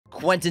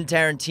Quentin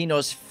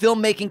Tarantino's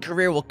filmmaking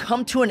career will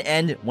come to an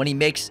end when he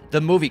makes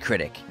The Movie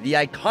Critic. The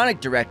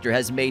iconic director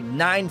has made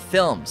 9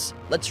 films.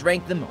 Let's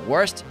rank them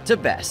worst to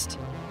best.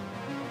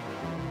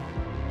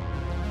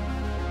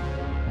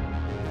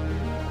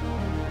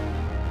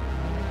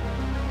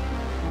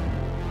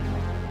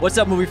 What's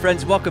up, movie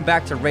friends? Welcome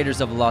back to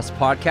Raiders of the Lost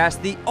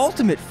Podcast, the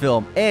ultimate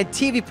film and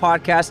TV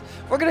podcast.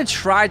 We're going to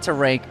try to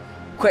rank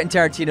Quentin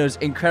Tarantino's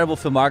incredible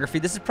filmography.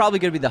 This is probably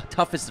going to be the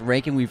toughest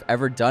ranking we've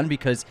ever done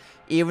because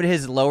even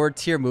his lower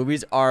tier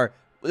movies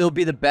it'll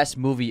be the best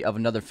movie of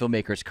another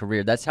filmmaker's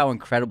career. That's how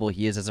incredible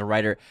he is as a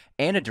writer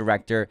and a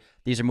director.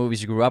 These are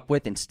movies you grew up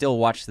with and still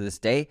watch to this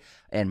day.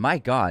 And my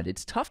God,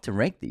 it's tough to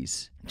rank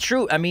these.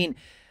 True. I mean,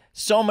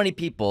 so many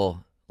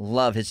people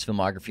love his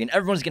filmography, and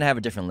everyone's going to have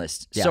a different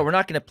list. Yeah. So we're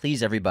not going to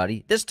please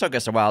everybody. This took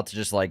us a while to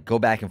just like go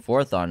back and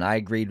forth on. I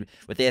agreed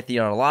with Anthony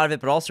on a lot of it,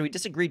 but also we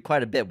disagreed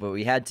quite a bit, but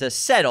we had to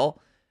settle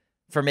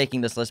for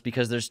making this list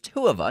because there's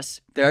 2 of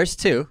us. There's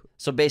 2.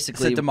 So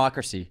basically, It's a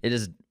democracy. it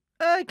is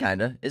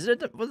kind of. Is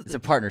it? It's a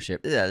partnership.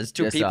 Yeah, there's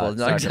 2 Yes, people. it's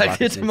Not not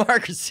exactly a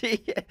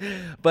democracy.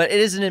 But it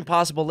is an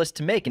impossible list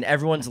to make, and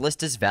everyone's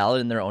list is valid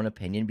in their own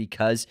opinion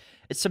because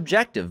it's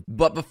subjective.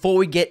 But before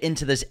we get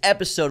into this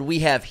episode, we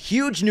have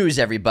huge news,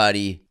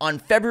 everybody. On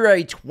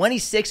February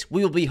 26th,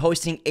 we will be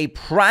hosting a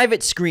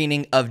private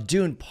screening of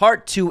Dune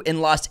Part 2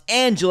 in Los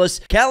Angeles,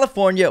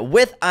 California,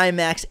 with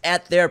IMAX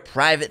at their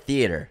private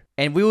theater.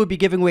 And we will be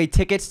giving away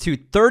tickets to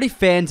 30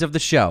 fans of the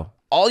show.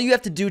 All you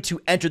have to do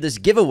to enter this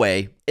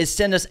giveaway is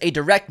send us a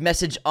direct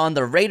message on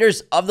the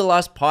Raiders of the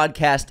Lost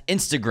Podcast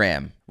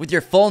Instagram with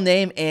your full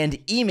name and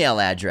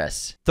email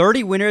address.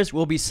 30 winners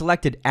will be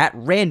selected at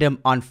random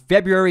on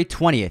February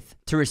 20th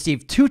to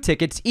receive 2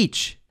 tickets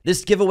each.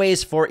 This giveaway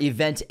is for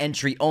event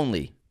entry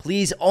only.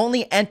 Please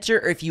only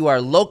enter if you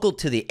are local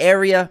to the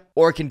area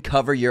or can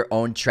cover your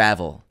own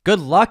travel. Good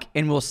luck,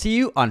 and we'll see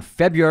you on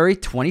February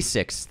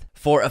 26th.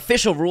 For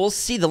official rules,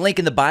 see the link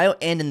in the bio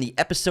and in the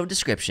episode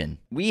description.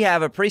 We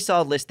have a pretty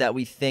solid list that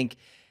we think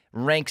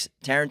ranks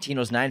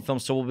Tarantino's 9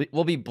 films, so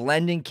we'll be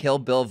blending Kill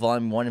Bill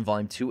Volume 1 and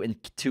Volume 2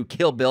 into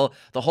Kill Bill,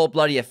 The Whole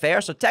Bloody Affair.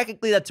 So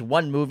technically that's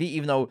one movie,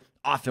 even though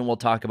often we'll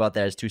talk about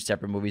that as 2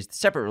 separate movies,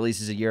 separate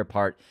releases a year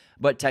apart,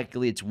 but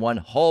technically it's one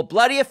Whole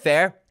Bloody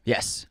Affair.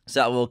 Yes.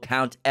 So that will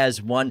count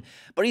as one.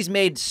 But he's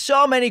made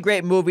so many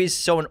great movies,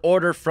 so in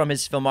order from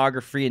his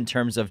filmography in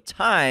terms of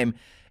time,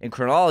 in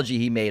chronology,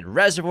 he made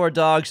Reservoir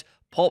Dogs,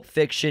 Pulp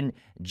Fiction,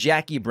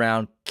 Jackie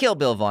Brown, Kill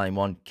Bill Volume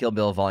 1, Kill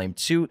Bill Volume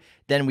 2.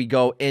 Then we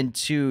go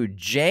into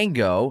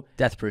Django.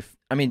 Death Proof,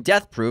 Then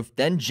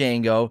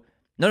Django.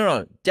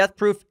 No. Death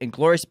Proof,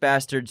 Inglourious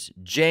Bastards,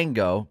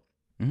 Django.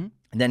 And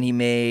then he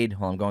made,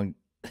 I'm going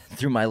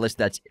through my list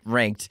that's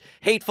ranked,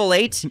 Hateful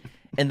Eight,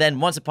 and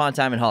then Once Upon a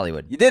Time in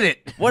Hollywood. You did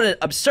it. What an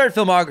absurd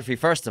filmography,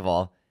 first of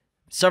all.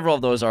 Several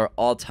of those are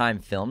all-time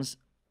films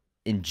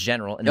in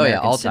general in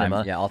American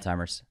cinema. Yeah,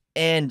 all-timers.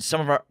 And some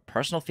of our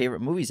personal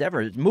favorite movies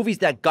ever. Movies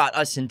that got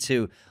us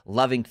into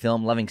loving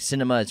film, loving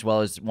cinema, as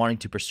well as wanting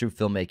to pursue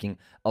filmmaking.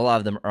 A lot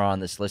of them are on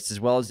this list, as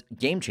well as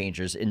game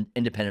changers in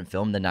independent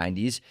film in the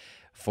 90s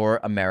for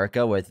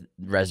America with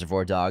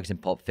Reservoir Dogs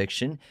and Pulp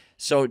Fiction.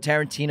 So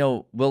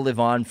Tarantino will live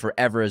on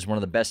forever as one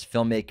of the best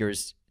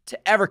filmmakers to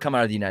ever come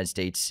out of the United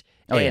States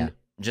and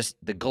just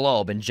the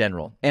globe in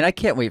general. And I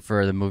can't wait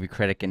for The Movie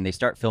Critic, and they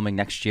start filming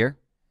next year.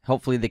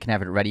 Hopefully they can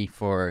have it ready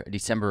for a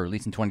December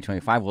release in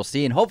 2025. We'll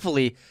see. And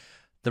hopefully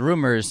the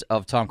rumors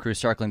of Tom Cruise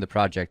circling the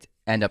project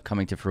end up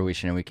coming to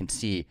fruition and we can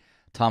see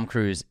Tom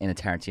Cruise in a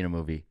Tarantino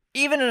movie.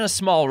 Even in a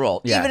small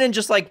role. Yeah. Even in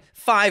just like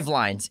 5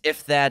 lines,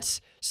 if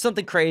that's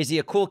something crazy,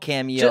 a cool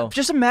cameo.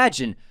 Just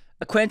imagine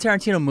a Quentin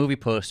Tarantino movie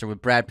poster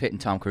with Brad Pitt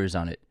and Tom Cruise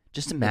on it.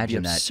 Just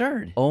imagine that.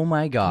 Absurd. Oh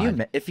my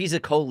God. If he's a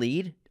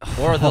co-lead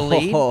or the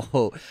lead.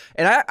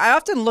 And I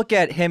often look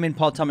at him and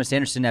Paul Thomas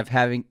Anderson of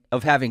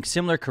having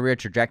similar career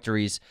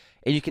trajectories,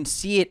 and you can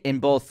see it in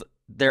both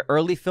their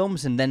early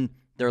films and then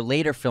their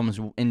later films,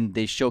 and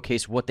they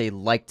showcase what they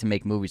like to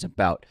make movies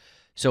about.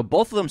 So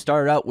both of them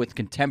started out with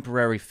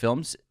contemporary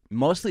films,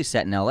 mostly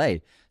set in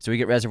L.A. So we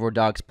get Reservoir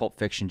Dogs, Pulp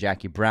Fiction,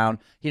 Jackie Brown.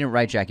 He didn't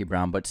write Jackie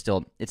Brown, but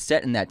still, it's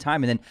set in that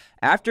time. And then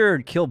after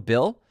Kill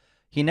Bill,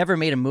 he never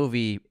made a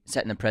movie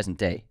set in the present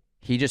day.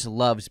 He just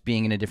loves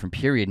being in a different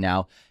period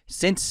now.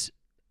 Since,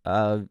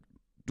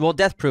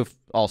 Death Proof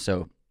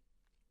also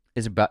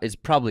is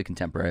probably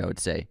contemporary, I would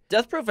say.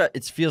 Death Proof,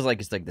 it feels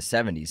like it's like the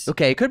 70s.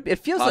 Okay, it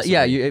feels like,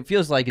 Possibly. it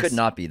feels like Could it's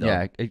not be, though.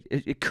 Yeah,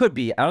 it could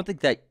be. I don't think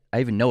that I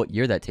even know what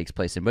year that takes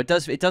place in, but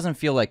it doesn't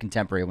feel like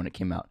contemporary when it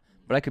came out.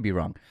 But I could be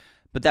wrong.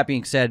 But that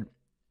being said,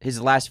 his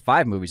last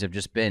 5 movies have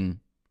just been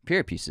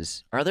period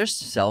pieces. Are there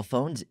cell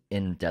phones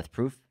in Death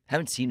Proof?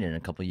 Haven't seen it in a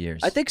couple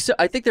years. I think so.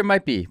 I think there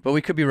might be, but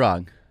we could be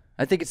wrong.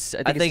 I think it's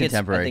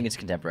contemporary. I think it's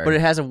contemporary. But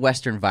it has a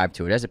Western vibe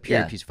to it. It has a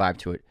period piece vibe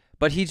to it.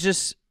 But he's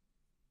just,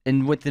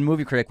 and with the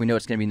movie critic, we know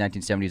it's going to be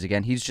 1970s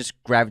again. He's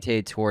just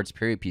gravitated towards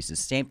period pieces.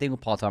 Same thing with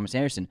Paul Thomas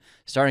Anderson.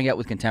 Starting out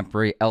with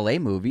contemporary LA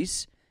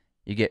movies,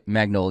 you get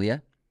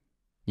Magnolia,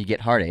 you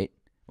get Heart 8.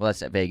 Well,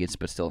 that's at Vegas,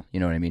 but still, you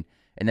know what I mean.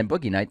 And then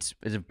Boogie Nights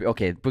is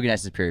Boogie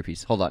Nights is a period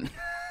piece. Hold on.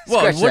 Whoa,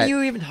 Scratch what that. are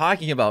you even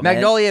talking about, man?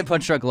 Magnolia and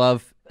Punch Drunk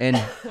Love and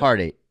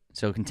Heart 8.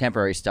 So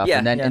contemporary stuff. Yeah,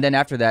 and then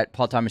after that,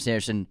 Paul Thomas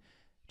Anderson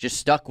just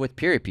stuck with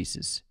period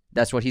pieces.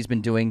 That's what he's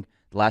been doing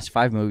the last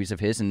 5 movies of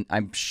his, and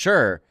I'm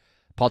sure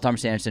Paul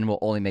Thomas Anderson will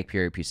only make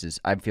period pieces.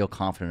 I feel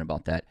confident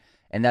about that.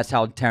 And that's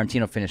how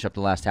Tarantino finished up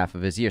the last half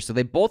of his year. So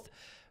they both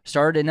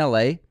started in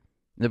L.A.,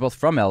 they're both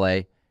from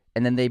L.A.,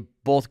 and then they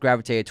both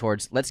gravitated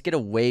towards, let's get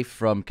away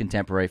from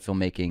contemporary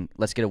filmmaking,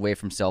 let's get away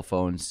from cell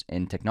phones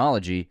and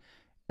technology,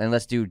 and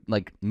let's do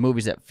like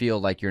movies that feel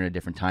like you're in a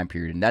different time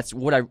period. And that's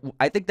what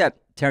I think that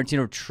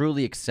Tarantino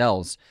truly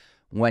excels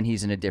when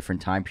he's in a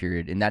different time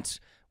period, and that's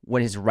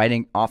when his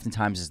writing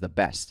oftentimes is the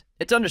best.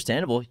 It's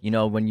understandable,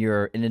 when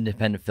you're an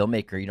independent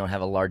filmmaker, you don't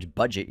have a large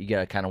budget. You got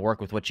to kind of work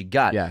with what you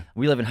got. Yeah.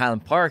 We live in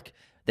Highland Park,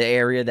 the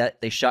area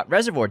that they shot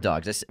Reservoir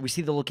Dogs. We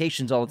see the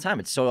locations all the time.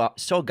 It's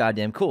so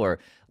goddamn cool. Or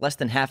less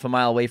than half a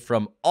mile away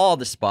from all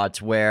the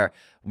spots where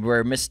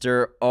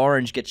Mr.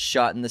 Orange gets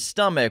shot in the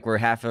stomach. We're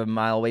half a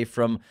mile away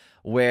from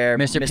where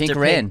Mr. Pink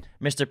ran.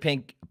 Mr.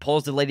 Pink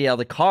pulls the lady out of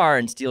the car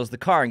and steals the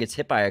car and gets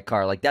hit by a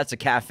car. Like, that's a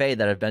cafe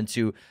that I've been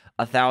to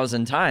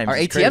 1,000 times. Our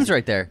It's ATM's crazy.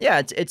 right there.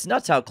 Yeah, it's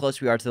nuts how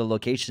close we are to the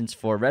locations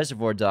for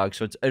Reservoir Dogs.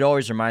 So it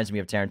always reminds me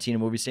of Tarantino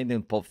movies. Same thing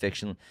with Pulp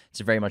Fiction. It's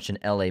very much an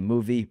LA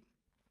movie.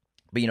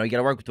 But, you got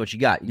to work with what you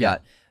got. You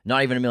got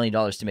not even $1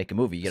 million to make a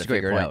movie. You got to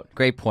figure it out.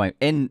 Great point.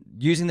 And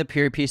using the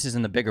period pieces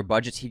and the bigger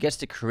budgets, he gets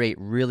to create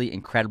really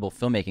incredible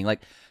filmmaking.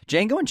 Like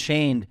Django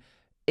Unchained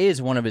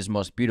is one of his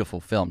most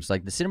beautiful films.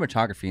 Like the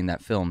cinematography in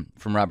that film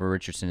from Robert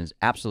Richardson is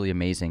absolutely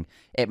amazing.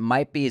 It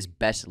might be his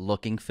best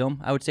looking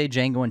film, I would say,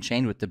 Django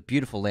Unchained, with the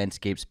beautiful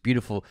landscapes,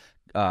 beautiful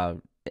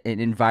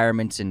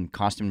environments and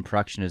costume and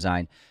production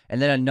design.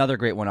 And then another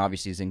great one,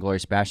 obviously, is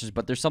Inglourious Basterds.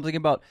 But there's something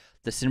about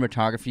the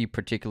cinematography,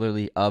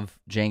 particularly of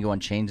Django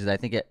Unchained, that I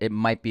think it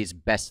might be his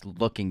best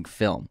looking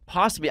film.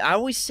 Possibly. I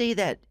always say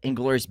that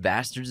Inglourious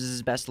Basterds is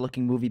his best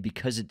looking movie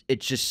because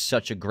it's just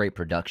such a great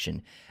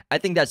production. I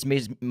think that's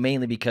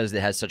mainly because it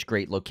has such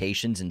great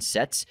locations and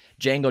sets.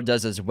 Django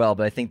does as well,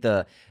 but I think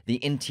the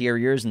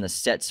interiors and the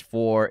sets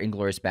for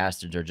Inglourious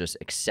Basterds are just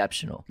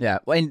exceptional. Yeah,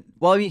 I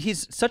mean,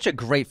 he's such a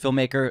great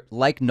filmmaker.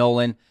 Like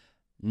Nolan,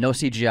 no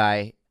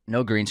CGI,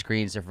 no green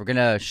screens. If we're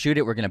gonna shoot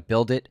it, we're gonna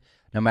build it,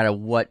 no matter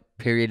what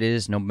period it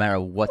is, no matter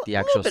what the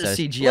actual bit of set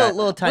is. CGI.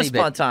 Little tiny Once bit.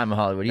 upon a time in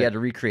Hollywood, you had to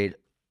recreate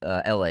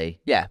L.A.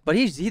 Yeah, but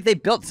they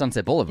built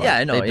Sunset Boulevard. Yeah,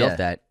 I know, They built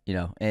yeah.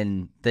 that,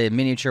 and the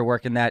miniature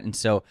work in that, and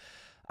so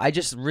I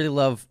just really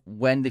love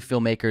when the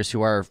filmmakers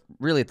who are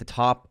really at the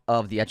top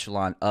of the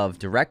echelon of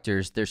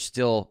directors, they're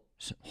still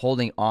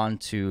holding on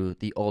to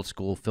the old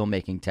school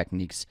filmmaking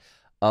techniques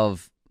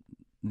of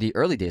the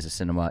early days of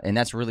cinema, and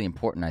that's really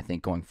important, I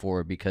think, going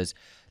forward, because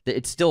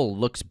it still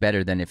looks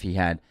better than if he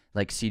had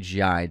like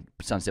CGI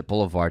Sunset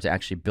Boulevard to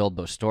actually build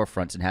those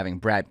storefronts, and having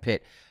Brad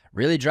Pitt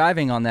really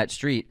driving on that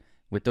street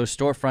with those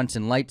storefronts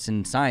and lights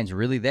and signs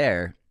really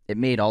there. It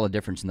made all the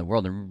difference in the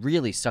world and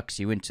really sucks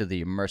you into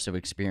the immersive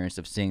experience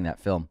of seeing that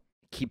film.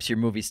 Keeps your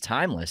movies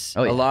timeless.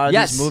 Oh, yeah. A lot of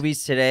Yes. these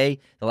movies today,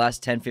 the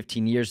last 10,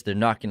 15 years, they're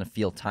not going to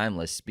feel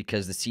timeless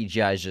because the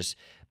CGI has just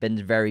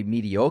been very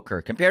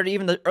mediocre compared to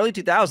even the early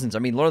 2000s. I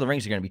mean, Lord of the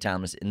Rings are going to be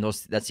timeless, and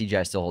that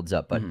CGI still holds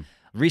up. But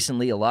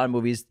recently, a lot of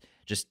movies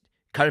just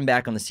cutting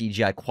back on the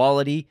CGI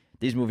quality.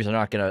 These movies are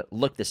not going to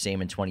look the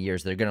same in 20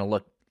 years. They're going to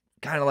look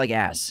kind of like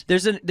ass.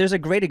 There's a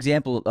great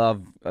example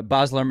of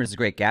Baz Luhrmann's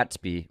Great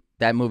Gatsby.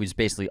 That movie's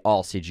basically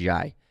all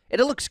CGI. It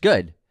looks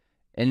good.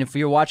 And if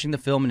you're watching the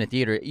film in a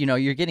theater,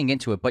 you're getting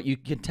into it, but you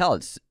can tell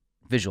it's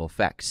visual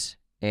effects.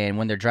 And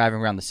when they're driving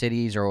around the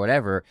cities or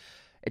whatever,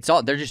 it's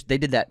all they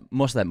did that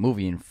most of that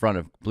movie in front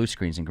of blue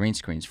screens and green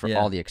screens for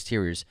all the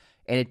exteriors,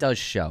 and it does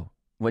show.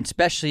 When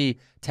especially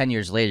 10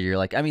 years later, you're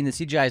like, I mean, the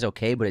CGI is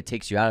okay, but it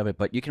takes you out of it.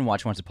 But you can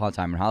watch Once Upon a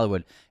Time in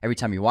Hollywood. Every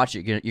time you watch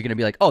it, you're gonna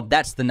be like, oh,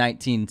 that's the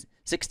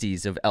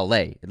 1960s of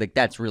LA. Like,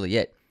 that's really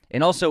it.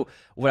 And also,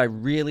 what I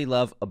really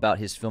love about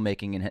his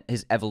filmmaking and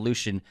his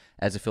evolution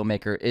as a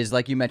filmmaker is,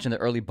 like you mentioned, the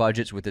early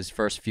budgets with his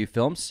first few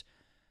films.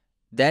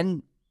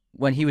 Then,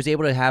 when he was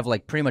able to have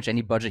like pretty much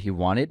any budget he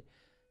wanted,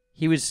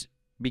 he was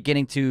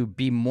beginning to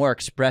be more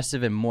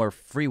expressive and more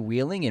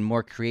freewheeling and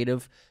more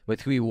creative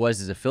with who he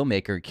was as a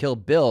filmmaker. Kill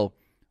Bill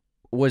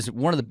was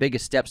one of the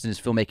biggest steps in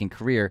his filmmaking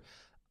career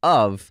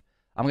of,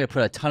 I'm going to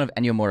put a ton of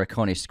Ennio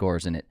Morricone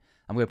scores in it.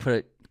 I'm going to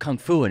put Kung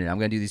Fu in it. I'm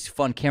going to do these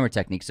fun camera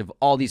techniques of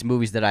all these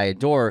movies that I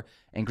adore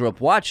and grew up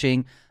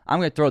watching. I'm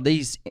going to throw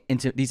these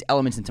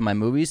elements into my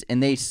movies,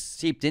 and they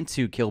seeped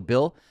into Kill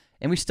Bill,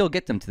 and we still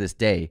get them to this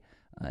day.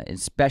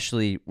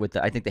 Especially with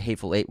I think The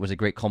Hateful Eight was a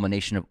great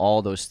culmination of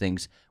all those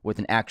things with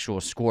an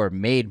actual score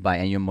made by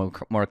Ennio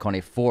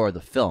Morricone for the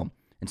film.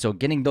 And so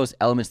getting those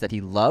elements that he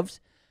loved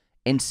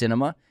in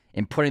cinema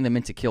and putting them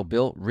into Kill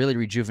Bill really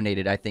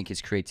rejuvenated, I think, his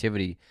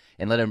creativity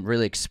and let him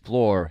really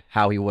explore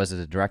how he was as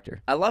a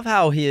director. I love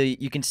how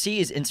you can see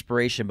his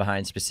inspiration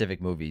behind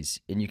specific movies,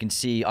 and you can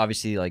see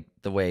obviously like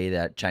the way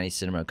that Chinese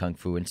cinema Kung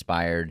Fu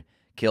inspired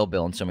Kill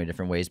Bill in so many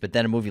different ways. But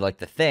then a movie like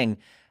The Thing,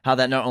 how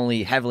that not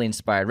only heavily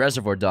inspired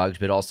Reservoir Dogs,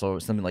 but also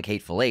something like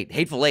Hateful Eight.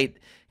 Hateful Eight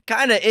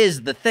kind of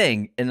is the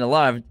thing in a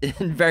lot of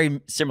in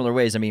very similar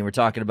ways. I mean, we're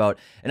talking about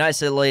an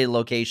isolated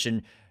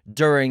location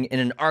in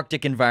an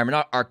Arctic environment,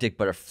 not Arctic,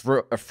 but a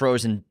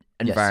frozen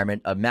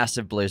environment, a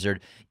massive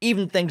blizzard.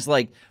 Even things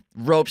like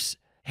ropes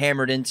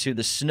hammered into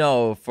the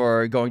snow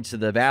for going to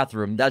the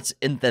bathroom. That's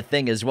in the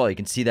thing as well. You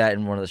can see that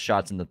in one of the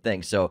shots in the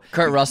thing. So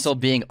Kurt Russell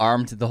being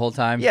armed the whole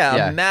time.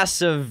 Yeah.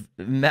 massive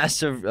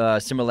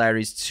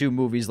similarities to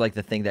movies like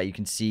The Thing that you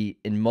can see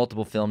in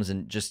multiple films,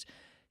 and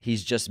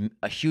he's just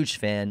a huge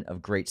fan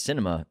of great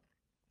cinema,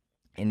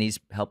 and he's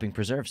helping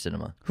preserve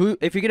cinema.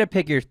 If you're gonna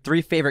pick your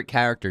 3 favorite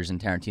characters in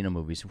Tarantino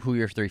movies, who are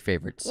your 3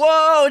 favorites?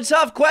 Whoa,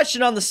 tough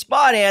question on the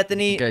spot,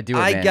 Anthony. Gotta do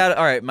it, man.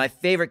 All right, my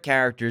favorite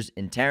characters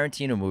in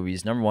Tarantino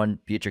movies. Number 1,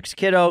 Beatrix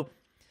Kiddo.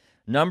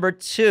 Number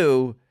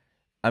 2,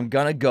 I'm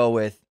gonna go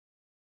with.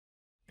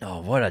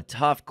 Oh, what a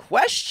tough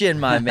question,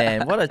 my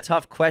man. What a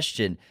tough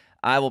question.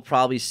 I will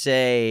probably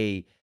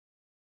say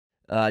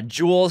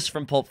Jules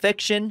from Pulp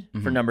Fiction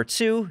for number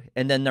 2,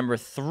 and then number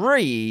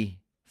 3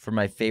 for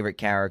my favorite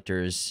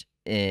characters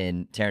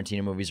in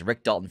Tarantino movies,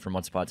 Rick Dalton from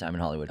Once Upon a Time in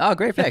Hollywood. Oh,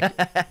 great pick.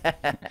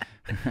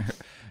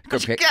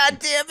 Good pick.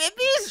 Goddamn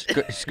it,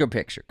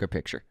 Good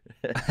picture.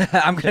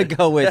 I'm going to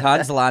go with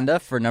Hans Landa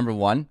for number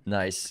 1.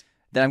 Nice.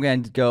 Then I'm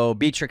going to go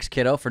Beatrix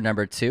Kiddo for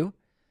number 2.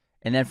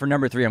 And then for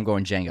number 3, I'm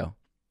going Django.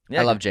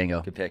 Yeah, I love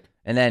Django. Good pick.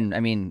 And then, I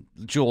mean,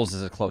 Jules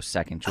is a close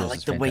second. Jules I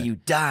like the way you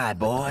die,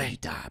 boy.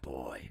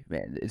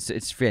 Man,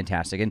 it's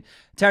fantastic. And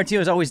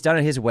Tarantino's always done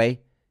it his way.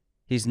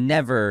 He's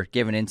never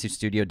given into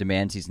studio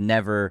demands. He's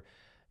never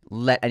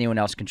let anyone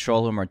else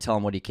control him or tell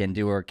him what he can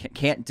do or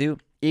can't do.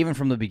 Even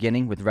from the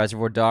beginning with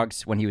Reservoir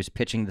Dogs, when he was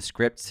pitching the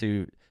script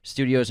to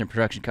studios and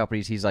production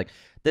companies, he's like,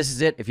 this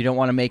is it. If you don't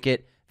want to make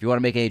it, if you want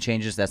to make any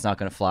changes, that's not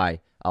going to fly.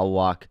 I'll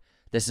walk.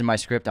 This is my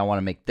script. I want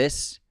to make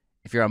this.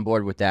 If you're on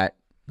board with that,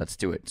 let's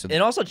do it. So,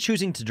 and also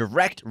choosing to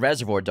direct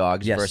Reservoir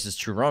Dogs versus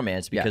True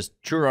Romance, because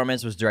True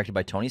Romance was directed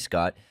by Tony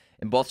Scott,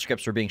 and both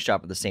scripts were being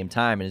shot at the same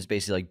time. And it's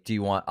basically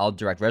like, I'll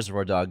direct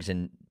Reservoir Dogs,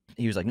 and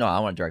he was like, no, I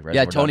want to direct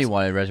Reservoir Dogs. Yeah, Tony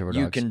wanted Reservoir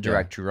Dogs. You can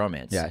direct True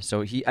Romance. Yeah,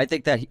 so I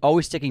think that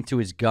always sticking to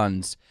his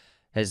guns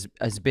has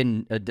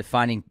been a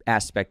defining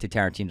aspect to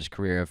Tarantino's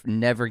career, of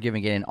never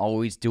giving in and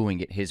always doing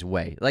it his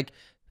way. Like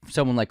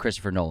someone like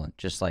Christopher Nolan,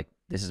 just like,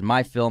 this is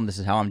my film, this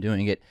is how I'm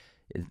doing it.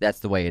 That's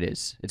the way it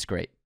is. It's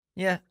great.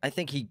 Yeah, I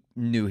think he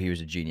knew he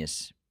was a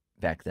genius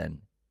back then.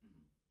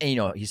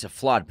 And, he's a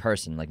flawed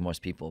person like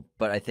most people,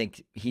 but I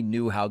think he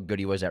knew how good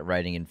he was at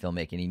writing and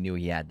filmmaking. He knew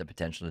he had the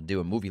potential to do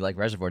a movie like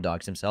Reservoir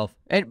Dogs himself.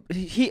 And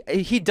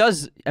he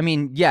does, I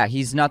mean, yeah,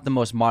 he's not the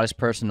most modest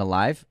person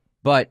alive,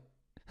 but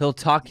he'll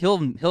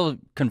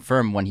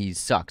confirm when he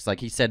sucks. Like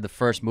he said the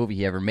first movie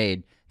he ever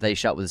made that he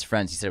shot with his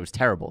friends, he said it was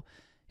terrible.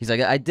 He's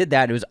like, I did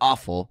that, it was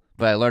awful,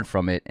 but I learned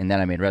from it, and then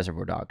I made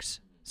Reservoir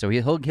Dogs. So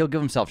he'll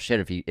give himself shit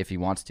if he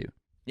wants to.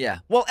 Yeah.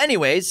 Well,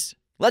 anyways,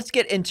 let's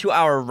get into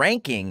our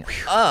ranking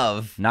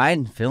of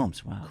 9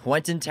 films. Wow.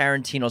 Quentin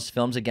Tarantino's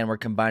films. Again, we're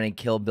combining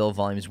Kill Bill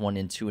Volumes 1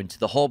 and 2 into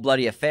The Whole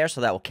Bloody Affair, so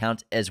that will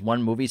count as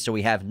one movie. So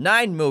we have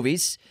 9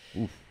 movies.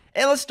 Oof.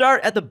 And let's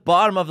start at the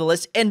bottom of the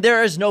list. And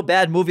there is no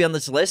bad movie on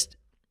this list.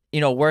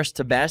 Worst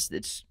to best.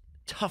 It's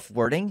tough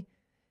wording.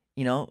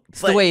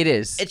 It's the way it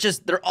is. It's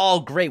just, they're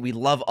all great. We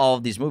love all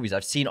of these movies.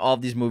 I've seen all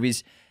of these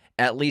movies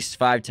at least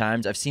 5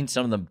 times. I've seen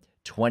some of them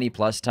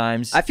 20+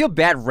 times. I feel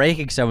bad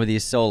ranking some of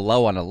these so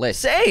low on a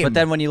list. Same. But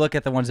then when you look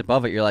at the ones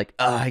above it, you're like,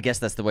 oh, I guess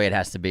that's the way it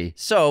has to be.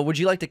 So, would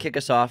you like to kick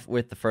us off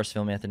with the first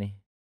film, Anthony?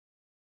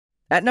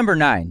 At number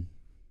 9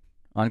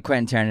 on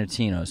Quentin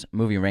Tarantino's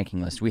movie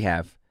ranking list, we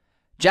have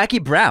Jackie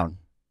Brown,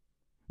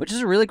 which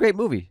is a really great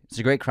movie. It's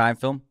a great crime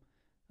film.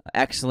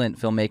 Excellent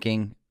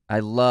filmmaking. I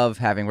love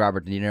having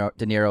Robert De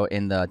Niro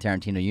in the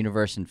Tarantino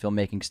universe and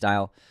filmmaking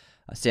style.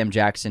 Sam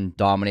Jackson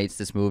dominates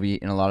this movie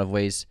in a lot of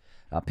ways.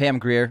 Pam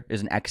Grier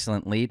is an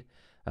excellent lead.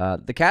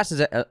 The cast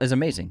is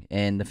amazing,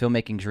 and the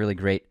filmmaking is really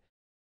great.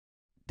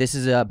 This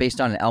is based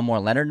on an Elmore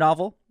Leonard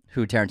novel,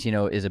 who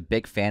Tarantino is a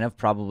big fan of,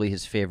 probably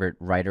his favorite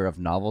writer of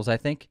novels, I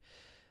think.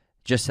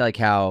 Just like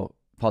how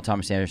Paul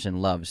Thomas Anderson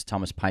loves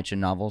Thomas Pynchon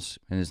novels,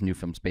 and his new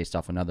film's based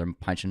off another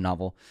Pynchon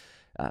novel.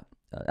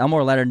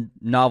 Elmore Leonard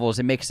novels,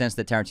 it makes sense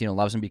that Tarantino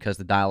loves them because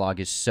the dialogue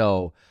is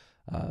so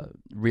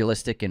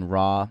realistic and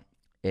raw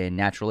and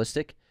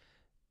naturalistic.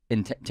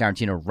 And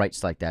Tarantino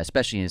writes like that,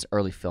 especially in his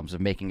early films, of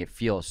making it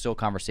feel so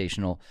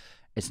conversational.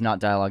 It's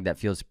not dialogue that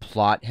feels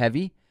plot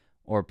heavy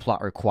or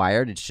plot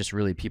required. It's just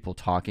really people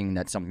talking.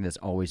 That's something that's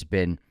always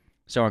been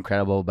so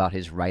incredible about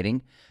his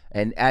writing.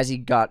 And as he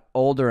got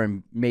older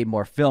and made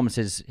more films,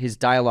 his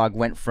dialogue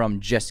went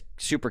from just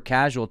super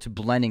casual to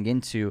blending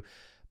into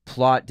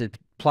plot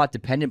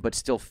dependent, but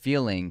still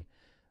feeling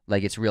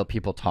like it's real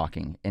people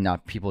talking and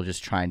not people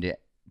just trying to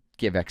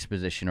give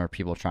exposition or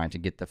people trying to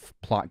get the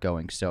plot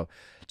going. So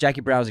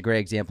Jackie Brown is a great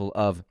example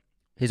of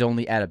his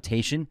only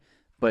adaptation,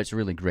 but it's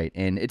really great.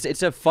 And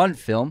it's a fun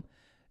film.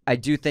 I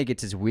do think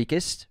it's his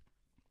weakest.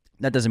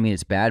 That doesn't mean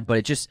it's bad, but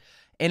it just,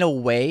 in a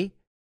way,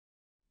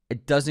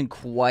 it doesn't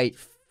quite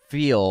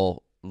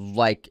feel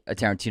like a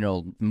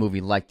Tarantino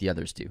movie like the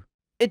others do.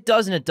 It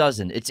does and it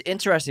doesn't. It's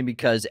interesting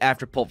because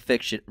after Pulp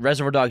Fiction,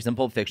 Reservoir Dogs and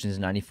Pulp Fiction is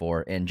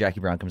 94, and Jackie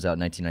Brown comes out in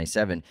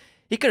 1997,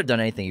 he could have done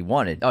anything he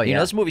wanted. Oh, yeah. You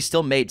know, this movie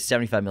still made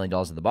 $75 million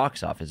at the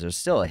box office. It was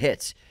still a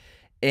hit.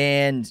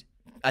 And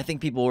I think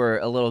people were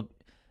a little,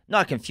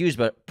 not confused,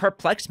 but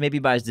perplexed maybe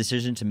by his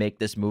decision to make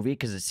this movie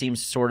because it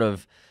seems sort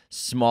of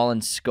small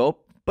in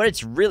scope. But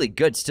it's really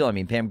good still. I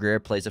mean, Pam Grier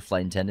plays a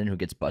flight attendant who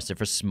gets busted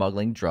for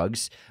smuggling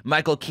drugs.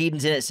 Michael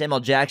Keaton's in it. Samuel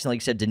Jackson, like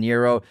you said, De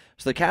Niro.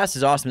 So the cast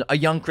is awesome. A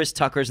young Chris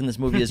Tucker's in this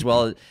movie as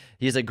well.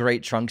 He has a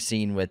great trunk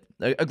scene with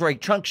a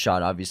great trunk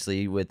shot,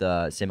 obviously, with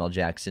Samuel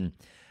Jackson.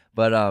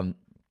 But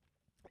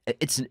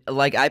it's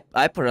like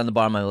I put it on the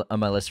bottom of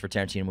my list for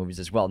Tarantino movies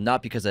as well.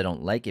 Not because I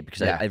don't like it,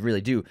 because I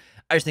really do.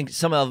 I just think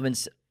some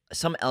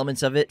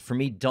elements of it for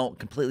me don't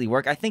completely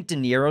work. I think De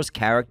Niro's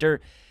character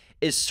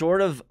is sort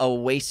of a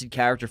wasted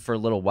character for a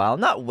little while.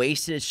 Not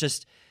wasted, it's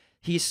just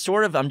he's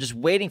sort of, I'm just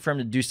waiting for him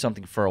to do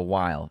something for a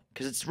while.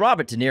 Because it's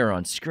Robert De Niro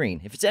on screen.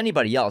 If it's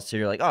anybody else, so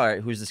you're like, all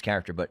right, who's this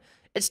character? But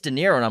it's De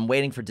Niro, and I'm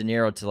waiting for De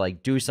Niro to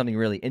like do something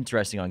really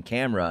interesting on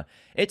camera.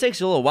 It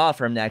takes a little while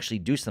for him to actually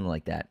do something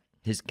like that,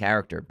 his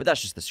character. But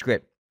that's just the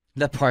script.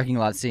 The parking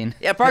lot scene.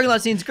 Yeah, parking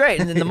lot scene's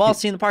great. And then the mall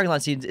scene, the parking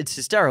lot scene, it's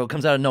hysterical. It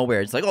comes out of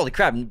nowhere. It's like, holy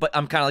crap. But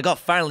I'm kind of like, oh,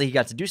 finally he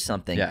got to do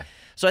something. Yeah.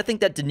 So I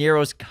think that De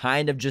Niro's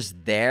kind of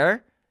just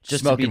there.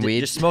 Just smoking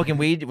weed. Just smoking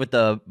weed with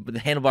the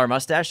handlebar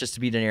mustache just to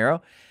be De Niro.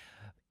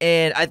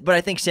 But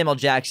I think Samuel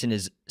Jackson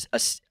is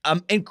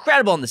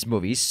incredible in this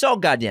movie. He's so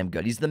goddamn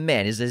good. He's the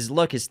man. His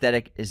look, his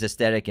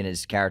aesthetic, and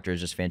his character is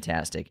just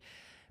fantastic.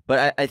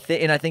 But I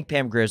think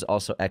Pam Grier is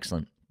also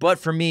excellent. But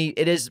for me,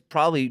 it is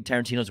probably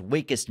Tarantino's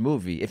weakest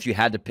movie. If you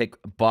had to pick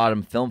a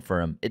bottom film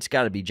for him, it's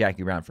got to be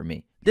Jackie Brown for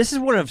me. This is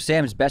one of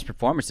Sam's best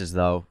performances,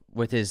 though,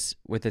 with his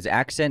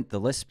accent, the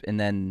lisp, and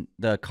then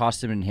the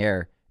costume and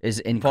hair is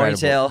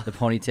incredible. The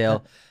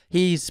ponytail.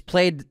 He's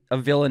played a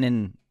villain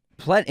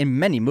in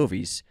many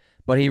movies,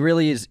 but he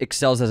really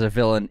excels as a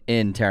villain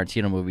in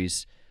Tarantino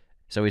movies.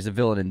 So he's a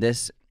villain in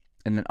this,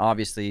 and then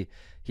obviously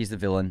he's the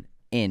villain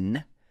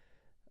in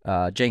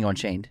Django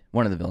Unchained,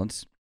 one of the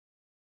villains.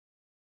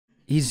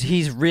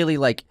 He's really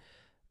like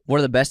one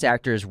of the best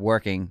actors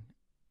working,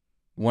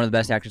 one of the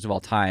best actors of all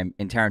time,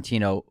 and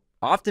Tarantino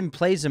often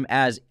plays him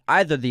as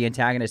either the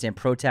antagonist and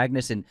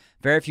protagonist, and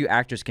very few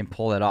actors can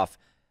pull that off.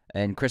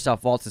 And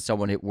Christoph Waltz is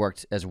someone who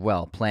worked as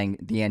well, playing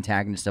the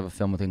antagonist of a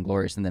film with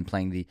Inglourious and then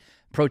playing the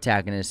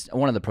protagonist,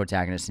 one of the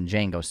protagonists in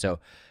Django. So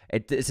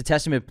it's a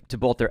testament to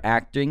both their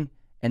acting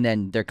and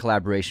then their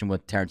collaboration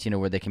with Tarantino,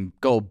 where they can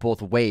go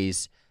both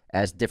ways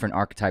as different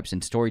archetypes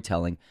in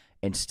storytelling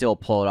and still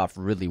pull it off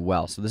really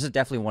well. So this is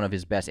definitely one of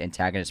his best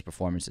antagonist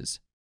performances.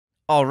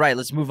 All right,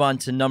 let's move on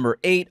to number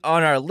 8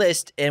 on our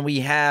list, and we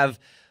have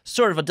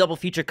sort of a double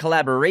feature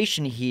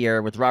collaboration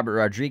here with Robert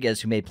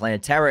Rodriguez, who made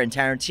Planet Terror, and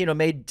Tarantino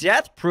made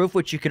Death Proof,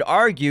 which you could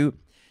argue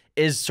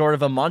is sort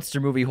of a monster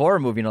movie, horror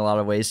movie in a lot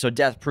of ways. So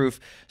Death Proof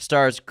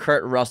stars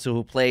Kurt Russell,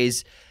 who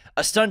plays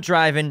a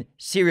stunt-driving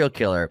serial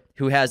killer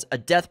who has a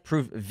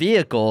death-proof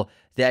vehicle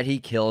that he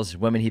kills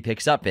women he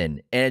picks up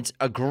in. And it's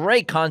a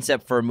great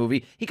concept for a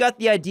movie. He got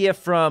the idea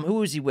from, who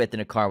was he with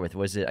in a car with?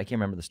 Was it, I can't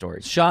remember the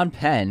story. Sean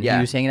Penn. Yeah.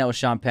 He was hanging out with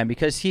Sean Penn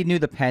because he knew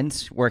the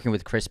Penns, working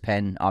with Chris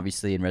Penn,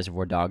 obviously, in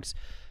Reservoir Dogs.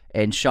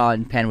 And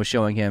Sean Penn was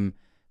showing him,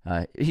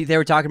 they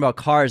were talking about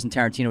cars, and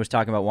Tarantino was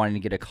talking about wanting to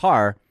get a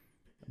car,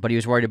 but he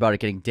was worried about it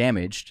getting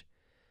damaged.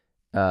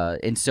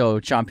 And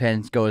so Sean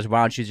Penn goes,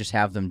 why don't you just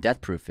have them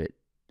death-proof it?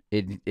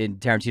 And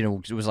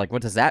Tarantino was like,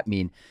 what does that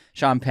mean?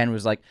 Sean Penn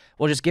was like,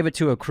 well, just give it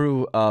to a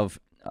crew of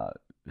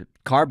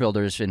car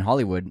builders in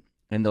Hollywood,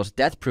 and they'll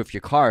death-proof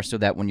your car so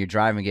that when you're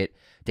driving it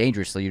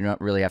dangerously, you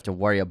don't really have to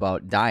worry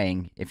about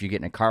dying. If you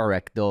get in a car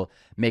wreck, they'll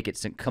make it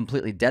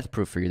completely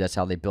death-proof for you. That's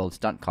how they build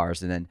stunt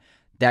cars. And then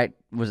that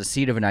was a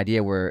seed of an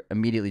idea where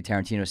immediately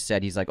Tarantino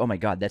said, he's like, oh my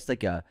God, that's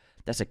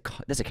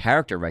a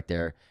character right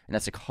there, and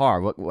that's a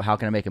car. How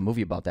can I make a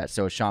movie about that?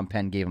 So Sean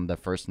Penn gave him the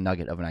first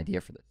nugget of an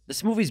idea for this.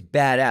 This movie's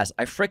badass.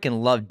 I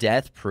freaking love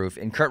Death Proof,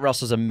 and Kurt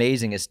Russell's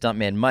amazing as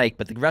stuntman Mike,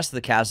 but the rest of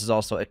the cast is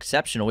also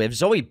exceptional. We have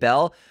Zoe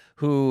Bell,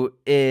 who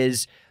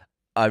is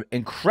an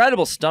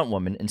incredible stunt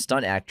woman and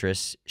stunt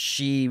actress.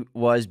 She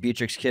was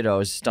Beatrix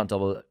Kiddo's stunt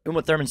double,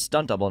 Uma Thurman's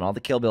stunt double in all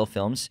the Kill Bill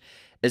films,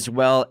 as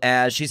well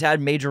as she's had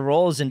major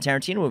roles in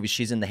Tarantino movies.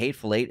 She's in The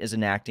Hateful Eight as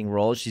an acting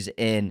role. She's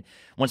in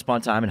Once Upon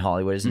a Time in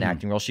Hollywood as an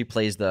acting role. She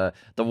plays the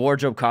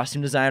wardrobe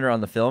costume designer on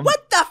the film.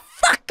 What the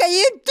fuck are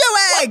you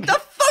doing? What the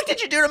fuck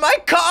did you do to my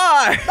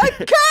car? My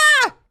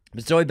car!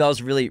 But Zoe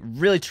Bell's really,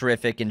 really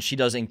terrific, and she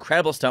does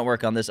incredible stunt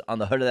work on the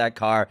hood of that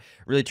car.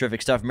 Really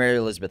terrific stuff. Mary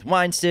Elizabeth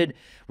Winstead.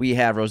 We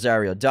have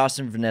Rosario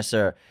Dawson,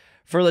 Vanessa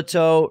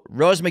Furlato,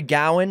 Rose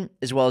McGowan,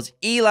 as well as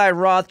Eli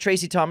Roth,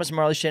 Tracy Thomas,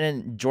 Marley Shannon,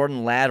 and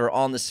Jordan Ladd are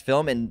on this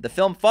film. And the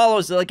film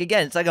follows, like,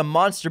 again, it's like a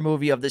monster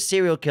movie of the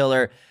serial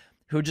killer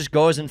who just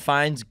goes and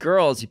finds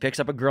girls. He picks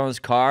up a girl in his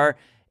car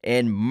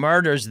and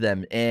murders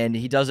them. And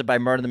he does it by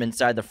murdering them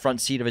inside the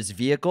front seat of his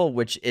vehicle,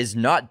 which is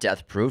not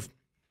death-proof.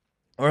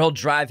 or he'll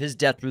drive his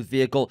death proof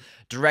vehicle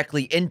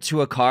directly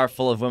into a car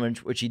full of women,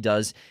 which he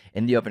does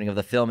in the opening of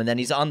the film. And then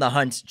he's on the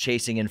hunt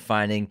chasing and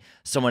finding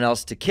someone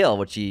else to kill,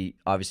 which he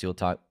obviously will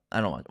talk. I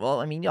don't want. Well,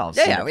 I mean, y'all have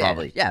seen it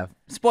probably. Yeah.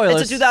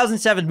 Spoilers. It's a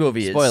 2007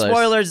 movie.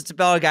 Spoilers. It's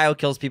about a guy who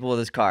kills people with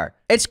his car.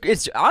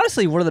 It's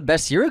honestly one of the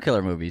best serial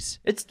killer movies.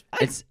 It's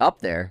up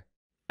there.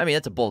 I mean,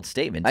 that's a bold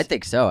statement. I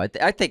think so.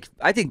 I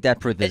think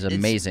Death Proof is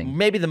amazing. It's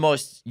maybe the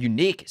most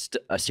unique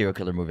serial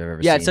killer movie I've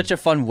ever seen. Yeah, it's such a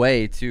fun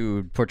way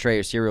to portray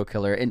a serial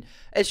killer, and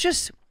it's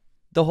just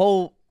the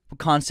whole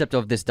concept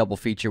of this double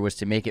feature was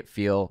to make it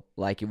feel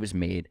like it was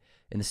made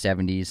in the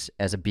 70s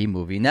as a B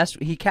movie, and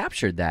he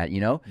captured that, you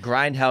know?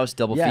 Grindhouse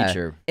double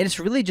feature. And it's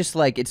really just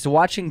like, it's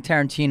watching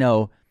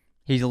Tarantino.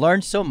 He's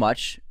learned so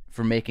much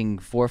from making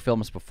 4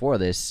 films before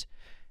this,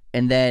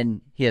 and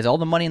then he has all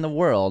the money in the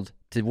world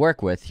to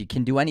work with. He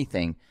can do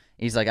anything.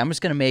 He's like, I'm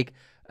just going to make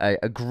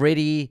a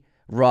gritty,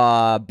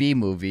 raw B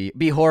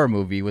horror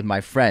movie with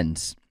my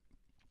friends.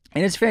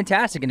 And it's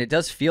fantastic, and it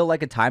does feel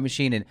like a time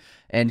machine.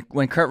 And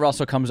when Kurt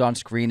Russell comes on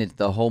screen,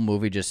 the whole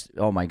movie just,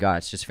 oh my God,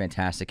 it's just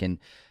fantastic. And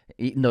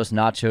eating those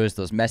nachos,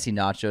 those messy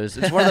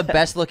nachos. It's one of the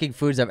best looking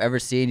foods I've ever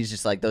seen. He's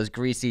just like those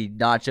greasy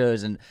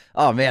nachos, and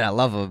oh man, I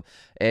love them.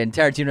 And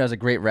Tarantino has a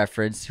great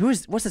reference.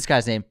 What's this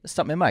guy's name?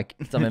 Stuntman Mike.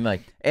 Stuntman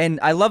Mike. And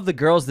I love the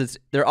girls.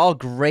 They're all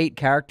great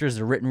characters.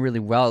 They're written really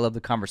well. I love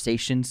the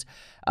conversations.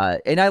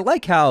 And I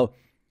like how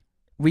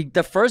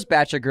the first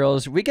batch of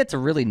girls, we get to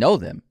really know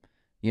them.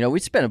 You know,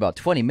 we spent about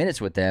 20 minutes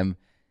with them,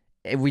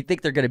 and we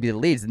think they're going to be the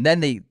leads, and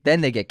then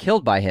they get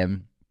killed by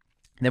him.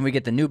 And then we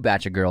get the new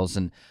batch of girls,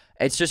 and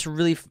it's just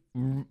really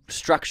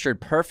structured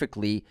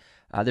perfectly.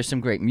 There's some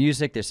great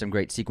music. There's some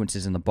great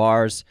sequences in the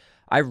bars.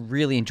 I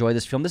really enjoy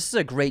this film. This is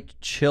a great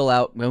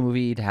chill-out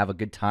movie to have a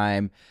good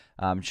time,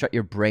 shut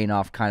your brain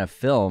off kind of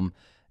film,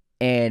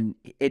 and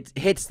it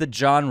hits the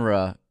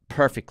genre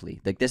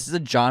perfectly. Like, this is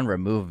a genre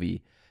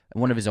movie,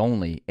 one of his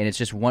only, and it's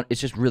just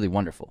really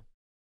wonderful.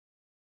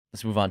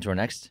 Let's move on to our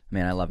next.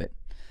 Man, I love it.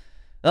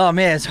 Oh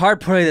man, it's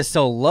hard putting this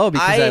so low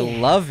because I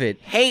love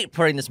it. Hate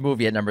putting this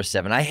movie at number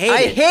 7. I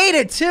hate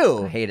it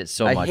too. I hate it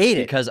so much. I hate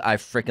it because I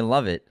freaking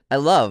love it. I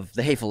love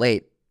The Hateful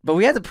Eight, but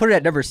we had to put it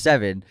at number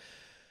 7.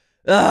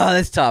 Oh,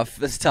 that's tough.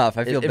 That's tough.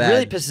 I feel bad. It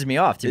really pisses me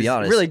off, to be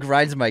honest. It really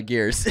grinds my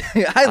gears.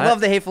 I love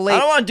The Hateful Eight. I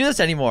don't want to do this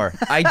anymore.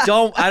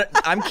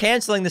 I'm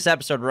canceling this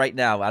episode right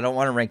now. I don't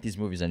want to rank these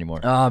movies anymore.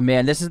 Oh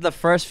man, this is the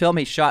first film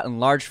he shot in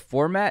large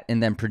format,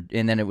 and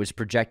then it was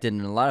projected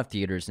in a lot of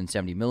theaters in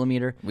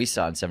 70mm. We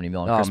saw it in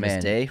 70mm on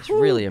Christmas Day. It's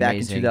really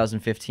amazing. Back in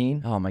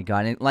 2015. Oh my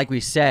God! And like we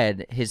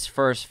said, his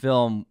first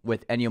film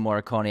with Ennio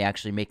Morricone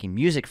actually making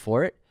music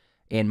for it,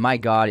 and my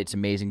God, it's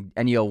amazing.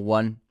 Ennio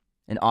won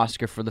an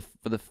Oscar for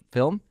the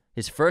film.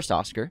 His first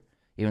Oscar,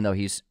 even though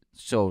he's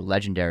so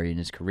legendary in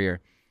his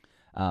career.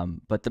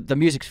 But the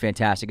music's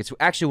fantastic. It's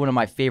actually one of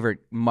my favorite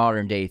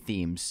modern-day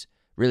themes.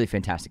 Really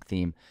fantastic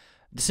theme.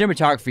 The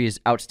cinematography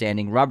is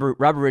outstanding. Robert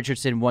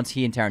Richardson, once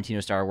he and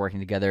Tarantino started working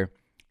together,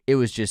 it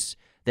was just,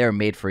 they were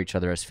made for each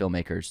other as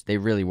filmmakers. They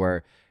really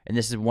were. And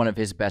this is one of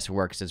his best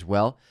works as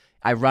well.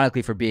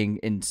 Ironically, for being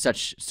in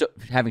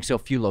having so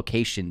few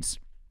locations.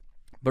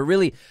 But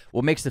really,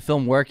 what makes the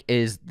film work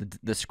is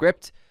the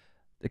script,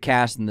 the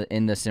cast, and the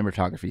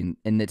cinematography,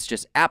 and it's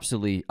just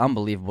absolutely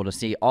unbelievable to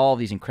see all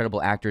these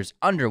incredible actors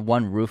under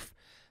one roof,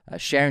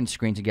 sharing the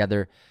screen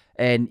together.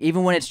 And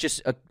even when it's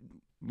just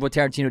what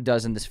Tarantino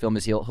does in this film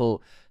is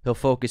he'll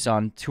focus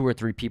on 2 or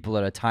 3 people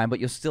at a time,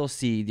 but you'll still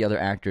see the other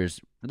actors.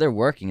 They're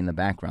working in the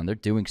background. They're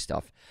doing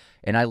stuff,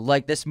 and I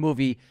like this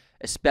movie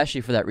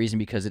especially for that reason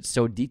because it's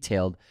so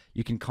detailed.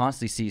 You can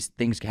constantly see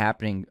things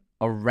happening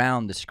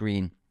around the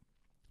screen.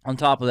 On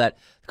top of that,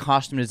 the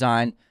costume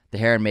design, the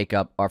hair and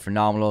makeup are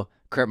phenomenal.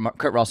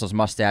 Kurt Russell's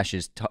mustache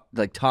is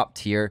top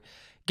tier.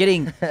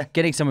 Getting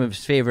some of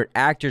his favorite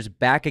actors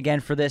back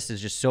again for this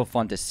is just so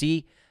fun to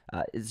see.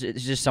 It's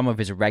just some of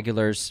his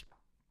regulars,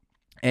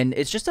 and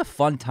it's just a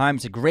fun time.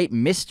 It's a great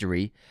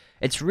mystery.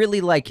 It's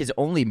really like his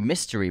only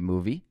mystery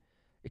movie.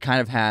 It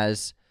kind of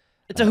has.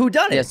 It's a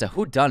whodunit. Yeah, it's a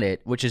whodunit,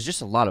 which is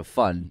just a lot of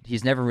fun.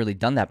 He's never really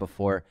done that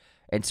before,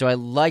 and so I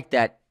like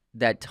that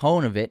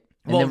tone of it.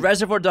 And well,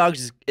 Reservoir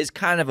Dogs is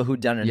kind of a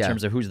whodunit in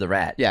terms of who's the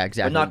rat. Yeah,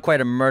 exactly. But not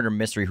quite a murder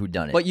mystery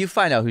whodunit. But you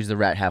find out who's the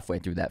rat halfway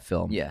through that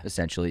film,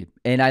 essentially.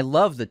 And I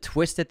love the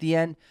twist at the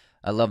end.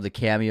 I love the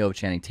cameo of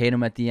Channing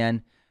Tatum at the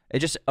end.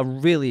 It's just a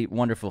really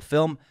wonderful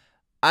film.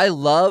 I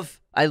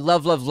love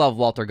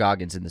Walter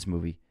Goggins in this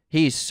movie.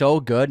 He's so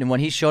good. And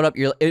when he showed up,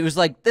 it was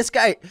like, this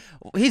guy,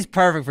 he's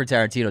perfect for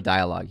Tarantino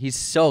dialogue. He's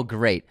so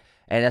great.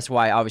 And that's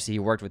why, obviously, he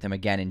worked with him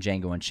again in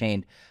Django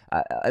Unchained.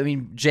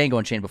 Django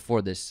Unchained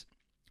before this.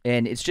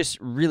 And it's just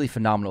really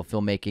phenomenal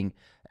filmmaking,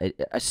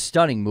 a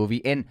stunning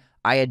movie, and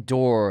I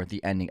adore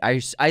the ending.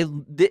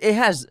 It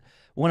has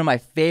one of my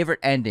favorite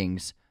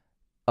endings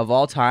of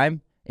all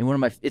time, and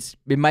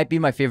it might be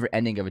my favorite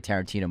ending of a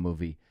Tarantino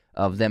movie,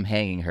 of them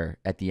hanging her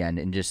at the end,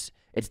 and just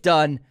it's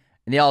done,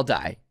 and they all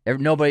die.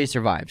 Nobody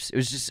survives. It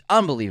was just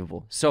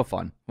unbelievable, so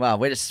fun. Wow,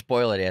 way to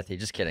spoil it, Anthony.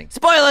 Just kidding.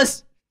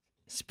 Spoilers.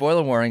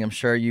 Spoiler warning. I'm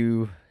sure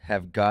you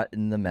have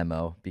gotten the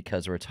memo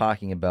because we're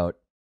talking about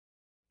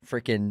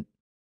freaking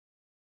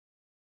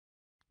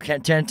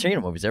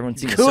Tarantino movies.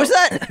 Everyone's seen it. Who's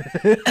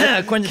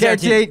that? Quentin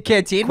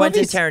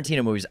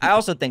Tarantino movies. I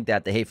also think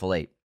that The Hateful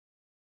Eight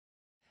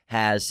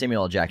has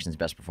Samuel L. Jackson's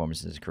best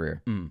performance in his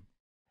career.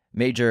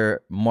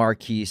 Major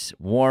Marquise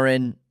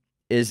Warren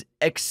is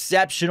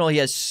exceptional. He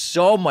has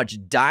so much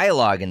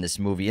dialogue in this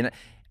movie, and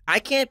I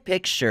can't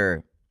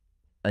picture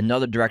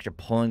another director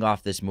pulling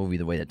off this movie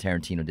the way that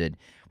Tarantino did,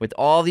 with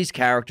all these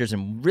characters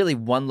in really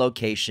one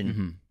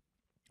location.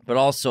 But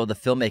also the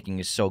filmmaking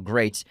is so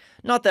great.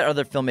 Not that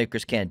other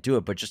filmmakers can't do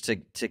it, but just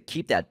to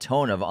keep that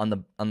tone of on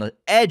the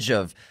edge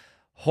of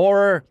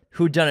horror,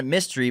 whodunit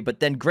mystery, but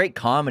then great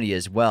comedy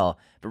as well.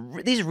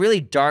 But these really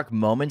dark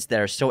moments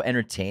that are so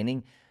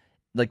entertaining,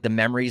 like the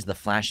memories, the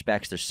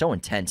flashbacks, they're so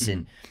intense.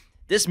 And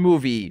this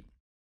movie,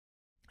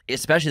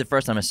 especially the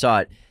first time I saw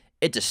it,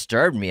 it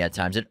disturbed me at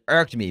times. It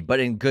irked me, but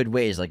in good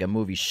ways, like a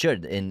movie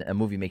should. And a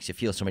movie makes you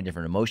feel so many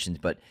different emotions.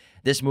 But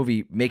this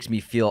movie makes me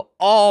feel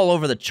all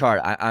over the chart.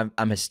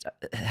 I'm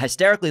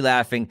hysterically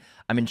laughing.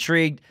 I'm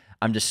intrigued.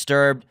 I'm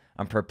disturbed.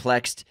 I'm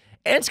perplexed.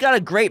 And it's got a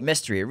great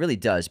mystery. It really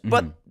does.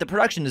 But the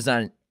production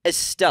design is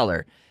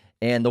stellar.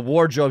 And the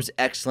wardrobe's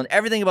excellent.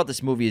 Everything about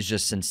this movie is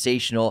just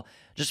sensational.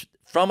 Just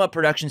from a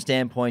production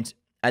standpoint,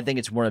 I think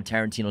it's one of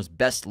Tarantino's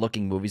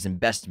best-looking movies and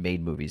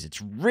best-made movies.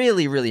 It's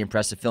really, really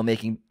impressive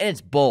filmmaking, and it's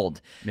bold.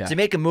 Yeah. To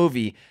make a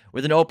movie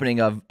with an opening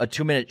of a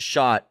 2-minute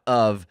shot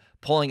of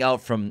pulling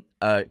out from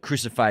a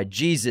crucified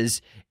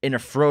Jesus in a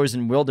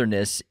frozen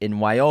wilderness in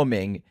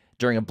Wyoming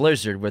during a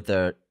blizzard with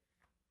a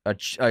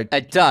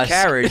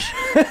carriage.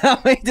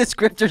 How many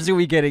descriptors are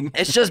we getting?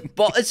 It's just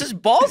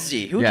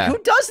ballsy. Who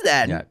does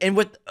that? Yeah. And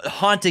with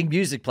haunting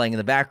music playing in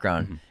the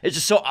background, it's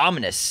just so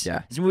ominous.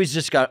 Yeah. This movie's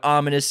just got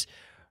ominous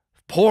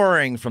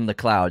pouring from the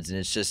clouds, and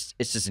it's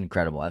just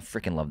incredible. I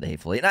freaking love The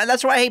Hateful Eight. And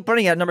that's why I hate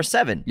putting it at number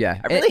 7. Yeah.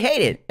 I really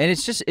hate it. And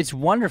it's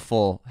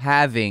wonderful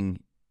having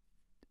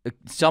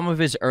some of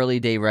his early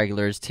day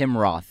regulars, Tim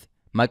Roth,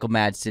 Michael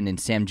Madsen, and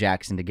Sam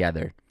Jackson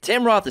together.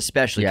 Tim Roth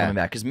especially coming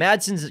back, because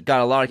Madsen's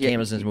got a lot of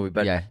cameos in this movie,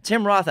 but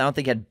Tim Roth I don't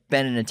think had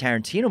been in a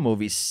Tarantino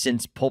movie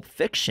since Pulp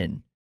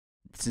Fiction.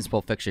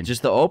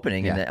 Just the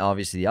opening and then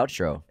obviously the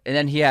outro. And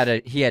then he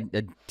had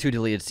 2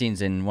 deleted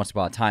scenes in Once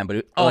Upon a Time,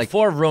 but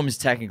 4 Rooms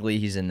technically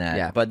he's in that.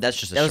 Yeah, but that's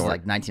just that was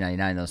like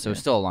 1999 though, so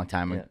it's still a long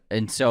time. Yeah.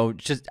 And so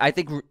I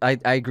think I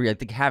agree. I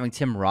think having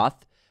Tim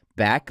Roth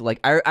back, like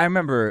I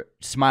remember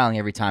smiling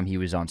every time he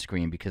was on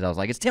screen because I was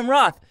like, it's Tim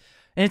Roth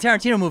in a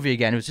Tarantino movie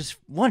again. It was just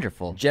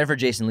wonderful. Jennifer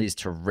Jason Leigh is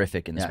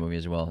terrific in this movie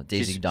as well.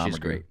 Daisy Domergue. She's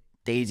great.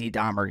 Daisy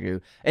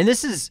Domergue. And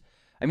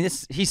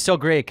he's so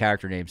great at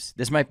character names.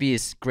 This might be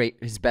his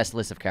best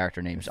list of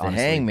character names, The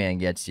honestly. hangman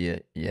gets you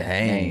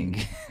hang.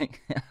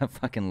 I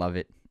fucking love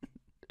it.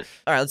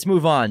 All right, let's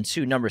move on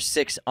to number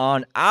 6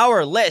 on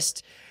our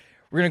list.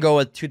 We're going to go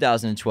with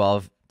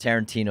 2012,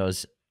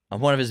 Tarantino's,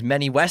 one of his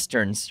many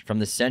Westerns from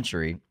this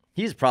century.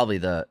 He's probably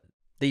the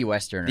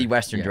Western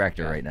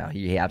director right now.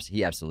 He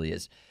absolutely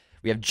is.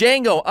 We have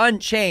Django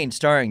Unchained,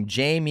 starring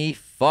Jamie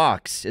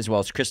Foxx, as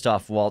well as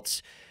Christoph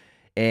Waltz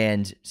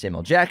and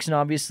Samuel Jackson,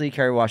 obviously,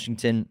 Kerry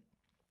Washington,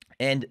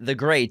 and the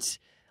great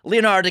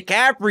Leonardo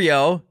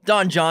DiCaprio,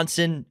 Don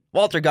Johnson,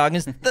 Walton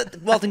Goggins.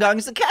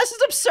 The cast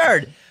is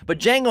absurd, but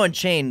Django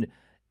Unchained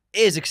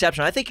is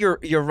exceptional. I think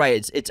you're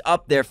right. It's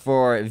up there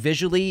for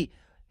visually,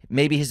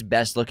 maybe his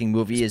best looking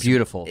movie. It's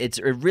beautiful. It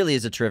really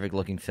is a terrific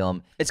looking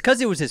film. It's because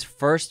it was his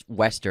first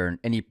Western,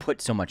 and he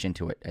put so much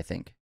into it, I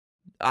think.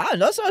 No,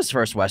 that's not his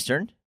first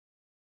Western.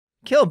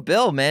 Kill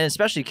Bill, man,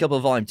 especially Kill Bill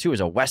Volume 2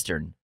 is a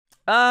Western.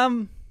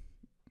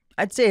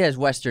 I'd say it has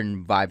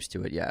Western vibes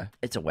to it, yeah.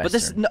 It's a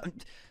Western.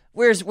 But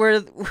where are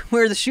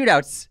the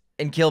shootouts?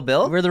 In Kill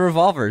Bill? Where are the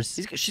revolvers?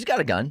 She's got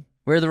a gun.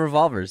 Where are the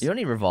revolvers? You don't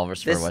need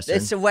revolvers for a Western.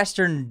 It's a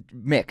Western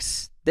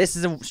mix. This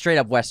is a straight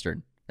up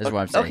Western, is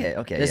what I'm saying.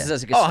 Okay. This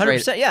is a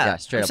 100%, yeah.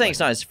 straight I'm up saying it's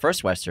not his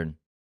first Western.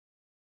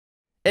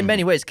 In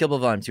many ways, Kill Bill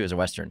Volume 2 is a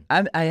Western.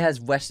 It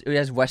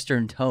has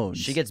Western tones.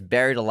 She gets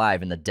buried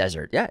alive in the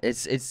desert. Yeah,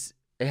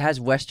 it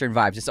has Western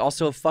vibes. It's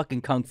also a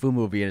fucking kung fu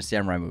movie and a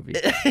samurai movie.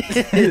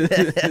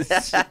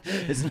 It's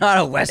not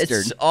a Western.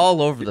 It's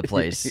all over the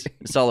place.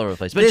 But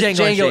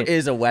Django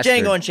is a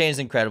Western. Django Unchained is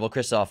incredible.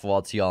 Christoph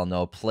Waltz, you all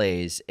know,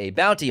 plays a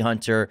bounty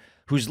hunter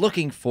who's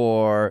looking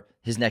for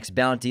his next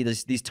bounty.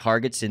 These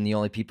targets, and the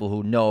only people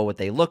who know what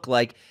they look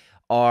like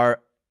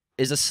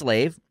is a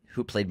slave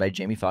who played by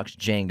Jamie Foxx,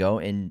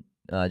 Django, and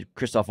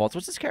Christoph Waltz.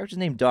 What's this character's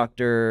name?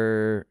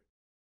 Dr.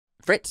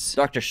 Fritz.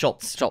 Dr.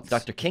 Schultz.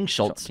 Dr. King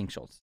Schultz. King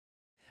Schultz.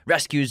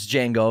 Rescues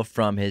Django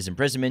from his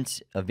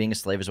imprisonment of being a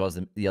slave as well as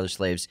the other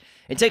slaves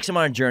and takes him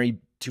on a journey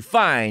to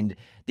find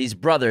these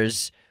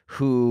brothers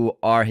who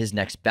are his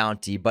next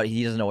bounty, but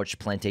he doesn't know which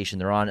plantation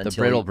they're on. The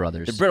Brittle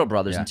Brothers. The Brittle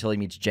Brothers until he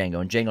meets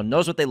Django. And Django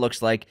knows what they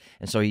looks like,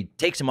 and so he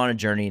takes him on a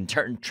journey and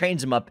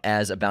trains him up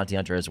as a bounty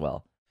hunter as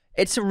well.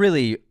 It's a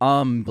really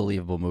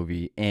unbelievable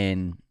movie,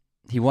 and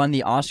he won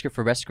the Oscar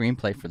for Best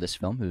Screenplay for this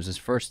film. It was his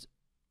first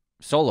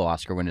solo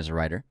Oscar win as a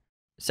writer.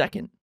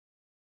 Second.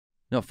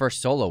 No,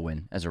 first solo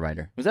win as a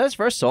writer. Was that his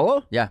first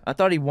solo? Yeah. I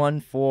thought he won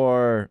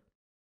for...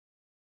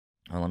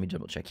 Oh, let me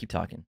double check. Keep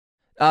talking.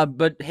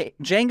 But hey,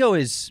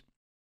 Django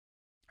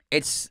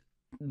it's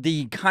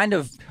the kind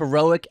of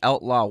heroic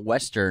outlaw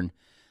Western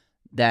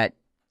that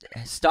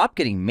stopped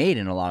getting made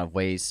in a lot of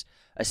ways,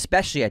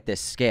 especially at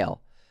this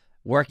scale.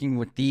 Working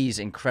with these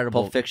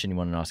incredible Pulp Fiction, you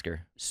won an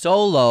Oscar.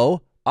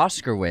 solo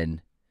Oscar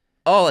win.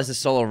 Oh, as a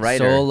solo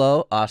writer.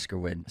 Solo Oscar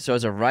win. So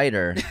as a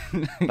writer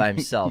by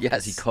himself, Yes.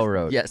 as he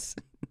co-wrote. Yes.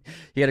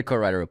 He had a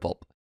co-writer of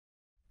Pulp.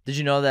 Did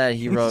you know that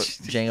he wrote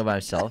Django by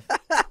himself?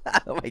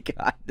 Oh my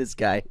God, this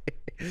guy.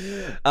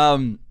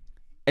 And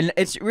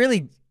it's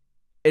really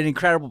an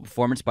incredible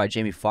performance by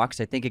Jamie Foxx.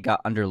 I think it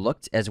got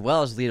underlooked, as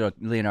well as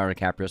Leonardo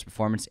DiCaprio's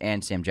performance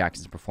and Sam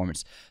Jackson's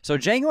performance. So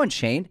Django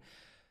Unchained,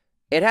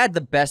 it had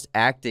the best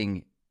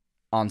acting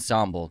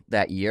ensemble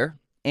that year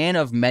and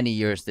of many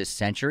years this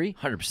century.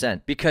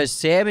 100%. Because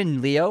Sam and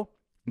Leo,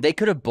 they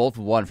could have both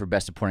won for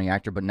Best Supporting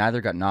Actor, but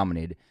neither got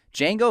nominated.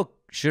 Jamie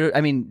should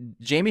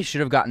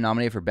have gotten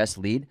nominated for Best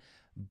Lead,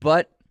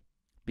 but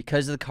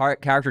because of the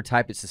character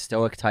type, it's the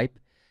stoic type,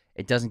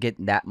 it doesn't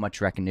get that much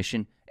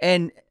recognition.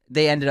 And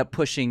they ended up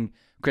pushing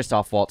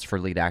Christoph Waltz for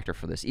lead actor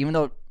for this, even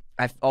though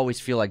I always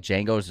feel like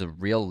Django is the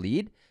real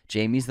lead.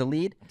 Jamie's the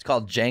lead. It's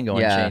called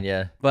Django Unchained,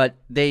 yeah. But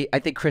I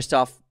think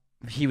Christoph,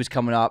 he was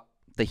coming up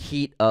the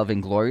heat of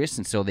Inglourious,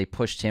 and so they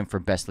pushed him for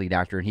Best Lead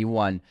Actor, and he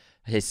won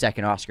his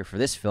second Oscar for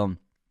this film.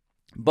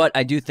 But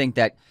I do think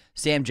that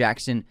Sam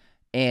Jackson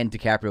and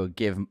DiCaprio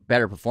give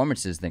better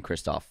performances than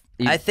Christoph.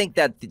 I think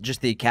that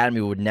just the Academy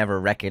would never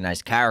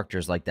recognize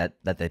characters like that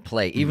they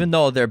play, even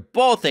though they're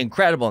both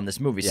incredible in this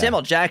movie. Yeah.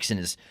 Samuel Jackson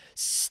is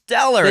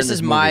stellar in this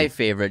is movie. my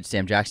favorite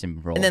Sam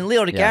Jackson role. And then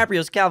Leo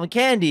DiCaprio's Calvin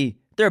Candy.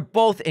 They're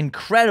both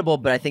incredible,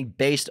 but I think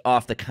based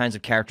off the kinds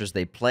of characters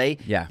they play,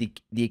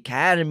 the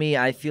Academy,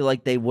 I feel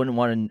like they wouldn't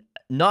want to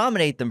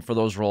nominate them for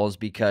those roles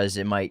because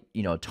it might,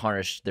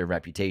 tarnish their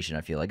reputation,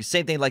 I feel like.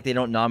 Same thing like they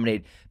don't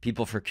nominate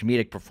people for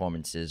comedic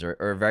performances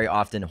or very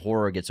often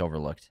horror gets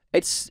overlooked.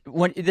 This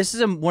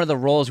is one of the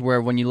roles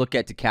where when you look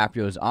at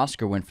DiCaprio's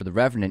Oscar win for The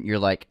Revenant, you're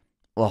like,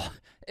 well,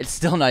 it's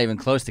still not even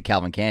close to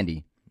Calvin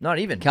Candy. Not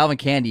even. Calvin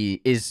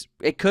Candy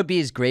it could be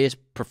his greatest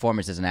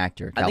performance as an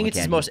actor. I think it's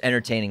his most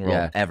entertaining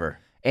role ever.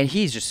 And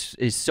he's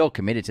is so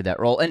committed to that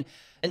role. And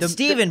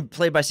Steven,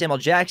 played by Samuel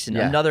Jackson,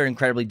 another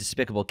incredibly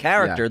despicable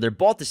character. Yeah. They're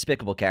both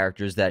despicable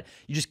characters that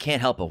you just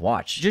can't help but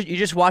watch. You're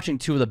just watching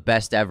two of the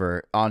best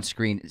ever on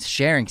screen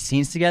sharing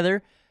scenes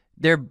together.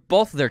 They're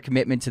both their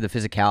commitment to the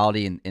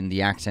physicality and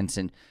the accents,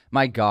 and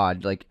my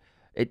God, like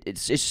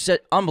it's just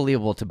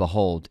unbelievable to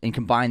behold. And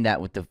combine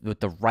that with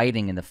the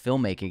writing and the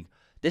filmmaking,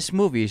 this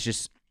movie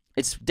is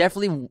it's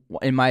definitely,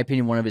 in my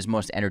opinion, one of his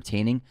most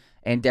entertaining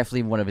and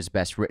definitely one of his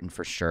best written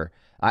for sure.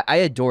 I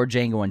adore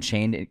Django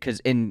Unchained because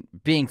in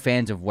being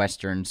fans of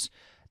Westerns,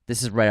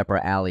 this is right up our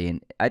alley.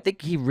 And I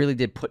think he really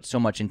did put so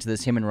much into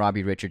this, him and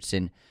Robbie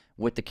Richardson,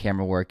 with the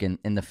camera work and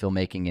the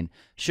filmmaking and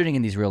shooting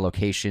in these real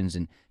locations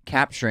and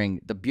capturing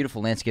the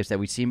beautiful landscapes that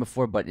we've seen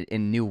before, but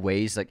in new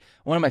ways. Like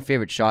one of my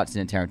favorite shots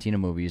in a Tarantino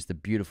movie is the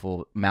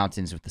beautiful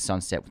mountains with the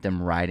sunset with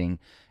them riding.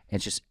 And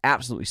it's just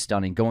absolutely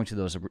stunning going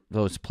to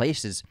those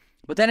places.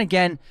 But then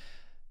again,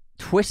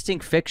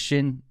 twisting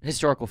fiction,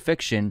 historical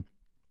fiction,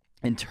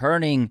 and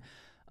turning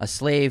a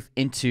slave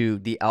into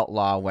the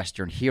outlaw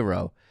Western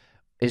hero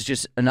is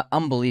just an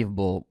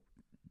unbelievable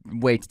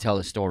way to tell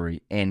the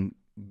story. And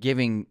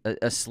giving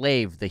a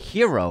slave the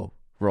hero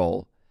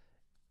role,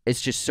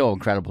 it's just so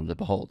incredible to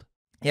behold.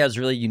 Yeah, it's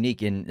really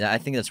unique, and I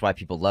think that's why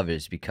people love it,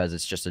 is because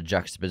it's just a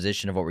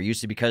juxtaposition of what we're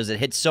used to, because it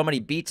hits so many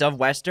beats of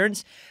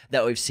Westerns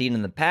that we've seen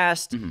in the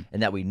past and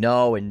that we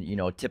know, and,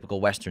 typical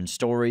Western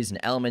stories and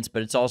elements,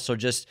 but it's also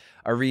just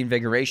a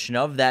reinvigoration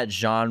of that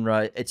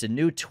genre. It's a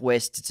new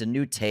twist. It's a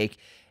new take,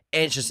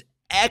 and it's just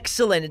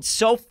excellent. It's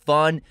so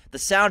fun. The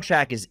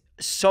soundtrack is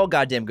so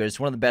goddamn good. It's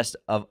one of the best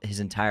of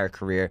his entire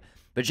career,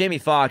 but Jamie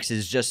Foxx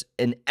is just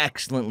an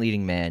excellent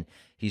leading man.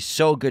 He's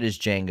so good as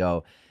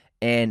Django,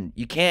 and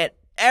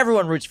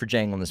everyone roots for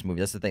Django in this movie.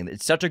 That's the thing.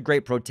 It's such a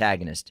great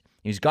protagonist.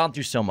 He's gone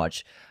through so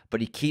much,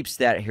 but he keeps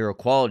that hero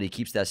quality, he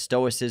keeps that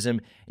stoicism,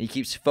 and he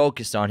keeps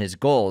focused on his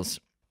goals,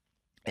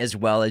 as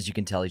well as you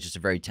can tell he's just a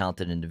very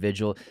talented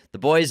individual. The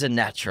boy is a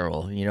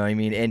natural, you know what I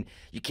mean? And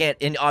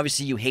and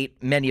obviously you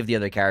hate many of the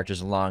other characters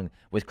along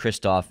with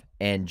Christoph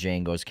and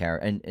Django's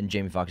character and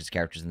Jamie Foxx's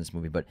characters in this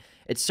movie, but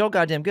it's so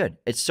goddamn good.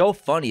 It's so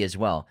funny as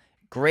well.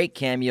 Great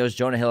cameos.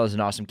 Jonah Hill is an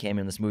awesome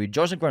cameo in this movie.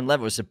 Joseph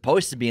Gordon-Levitt was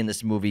supposed to be in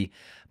this movie,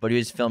 but he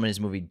was filming his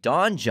movie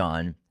Don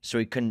John, so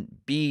he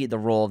couldn't be the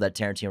role that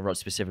Tarantino wrote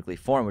specifically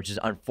for him, which is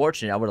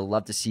unfortunate. I would have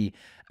loved to see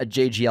a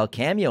JGL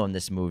cameo in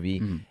this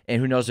movie,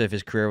 and who knows if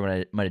his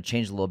career might have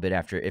changed a little bit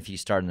after if he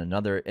started in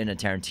a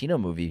Tarantino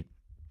movie.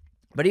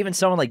 But even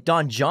someone like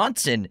Don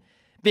Johnson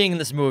being in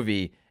this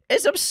movie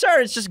is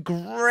absurd. It's just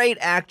great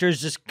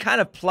actors, just kind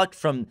of plucked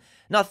from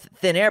not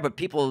thin air, but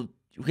people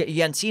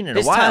you hadn't seen in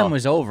a while. His time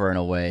was over in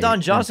a way.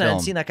 Don Johnson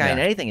hadn't seen that guy in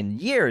anything in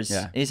years.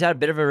 Yeah. And he's had a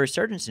bit of a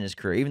resurgence in his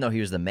career, even though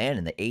he was the man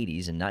in the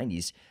 80s and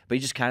 90s. But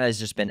he just kind of has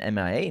just been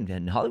MIA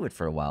in Hollywood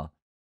for a while.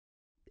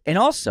 And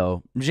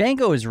also,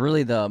 Django is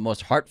really the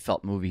most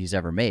heartfelt movie he's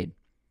ever made,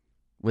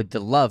 with the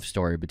love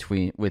story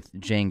with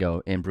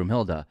Django and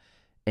Broomhilda.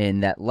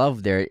 and that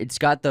love there. It's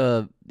got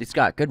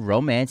good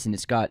romance, and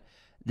it's got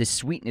this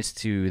sweetness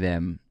to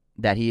them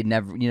that you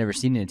never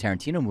seen in a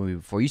Tarantino movie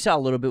before. You saw a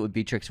little bit with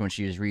Beatrix when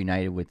she was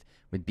reunited with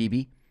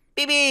BB.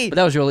 BB! But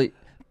that was really...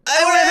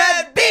 I would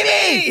have had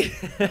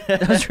BB!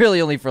 That was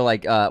really only for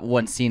like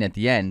one scene at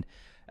the end.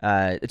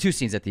 2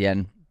 scenes at the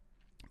end.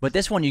 But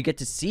this one, you get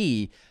to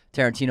see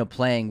Tarantino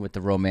playing with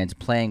the romance,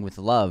 playing with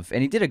love.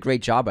 And he did a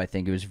great job, I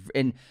think. It was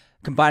in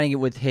combining it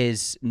with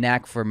his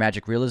knack for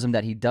magic realism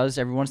that he does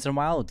every once in a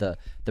while with the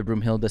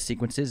Broomhilda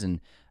sequences, and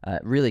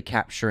really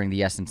capturing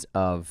the essence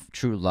of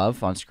true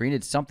love on screen.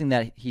 It's something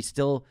that it's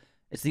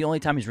the only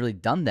time he's really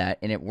done that,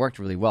 and it worked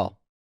really well.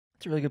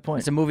 That's a really good point.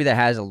 It's a movie that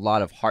has a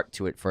lot of heart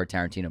to it for a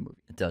Tarantino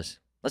movie. It does.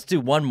 Let's do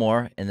one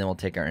more, and then we'll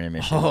take our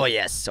intermission. Oh,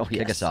 yes. Oh,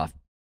 Kick us off.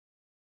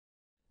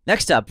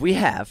 Next up, we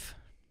have,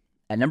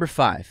 at number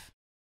 5,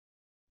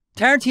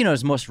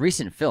 Tarantino's most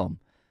recent film,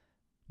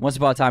 Once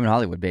Upon a Time in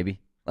Hollywood,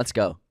 baby. Let's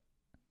go.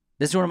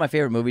 This is one of my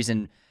favorite movies,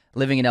 and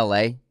living in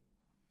L.A.,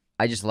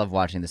 I just love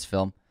watching this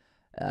film.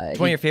 It's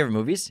one of your favorite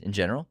movies in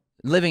general?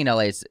 Living in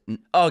L.A., it's...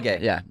 Okay.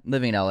 Yeah,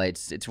 living in L.A.,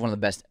 it's one of the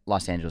best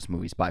Los Angeles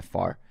movies by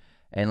far.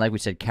 And like we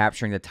said,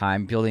 capturing the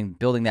time, building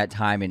that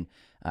time, and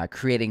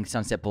creating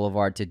Sunset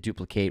Boulevard to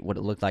duplicate what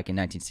it looked like in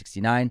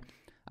 1969.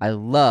 I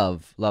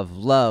love, love,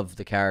 love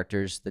the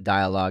characters, the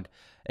dialogue.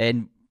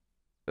 And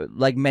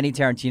like many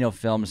Tarantino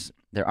films,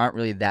 there aren't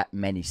really that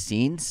many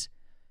scenes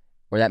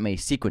or that many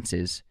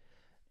sequences.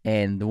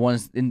 And the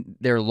ones,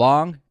 they're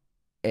long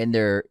and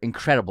they're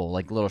incredible,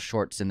 like little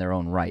shorts in their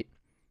own right.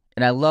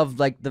 And I love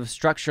like the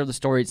structure of the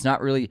story. It's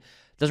not really,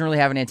 doesn't really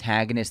have an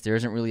antagonist. There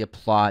isn't really a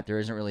plot. There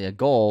isn't really a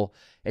goal.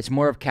 It's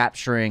more of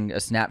capturing a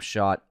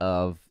snapshot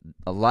of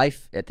a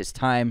life at this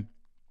time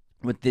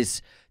with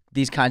these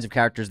kinds of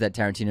characters that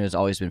Tarantino has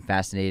always been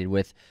fascinated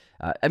with.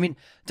 I mean,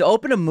 to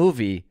open a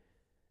movie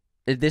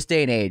at this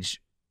day and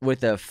age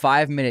with a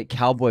 5-minute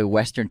cowboy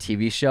western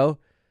TV show,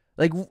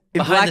 like in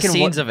Behind the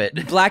scenes of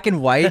it, black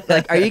and white.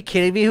 Like, are you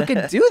kidding me? Who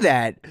can do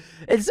that?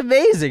 It's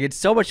amazing. It's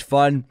so much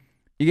fun.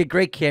 You get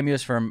great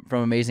cameos from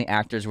amazing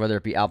actors, whether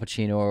it be Al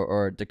Pacino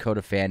or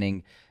Dakota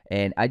Fanning,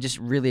 and I just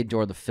really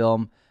adore the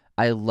film.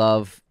 I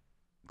love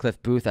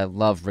Cliff Booth. I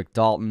love Rick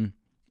Dalton.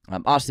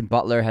 Austin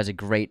Butler has a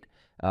great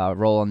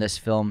role in this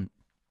film.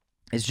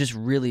 It's just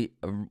really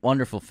a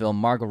wonderful film.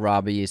 Margot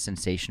Robbie is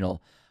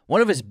sensational.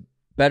 One of his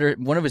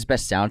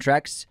best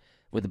soundtracks,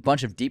 with a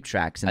bunch of deep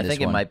tracks in this one. I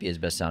think it might be his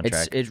best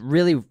soundtrack. It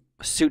really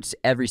suits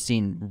every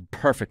scene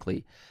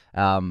perfectly.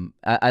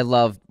 I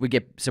love, we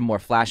get some more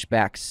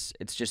flashbacks.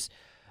 It's just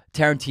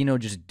Tarantino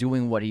just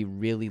doing what he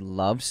really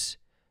loves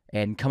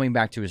and coming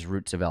back to his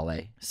roots of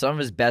L.A. Some of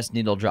his best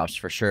needle drops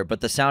for sure,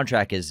 but the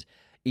soundtrack is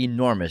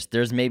enormous.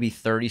 There's maybe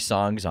 30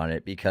 songs on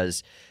it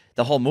because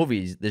the whole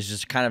movie, there's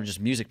just kind of just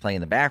music playing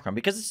in the background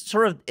because it's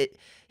sort of,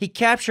 he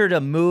captured a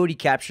mood, he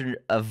captured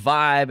a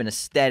vibe, an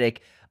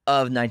aesthetic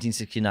of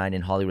 1969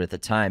 in Hollywood at the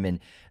time. And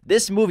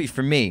this movie,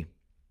 for me,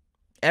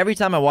 every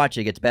time I watch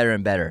it, it gets better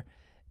and better.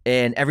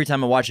 And every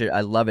time I watch it,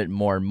 I love it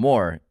more and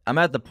more. I'm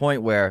at the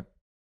point where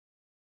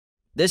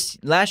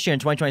last year in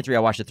 2023, I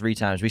watched it 3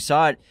 times. We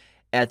saw it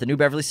at the New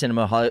Beverly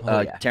Cinema,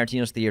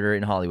 Tarantino's theater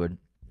in Hollywood.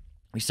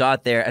 We saw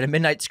it there at a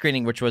midnight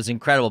screening, which was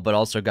incredible, but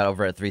also got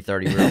over at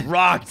 3:30. We were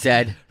rocked.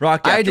 Dead.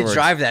 Rocked I had to afterwards.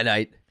 drive that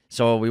night.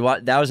 So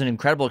that was an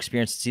incredible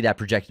experience to see that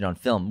projected on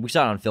film. We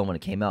saw it on film when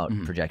it came out,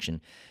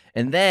 projection.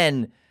 And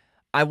then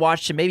I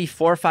watched it maybe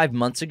 4 or 5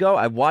 months ago.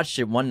 I watched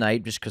it one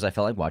night just because I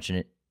felt like watching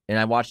it, and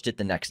I watched it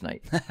the next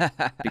night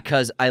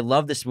because I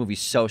love this movie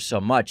so,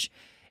 so much.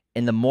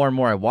 And the more and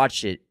more I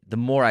watch it, the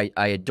more I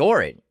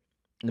adore it,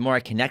 the more I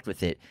connect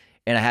with it,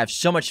 and I have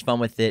so much fun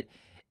with it.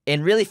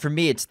 And really, for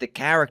me, it's the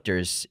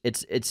characters.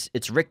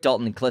 It's Rick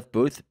Dalton and Cliff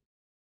Booth.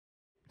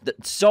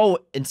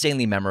 So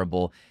insanely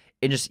memorable.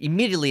 And just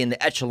immediately in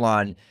the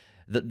echelon,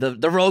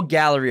 the rogue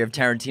gallery of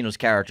Tarantino's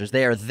characters,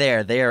 they are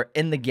there. They are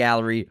in the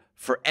gallery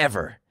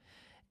forever.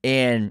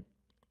 And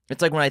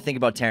it's like when I think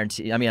about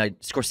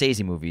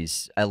Scorsese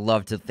movies, I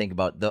love to think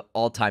about the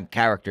all-time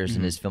characters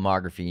in his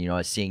filmography. You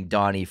know, seeing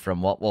Donnie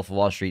from Wolf of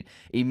Wall Street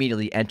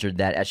immediately entered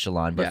that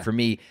echelon. But for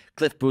me,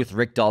 Cliff Booth,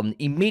 Rick Dalton,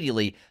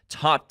 immediately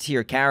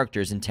top-tier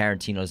characters in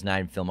Tarantino's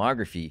 9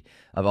 filmography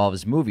of all of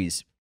his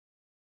movies.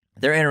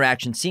 Their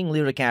interaction, seeing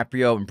Leo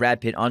DiCaprio and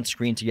Brad Pitt on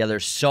screen together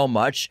so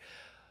much,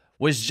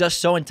 was just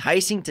so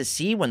enticing to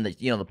see when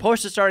the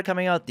posters started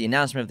coming out, the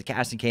announcement of the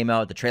casting came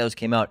out, the trailers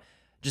came out.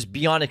 Just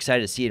beyond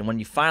excited to see it. And when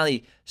you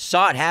finally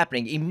saw it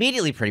happening,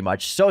 immediately pretty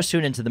much, so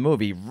soon into the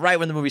movie, right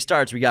when the movie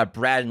starts, we got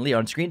Brad and Leo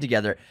on screen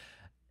together.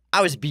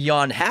 I was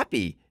beyond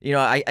happy. You know,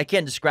 I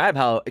can't describe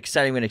how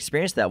exciting an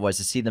experience that was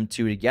to see them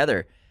two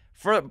together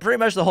for pretty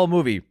much the whole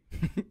movie.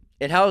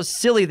 And how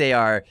silly they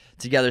are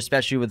together,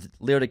 especially with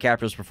Leo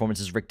DiCaprio's performance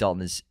as Rick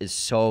Dalton is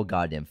so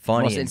goddamn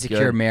funny. Most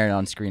insecure man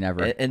on screen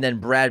ever. And then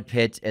Brad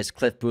Pitt as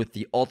Cliff Booth,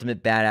 the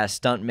ultimate badass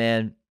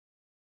stuntman.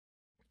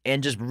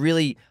 And just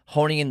really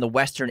honing in the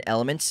Western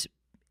elements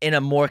in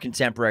a more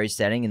contemporary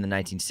setting in the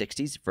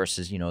 1960s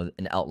versus,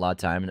 an outlaw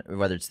time,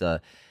 whether it's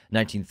the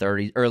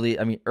 1930s, early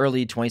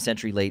 20th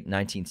century, late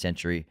 19th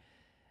century.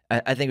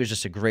 I think it was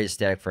just a great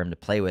aesthetic for him to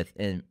play with.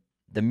 And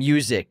the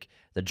music,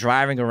 the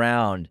driving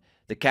around,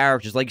 the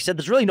characters. Like you said,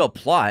 there's really no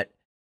plot,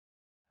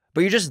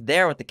 but you're just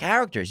there with the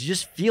characters. You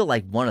just feel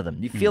like one of them.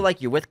 You feel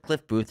like you're with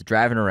Cliff Booth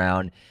driving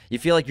around. You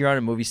feel like you're on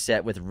a movie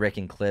set with Rick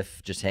and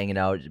Cliff just hanging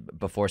out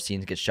before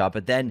scenes get shot.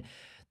 But then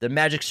the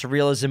magic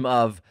surrealism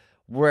of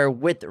we're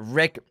with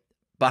Rick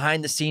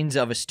behind the scenes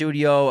of a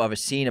studio, of a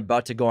scene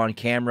about to go on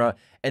camera,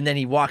 and then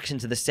he walks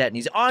into the set and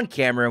he's on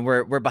camera, and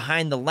we're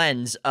behind the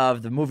lens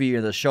of the movie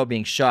or the show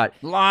being shot.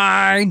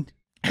 Line!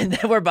 And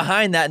then we're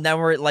behind that, and then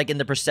we're like in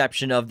the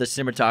perception of the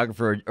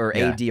cinematographer or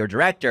AD or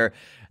director.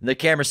 The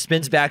camera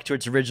spins back to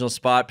its original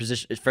spot,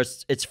 position,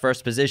 its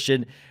first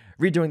position,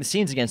 redoing the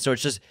scenes again. So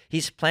it's just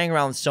he's playing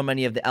around with so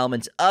many of the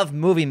elements of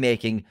movie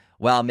making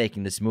while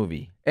making this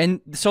movie. And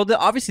so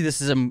obviously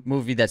this is a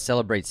movie that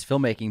celebrates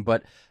filmmaking,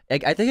 but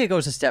I think it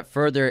goes a step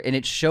further, and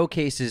it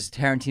showcases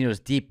Tarantino's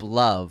deep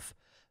love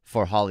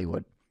for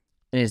Hollywood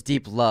and his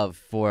deep love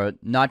for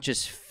not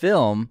just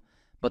film,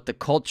 but the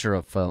culture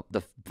of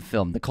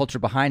film, the culture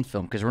behind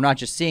film, because we're not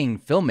just seeing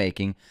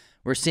filmmaking,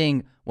 we're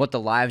seeing what the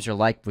lives are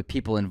like with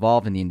people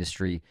involved in the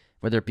industry,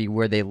 whether it be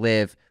where they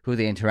live, who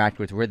they interact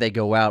with, where they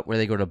go out, where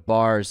they go to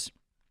bars.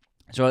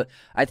 So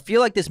I feel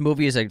like this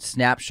movie is a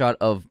snapshot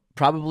of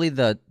probably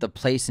the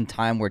place and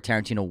time where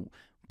Tarantino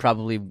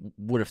probably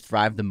would have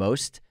thrived the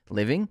most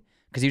living,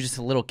 because he was just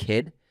a little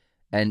kid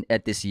and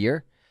at this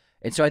year.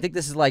 And so I think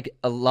this is like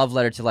a love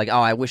letter to like,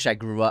 oh, I wish I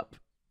grew up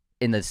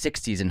in the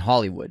 60s in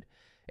Hollywood.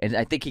 And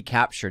I think he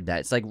captured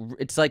that.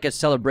 It's like a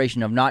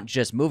celebration of not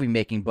just movie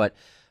making, but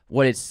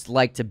what it's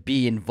like to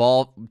be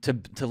involved,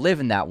 to live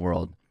in that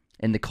world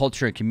and the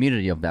culture and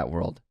community of that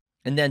world.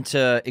 And then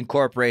to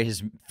incorporate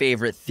his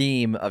favorite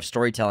theme of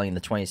storytelling in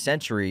the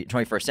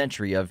 21st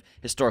century of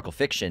historical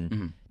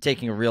fiction,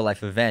 taking a real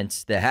life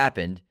event that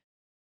happened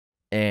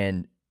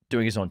and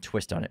doing his own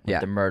twist on it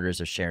with the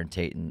murders of Sharon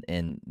Tate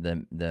and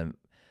the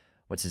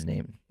what's his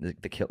name?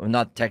 The killer,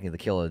 not technically the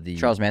killer, the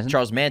Charles Manson.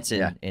 Charles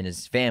Manson and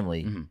his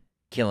family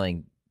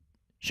killing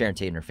Sharon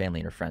Tate and her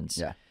family and her friends.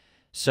 Yeah.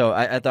 So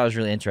I thought it was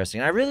really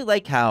interesting. I really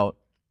like how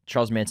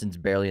Charles Manson's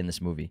barely in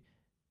this movie.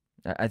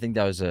 I think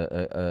that was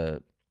a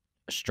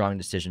strong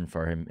decision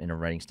for him in a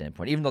writing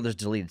standpoint, even though there's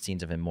deleted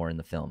scenes of him more in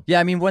the film.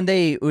 Yeah, I mean, when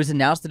it was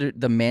announced that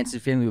the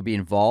Manson family would be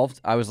involved,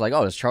 I was like,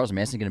 oh, is Charles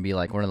Manson going to be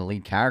like one of the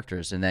lead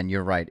characters? And then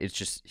you're right. It's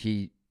just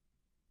I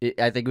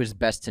think it was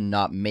best to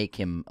not make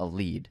him a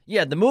lead.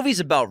 Yeah, the movie's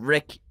about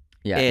Rick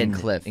and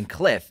Cliff.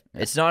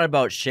 Yeah. It's not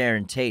about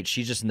Sharon Tate.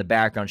 She's just in the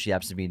background. She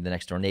happens to be the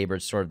next door neighbor.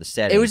 It's sort of the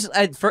setting. It was,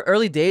 for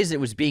early days, it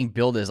was being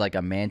billed as like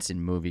a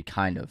Manson movie,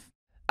 kind of.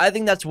 I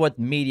think that's what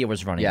media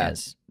was running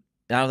as.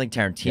 I don't think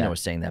Tarantino was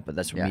saying that, but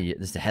that's what media.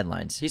 This is the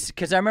headlines.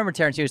 Because I remember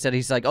Tarantino said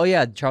he's like, oh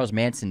yeah, Charles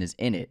Manson is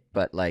in it,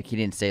 but like he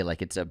didn't say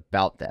like it's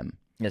about them.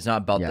 It's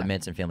not about the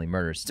Manson family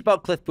murders. It's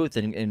about Cliff Booth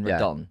and Rick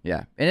Dalton.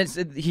 Yeah, and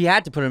he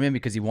had to put him in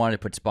because he wanted to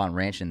put Spawn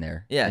Ranch in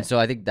there. Yeah, and so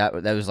I think that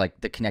was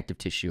like the connective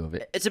tissue of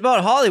it. It's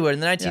about Hollywood in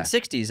the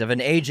 1960s of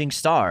an aging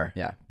star.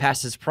 Yeah,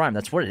 past his prime.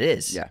 That's what it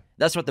is. Yeah,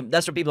 that's what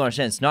people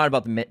understand. It's not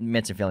about the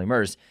Manson family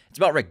murders. It's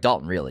about Rick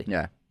Dalton, really.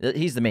 Yeah,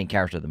 he's the main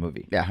character of the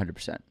movie. Yeah,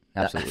 100%.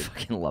 Absolutely. I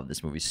fucking love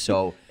this movie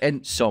so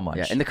much.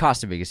 Yeah, and the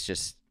costuming is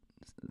just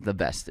the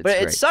best. It's but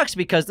great. It sucks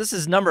because this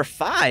is number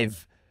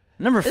 5.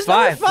 Number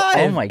five.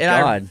 Oh my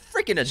god! I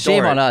freaking adore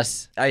Shame on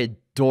us. I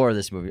adore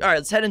this movie. All right,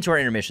 let's head into our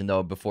intermission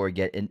though before we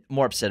get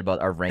more upset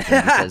about our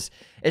ranking because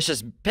it's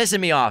just pissing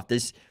me off.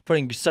 This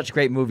putting such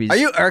great movies. Are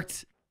you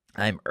irked?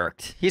 I'm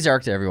irked. He's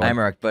irked, everyone. I'm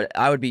irked, but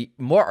I would be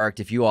more irked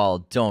if you all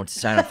don't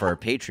sign up for our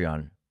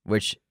Patreon,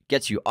 which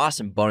gets you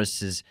awesome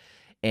bonuses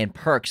and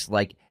perks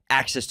like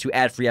access to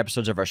ad-free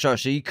episodes of our show.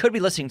 So you could be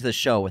listening to the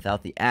show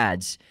without the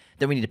ads.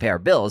 Then we need to pay our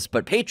bills,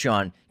 but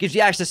Patreon gives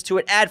you access to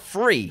it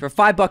ad-free. For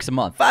 $5 a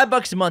month.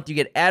 $5 a month, you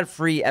get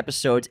ad-free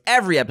episodes,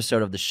 every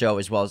episode of the show,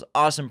 as well as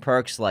awesome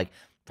perks like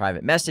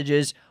private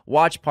messages,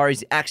 watch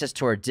parties, access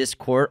to our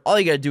Discord. All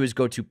you got to do is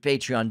go to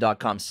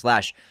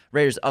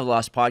patreon.com/Raiders of the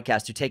Lost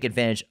Podcast to take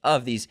advantage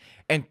of these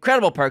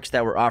incredible perks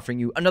that we're offering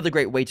you. Another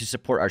great way to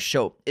support our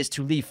show is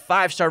to leave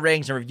 5-star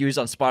ratings and reviews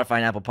on Spotify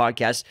and Apple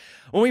Podcasts.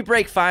 When we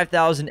break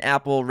 5,000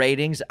 Apple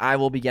ratings, I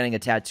will be getting a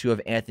tattoo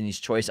of Anthony's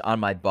choice on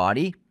my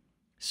body.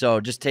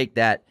 So just take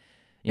that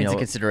into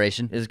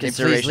consideration. Please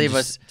leave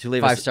us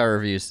 5-star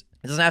reviews.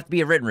 It doesn't have to be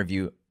a written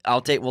review.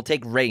 We'll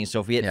take ratings. So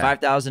if we hit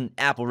 5,000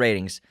 Apple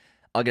ratings,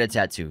 I'll get a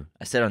tattoo.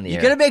 I said on the air.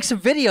 You gotta make some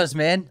videos,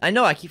 man. I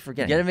know. I keep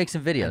forgetting. You gotta make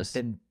some videos.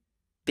 I've been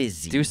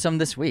busy. Do some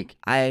this week.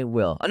 I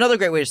will. Another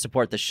great way to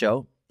support the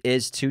show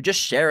is to just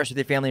share us with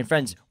your family and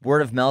friends.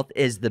 Word of mouth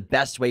is the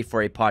best way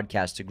for a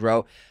podcast to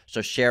grow.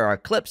 So share our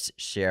clips,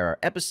 share our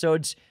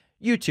episodes,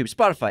 YouTube,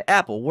 Spotify,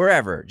 Apple,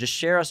 wherever. Just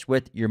share us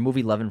with your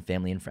movie-loving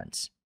family and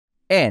friends.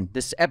 And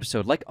this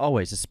episode, like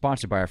always, is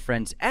sponsored by our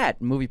friends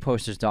at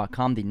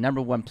movieposters.com, the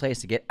 #1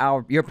 place to get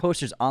your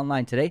posters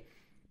online today.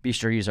 Be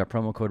sure to use our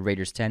promo code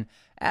Raiders10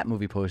 at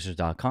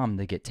movieposters.com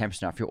to get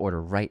 10% off your order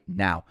right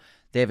now.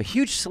 They have a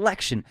huge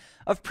selection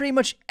of pretty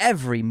much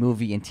every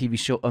movie and TV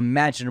show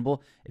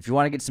imaginable. If you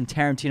want to get some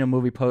Tarantino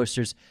movie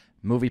posters,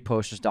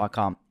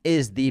 movieposters.com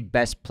is the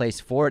best place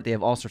for it. They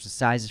have all sorts of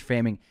sizes,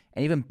 framing,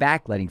 and even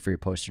backlighting for your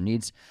poster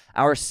needs.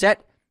 Our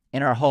set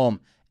in our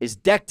home is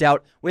decked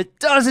out with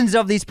dozens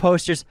of these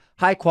posters,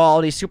 high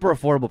quality, super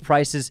affordable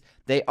prices.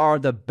 They are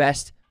the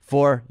best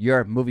for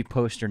your movie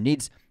poster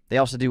needs. They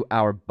also do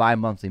our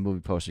bi-monthly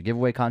movie poster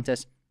giveaway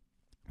contest.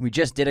 We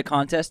just did a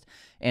contest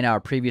in our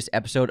previous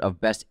episode of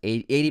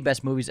 80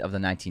 best movies of the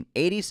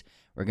 1980s.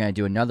 We're going to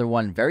do another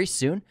one very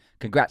soon.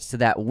 Congrats to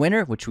that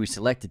winner, which we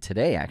selected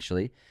today,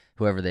 actually,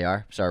 whoever they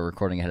are. Sorry, we're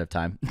recording ahead of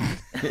time.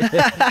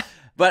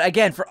 But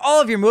again, for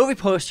all of your movie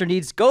poster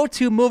needs, go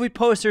to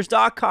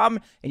movieposters.com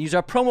and use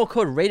our promo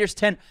code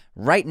Raiders10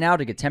 right now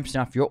to get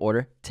 10% off your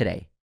order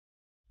today.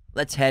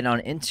 Let's head on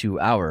into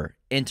our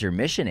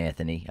intermission,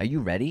 Anthony. Are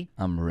you ready?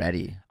 I'm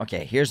ready.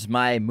 Okay, here's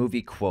my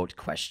movie quote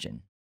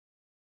question.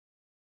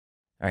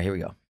 All right, here we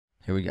go.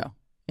 Here we go.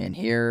 And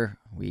here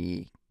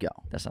we go.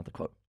 That's not the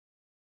quote.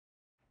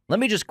 Let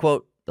me just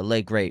quote the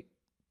late, great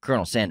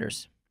Colonel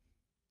Sanders.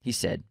 He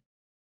said,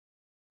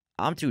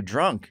 "I'm too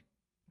drunk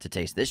to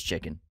taste this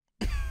chicken."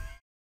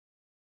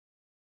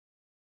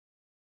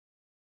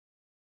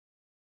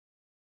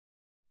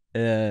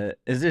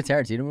 Is it a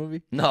Tarantino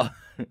movie? No.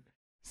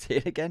 Say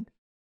it again.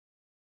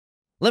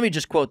 Let me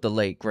just quote the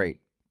late, great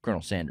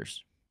Colonel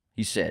Sanders.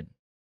 He said,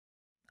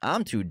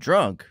 "I'm too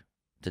drunk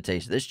to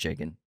taste this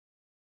chicken."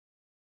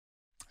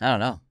 I don't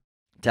know.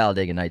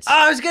 Talladega Nights. Oh,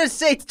 I was going to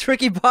say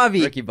Ricky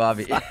Bobby. Ricky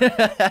Bobby.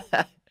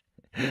 That's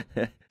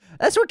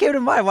what came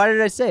to mind. Why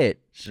did I say it?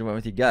 Should have went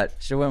with your gut.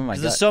 Should have went with my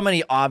gut. There's so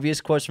many obvious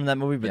quotes from that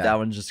movie, but Yeah. that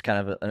one's just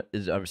kind of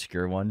is an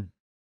obscure one.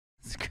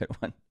 It's a good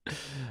one. All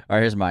right,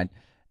 here's mine.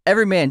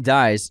 Every man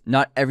dies,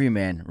 not every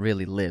man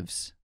really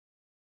lives.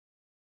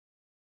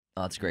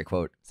 Oh, that's a great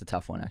quote. It's a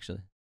tough one,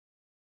 actually.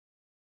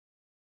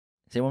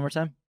 Say it one more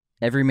time.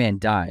 Every man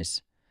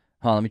dies.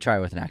 Hold on, let me try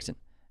it with an accent.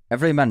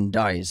 Every man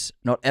dies,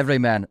 not every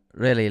man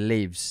really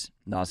lives.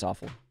 No, it's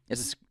awful.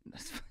 It's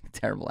a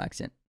terrible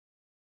accent.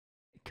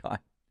 God.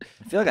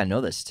 I feel like I know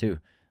this too.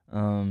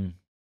 Every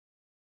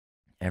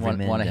man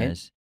want a dies,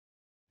 hint?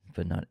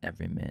 but not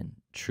every man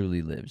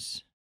truly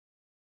lives.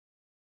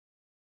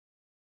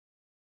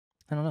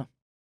 I don't know.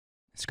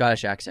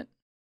 Scottish accent.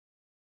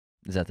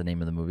 Is that the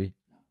name of the movie?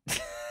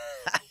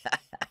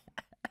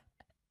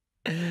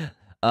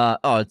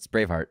 Oh, it's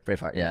Braveheart.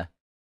 Braveheart, yeah.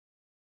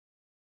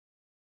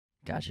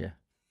 Gotcha.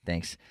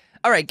 Thanks.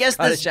 All right, guess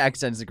Scottish this.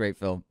 accent is a great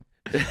film.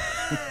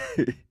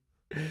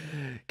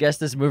 Guess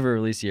this movie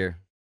release year.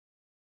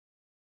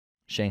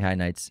 Shanghai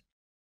Nights.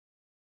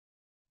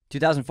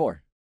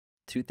 2004.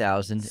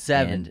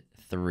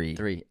 2003.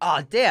 3.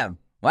 Oh, damn.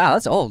 Wow,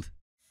 that's old.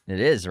 It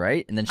is,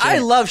 right? And then I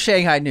love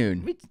Shanghai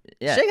Noon.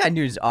 Yeah. Shanghai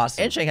Noon is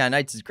awesome. And Shanghai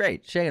Nights is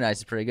great. Shanghai Nights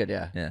is pretty good,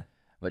 yeah. Yeah.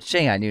 But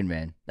Shanghai Noon,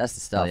 man, that's the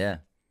stuff. Oh, yeah.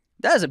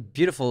 That is a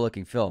beautiful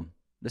looking film.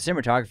 The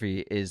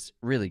cinematography is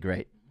really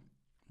great.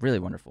 Really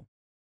wonderful.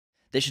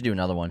 They should do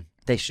another one.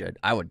 They should.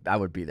 I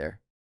would be there.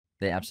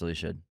 They absolutely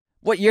should.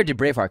 What year did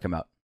Braveheart come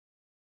out?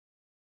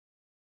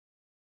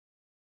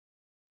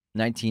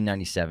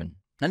 1997.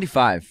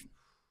 95.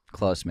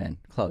 Close, man.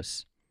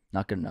 Close.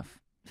 Not good enough.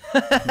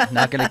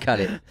 Not going to cut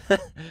it.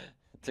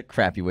 It's a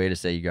crappy way to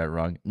say you got it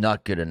wrong.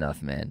 Not good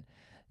enough, man.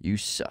 You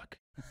suck.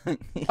 All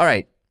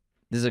right.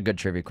 This is a good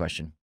trivia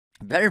question.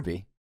 Better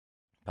be.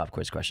 Pop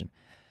quiz question.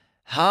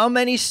 How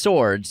many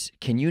swords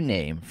can you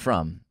name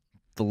from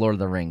the Lord of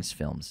the Rings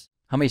films?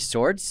 How many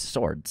swords?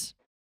 Swords.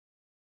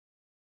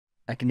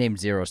 I can name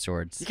 0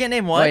 swords. You can't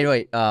name one?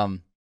 Wait.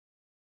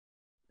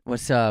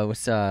 What's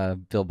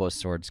Bilbo's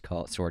sword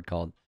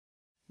called?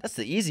 That's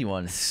the easy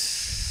one.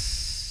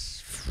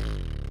 It's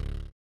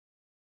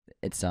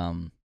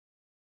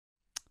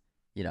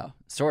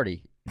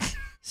swordy.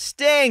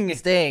 Sting.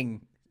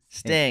 Sting.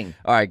 Sting.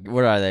 All right,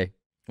 what are they?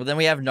 Well, then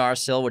we have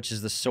Narsil, which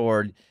is the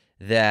sword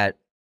that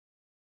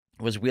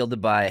was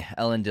wielded by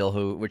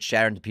Elendil, which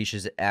shattered into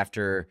pieces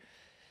after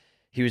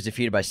he was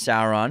defeated by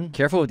Sauron.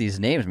 Careful with these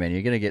names, man.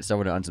 You're gonna get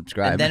someone to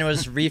unsubscribe. And then it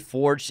was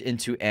reforged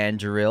into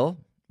Anduril,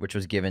 which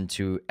was given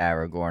to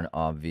Aragorn,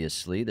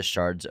 obviously. The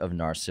shards of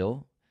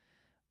Narsil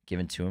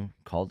given to him,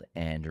 called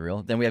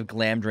Anduril. Then we have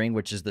Glamdring,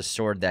 which is the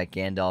sword that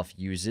Gandalf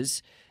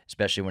uses,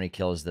 especially when he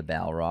kills the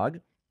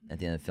Balrog at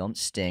the end of the film.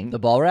 Sting. The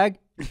ball rag.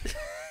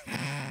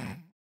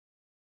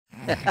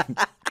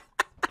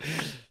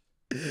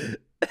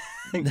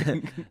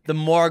 The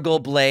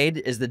Morgul blade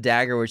is the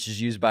dagger which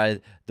is used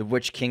by the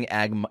Witch King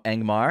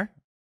Angmar.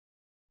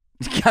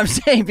 I'm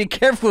saying, be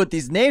careful with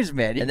these names,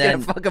 man. You're And gonna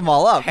then fuck them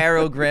all up.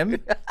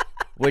 Harrowgrim,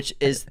 which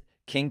is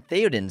King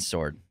Theoden's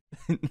sword.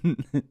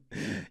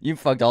 You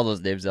fucked all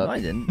those names up. No, I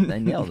didn't. I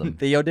nailed them.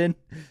 Theoden?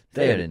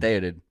 Theoden.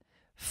 Theoden.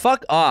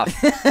 Fuck off.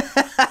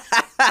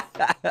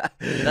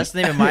 That's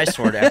the name of my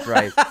sword after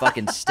I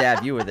fucking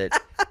stab you with it.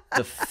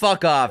 The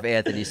fuck off,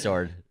 Anthony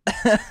sword.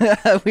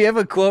 We have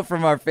a quote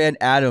from our fan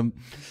Adam.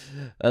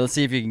 Let's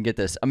see if you can get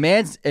this. A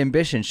man's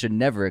ambition should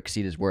never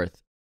exceed his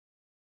worth.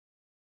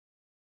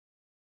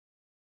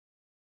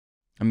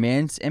 A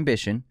man's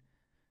ambition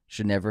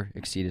should never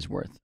exceed his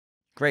worth.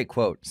 Great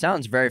quote.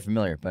 Sounds very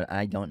familiar, but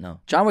I don't know.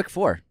 John Wick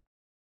 4.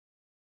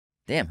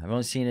 Damn, I've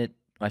only seen it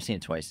I've seen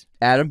it twice.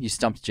 Adam, you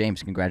stumped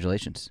James.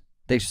 Congratulations.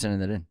 Thanks for sending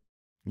that in.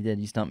 You did.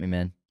 You stumped me,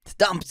 man.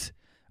 Stumped.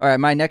 All right,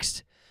 my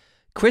next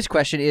quiz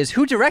question is,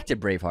 who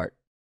directed Braveheart?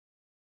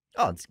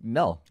 Oh, it's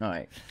Mel. All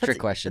right, trick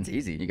question. That's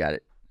easy. You got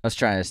it. I was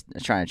trying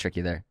to trick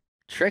you there.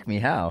 Trick me?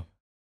 How?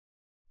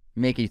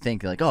 Make you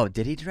think like, oh,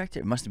 did he direct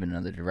it? It must have been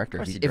another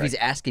director. If he's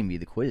asking me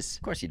the quiz.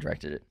 Of course he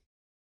directed it.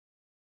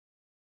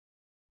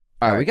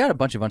 All right, we got a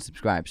bunch of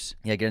unsubscribes.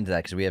 Yeah, get into that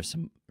because we have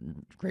some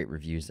great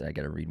reviews that I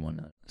got to read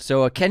one.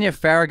 So Kenya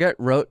Farragut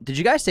wrote, did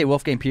you guys say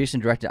Wolfgang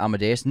Peterson directed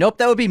Amadeus? Nope,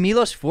 that would be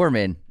Milos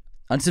Forman.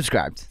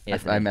 Unsubscribed.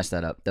 I messed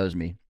that up. That was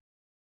me.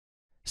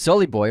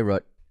 Sully Boy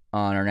wrote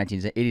on our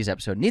 1980s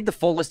episode, need the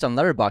full list on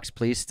Letterboxd,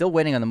 please. Still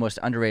waiting on the most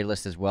underrated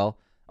list as well.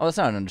 Oh, that's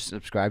not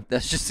unsubscribed.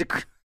 That's just a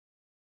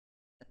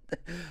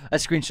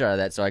screenshot of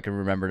that so I can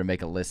remember to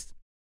make a list.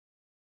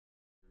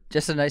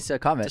 Just a nice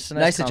comment. Just a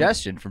nice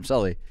suggestion from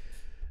Sully.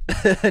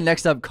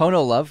 Next up,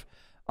 Kono Love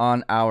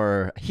on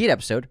our Heat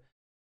episode.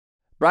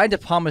 Brian De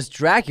Palma's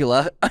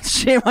Dracula.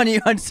 Shame on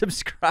you,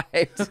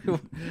 unsubscribed.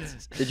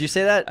 Did you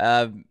say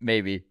that?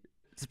 Maybe.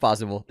 It's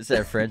possible. Is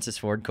that Francis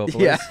Ford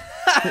Coppola? Yeah.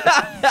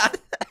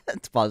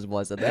 It's possible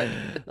I said that.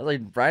 I was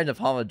like, Brian De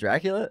Palma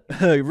Dracula?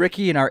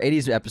 Ricky in our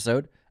 80s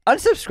episode.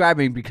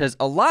 Unsubscribing because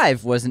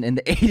Alive wasn't in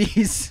the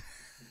 80s.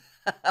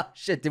 Oh,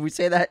 shit, did we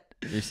say that?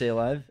 Did you say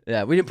Alive?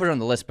 Yeah, we didn't put it on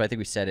the list, but I think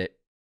we said it.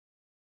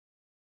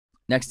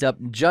 Next up,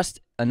 Just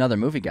Another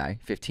Movie Guy,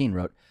 15,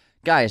 wrote,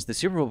 guys, the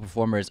Super Bowl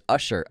performer is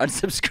Usher.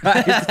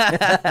 Unsubscribed.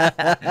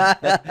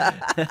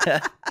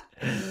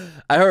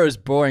 I heard it was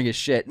boring as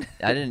shit.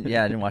 I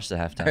didn't watch the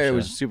halftime show. It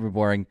was super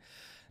boring.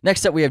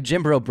 Next up, we have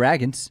Jim Bro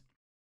Braggins.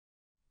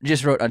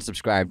 Just wrote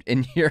unsubscribed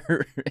in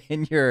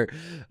your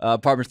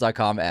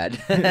apartments.com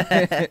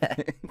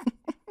ad.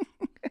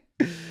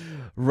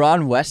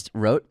 Ron West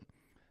wrote,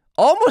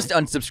 almost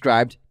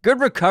unsubscribed.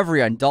 Good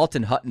recovery on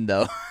Dalton Hutton,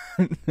 though.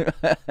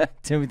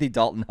 Timothy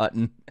Dalton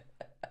Hutton.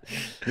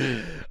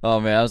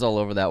 Oh, man, I was all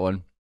over that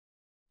one.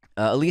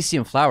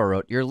 Elysium Flower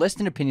wrote, your list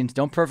and opinions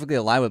don't perfectly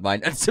align with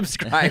mine.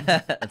 Unsubscribed.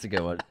 That's a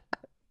good one.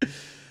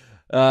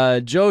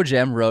 Joe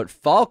Gem wrote,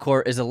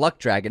 Falcor is a luck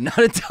dragon, not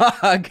a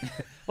dog.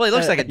 Well, he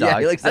looks like a dog. Yeah,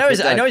 he looks like a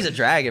dog. I know he's a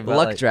dragon. But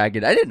luck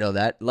dragon. I didn't know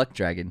that. Luck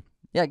dragon.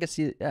 Yeah, I guess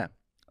a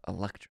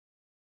luck dragon.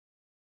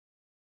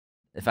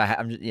 If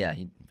I'm just,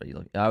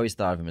 I always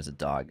thought of him as a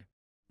dog.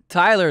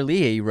 Tyler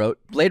Lee wrote,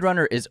 Blade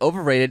Runner is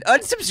overrated.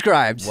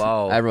 Unsubscribed.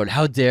 Whoa. I wrote,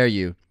 how dare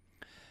you?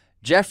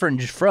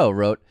 Jeffrin Fro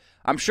wrote,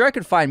 I'm sure I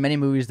could find many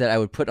movies that I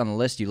would put on the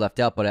list you left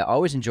out, but I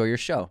always enjoy your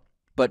show.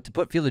 But to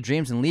put Field of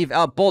Dreams and leave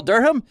out Bull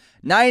Durham,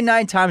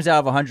 99 times out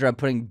of 100, I'm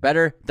putting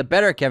the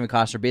better Kevin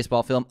Costner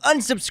baseball film,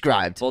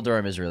 unsubscribed. Bull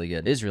Durham is really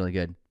good. It is really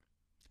good.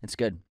 It's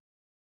good.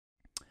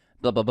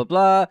 Blah, blah, blah,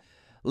 blah.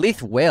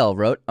 Leith Whale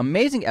wrote,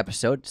 amazing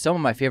episode. Some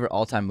of my favorite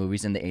all-time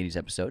movies in the 80s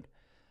episode.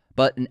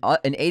 But an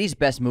 80s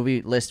best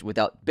movie list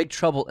without Big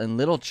Trouble in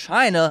Little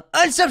China,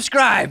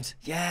 unsubscribed.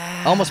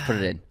 Yeah. Almost put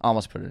it in.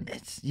 Almost put it in.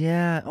 It's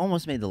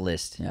almost made the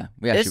list. Yeah.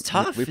 It's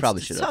tough. We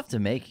probably should have. It's tough to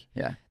make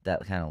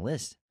that kind of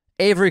list.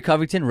 Avery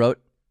Covington wrote,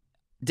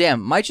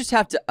 damn, might just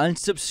have to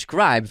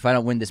unsubscribe if I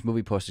don't win this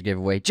movie poster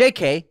giveaway.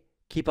 JK,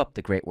 keep up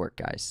the great work,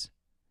 guys.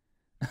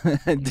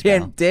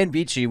 Dan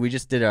Beachy, we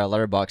just did our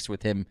letterbox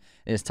with him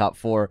in his top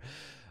 4.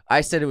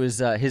 I said it was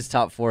his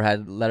top 4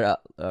 had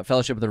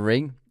Fellowship of the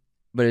Ring,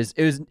 but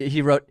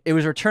he wrote, it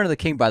was Return of the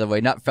King, by the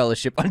way, not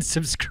Fellowship.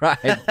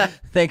 Unsubscribe.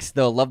 Thanks,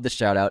 though. Love the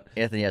shout out.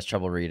 Anthony has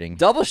trouble reading.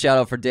 Double shout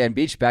out for Dan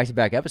Beach,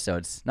 back-to-back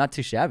episodes. Not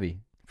too shabby.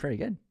 Pretty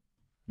good.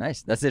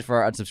 Nice. That's it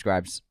for our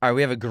unsubscribes. All right,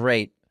 we have a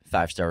great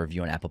 5-star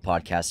review on Apple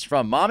Podcasts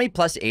from Mommy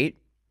Plus 8.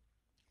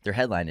 Their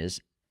headline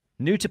is,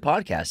 new to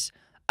podcasts.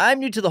 I'm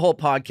new to the whole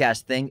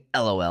podcast thing,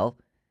 LOL.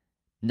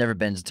 Never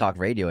been to talk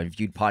radio and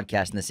viewed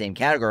podcasts in the same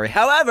category.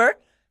 However,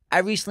 I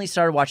recently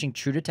started watching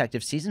True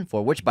Detective Season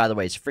 4, which, by the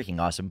way, is freaking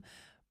awesome.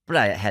 But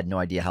I had no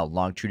idea how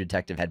long True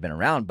Detective had been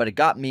around. But it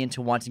got me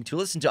into wanting to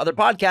listen to other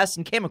podcasts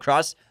and came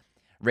across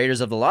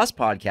Raiders of the Lost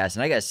podcast.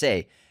 And I gotta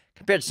say,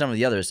 compared to some of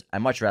the others, I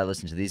much rather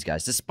listen to these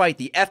guys. Despite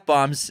the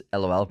F-bombs,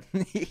 LOL.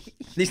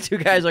 These two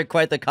guys are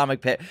quite the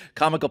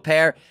comical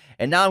pair.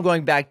 And now I'm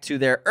going back to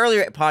their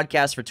earlier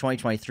podcast for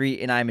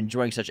 2023, and I'm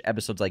enjoying such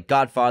episodes like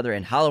Godfather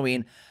and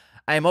Halloween.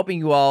 I am hoping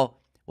you all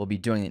will be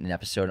doing an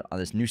episode on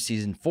this new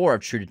season 4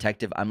 of True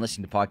Detective. I'm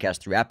listening to podcasts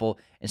through Apple,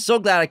 and so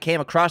glad I came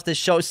across this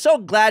show. So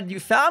glad you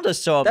found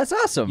us. So that's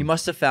awesome. You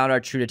must have found our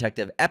True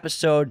Detective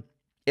episode.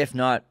 If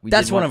not,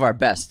 that's one of our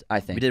best, I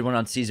think. We did one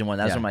on season 1.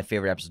 That was one of my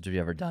favorite episodes we've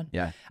ever done.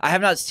 Yeah. I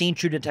have not seen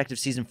True Detective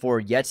season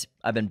 4 yet.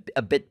 I've been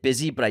a bit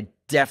busy, but I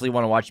definitely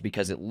want to watch it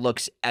because it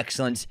looks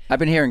excellent. I've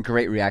been hearing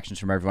great reactions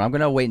from everyone. I'm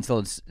going to wait until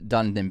it's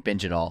done and then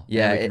binge it all.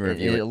 Yeah,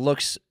 it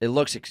looks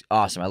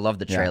awesome. I love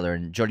the trailer,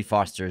 and Jodie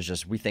Foster is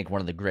just, we think,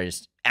 one of the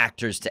greatest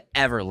actors to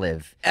ever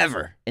live.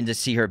 Ever. And to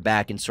see her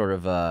back in sort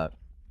of a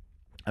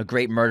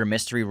great murder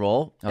mystery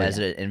role as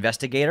an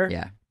investigator.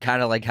 Yeah.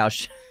 Kind of like how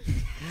she...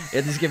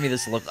 It just give me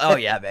this look. Oh,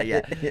 yeah, man,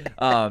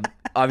 yeah.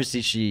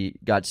 Obviously, she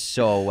got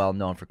so well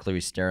known for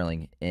Clarice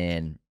Sterling,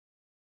 and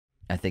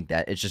I think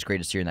that it's just great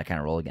to see her in that kind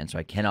of role again. So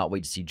I cannot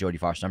wait to see Jodie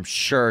Foster. I'm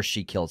sure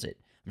she kills it.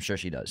 I'm sure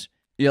she does.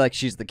 You're like,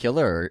 she's the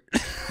killer? Or...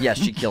 Yeah,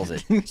 she kills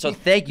it. So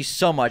thank you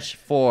so much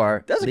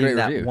for That's a leaving great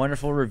that review.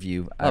 wonderful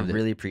review. I Loved it.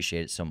 really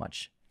appreciate it so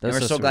much. That's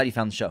And we're so so sweet. glad you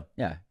found the show.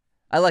 Yeah.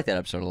 I like that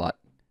episode a lot.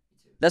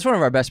 That's one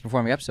of our best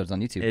performing episodes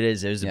on YouTube. It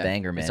is. It was a Yeah.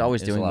 banger, man. It's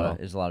always It was doing a lot well.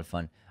 It was a lot of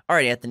fun. All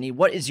right, Anthony,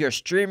 what is your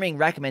streaming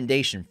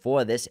recommendation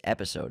for this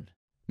episode?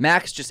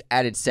 Max just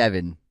added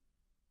 7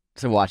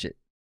 to watch it.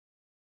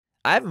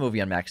 I have a movie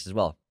on Max as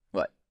well.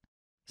 What?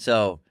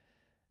 So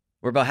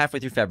we're about halfway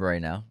through February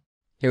now,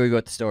 Here we go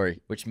with the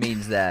story. which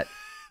means that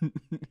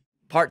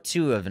part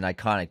 2 of an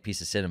iconic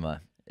piece of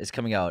cinema is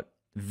coming out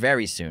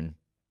very soon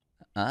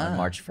on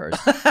March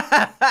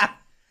 1st.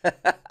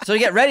 So to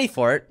get ready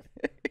for it,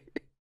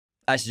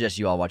 I suggest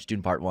you all watch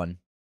Dune Part 1,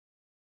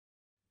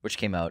 which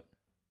came out,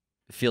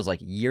 it feels like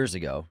years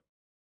ago.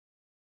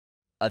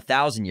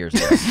 1,000 years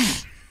ago.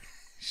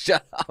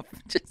 Shut up.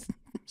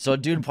 So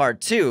Dune Part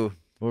 2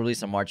 will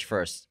release on March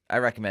 1st. I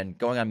recommend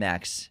going on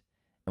Max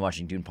and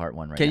watching Dune Part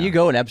 1 right now. Can you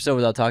go an episode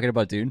without talking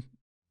about Dune?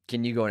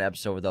 Can you go an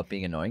episode without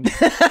being annoying?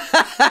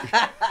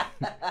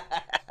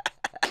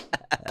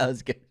 That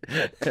was good.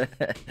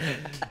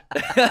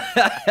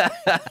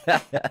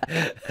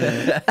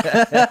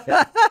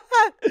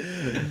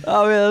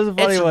 Oh man, that was a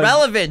funny It's one.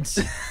 relevant.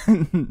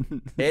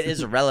 It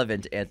is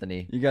relevant,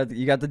 Anthony. You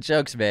got the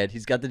jokes, man.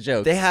 He's got the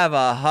jokes. They have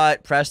a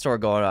hot press tour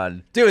going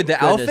on. Dude, the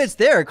Goodness. outfits,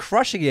 they're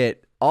crushing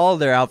it. All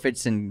their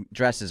outfits and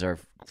dresses are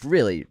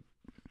really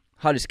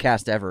hottest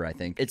cast ever, I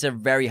think. It's a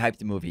very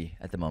hyped movie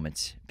at the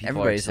moment. People are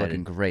Everybody's excited.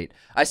 looking great.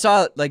 I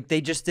saw, like,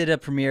 they just did a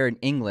premiere in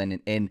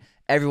England, and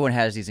everyone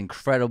has these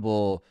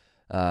incredible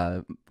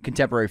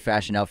contemporary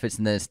fashion outfits,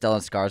 and then Stellan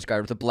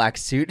Skarsgård with a black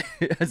suit.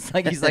 It's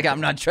like, he's like, I'm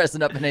not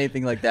dressing up in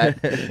anything like that.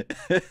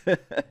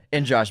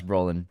 And Josh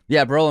Brolin.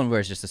 Yeah, Brolin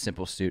wears just a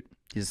simple suit.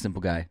 He's a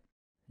simple guy.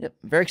 Yep,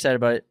 very excited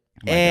about it.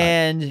 Oh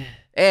my God.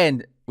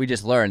 And we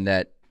just learned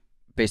that,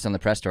 based on the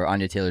press tour,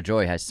 Anya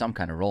Taylor-Joy has some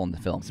kind of role in the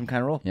film. Some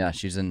kind of role. Yeah,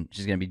 she's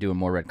gonna be doing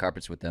more red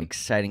carpets with them.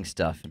 Exciting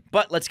stuff.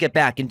 But let's get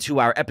back into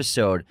our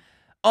episode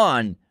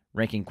on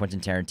ranking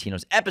Quentin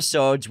Tarantino's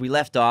episodes. We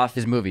left off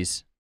His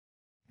movies.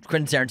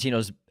 Quentin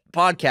Tarantino's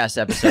podcast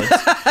episodes.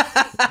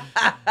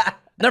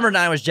 Number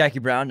 9 was Jackie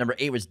Brown. Number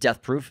 8 was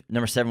Death Proof.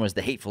 Number 7 was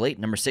The Hateful Eight.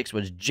 Number 6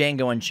 was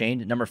Django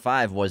Unchained. Number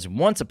 5 was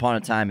Once Upon a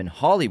Time in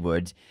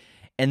Hollywood.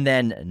 And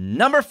then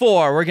number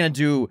 4, we're going to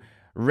do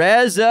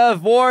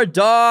Reservoir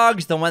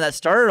Dogs, the one that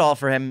started all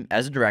for him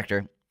as a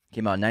director.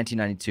 Came out in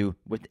 1992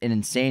 with an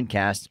insane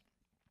cast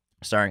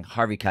starring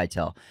Harvey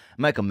Keitel,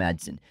 Michael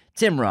Madsen,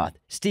 Tim Roth,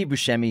 Steve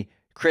Buscemi,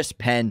 Chris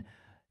Penn.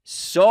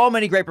 So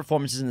many great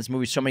performances in this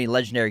movie, so many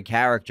legendary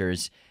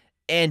characters,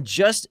 and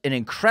just an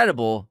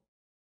incredible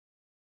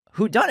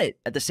whodunit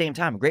at the same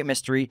time. A great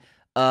mystery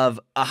of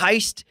a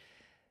heist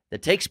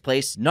that takes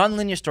place,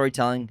 non-linear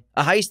storytelling,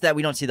 a heist that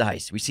we don't see the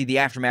heist. We see the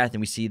aftermath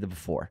and we see the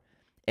before.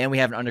 And we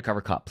have an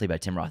undercover cop played by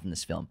Tim Roth in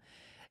this film.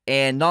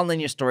 And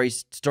non-linear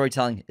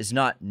storytelling is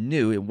not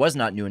new. It was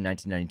not new in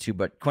 1992,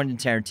 but Quentin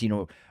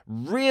Tarantino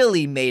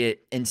really made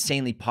it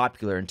insanely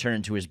popular and turned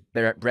into his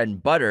bread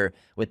and butter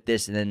with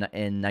this. And then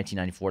in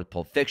 1994 with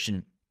Pulp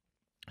Fiction,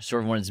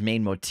 sort of one of his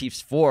main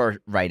motifs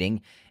for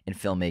writing and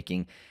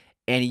filmmaking.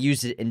 And he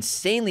used it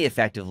insanely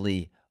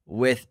effectively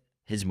with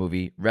his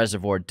movie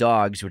Reservoir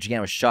Dogs, which again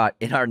was shot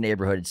in our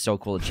neighborhood. It's so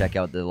cool to check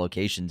out the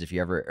locations if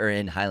you ever are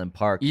in Highland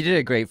Park. You did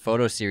a great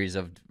photo series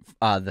of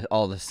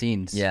all the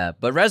scenes. Yeah,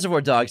 but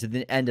Reservoir Dogs at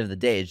the end of the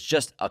day is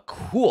just a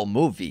cool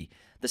movie.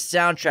 The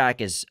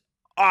soundtrack is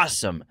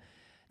awesome.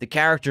 The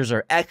characters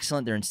are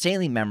excellent. They're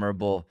insanely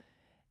memorable.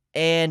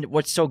 And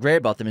what's so great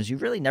about them is you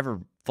really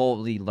never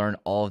fully learn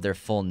all of their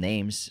full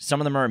names.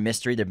 Some of them are a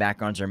mystery. Their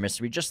backgrounds are a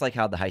mystery, just like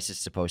how the heist is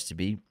supposed to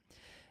be.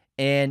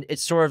 And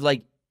it's sort of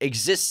like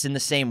exists in the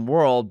same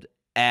world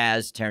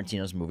as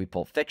Tarantino's movie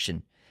Pulp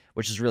Fiction,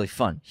 which is really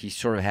fun. He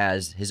sort of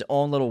has his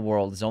own little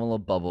world, his own little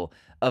bubble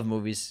of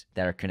movies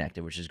that are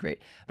connected, which is great.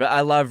 But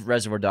I love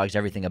Reservoir Dogs,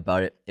 everything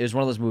about it. It was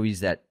one of those movies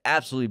that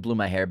absolutely blew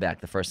my hair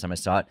back the first time I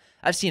saw it.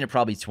 I've seen it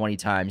probably 20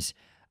 times.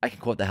 I can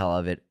quote the hell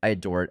out of it. I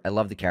adore it. I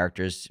love the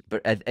characters.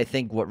 But I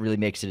think what really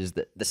makes it is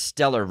the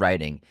stellar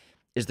writing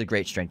is the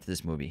great strength of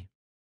this movie.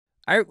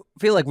 I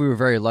feel like we were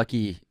very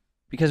lucky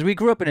because we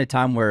grew up in a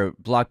time where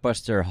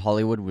blockbuster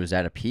Hollywood was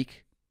at a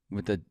peak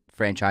with the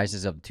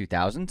franchises of the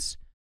 2000s.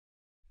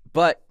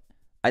 But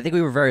I think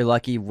we were very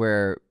lucky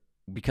where,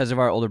 because of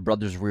our older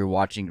brothers, we were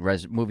watching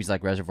movies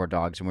like Reservoir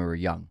Dogs when we were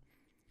young.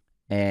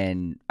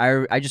 And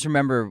I just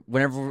remember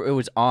whenever it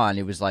was on,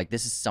 it was like,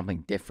 this is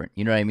something different.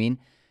 You know what I mean?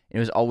 And it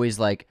was always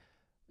like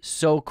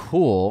so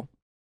cool.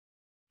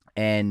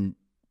 And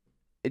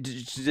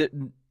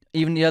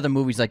even the other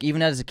movies, like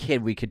even as a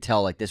kid, we could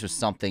tell like this was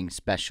something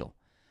special.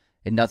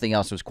 And nothing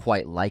else was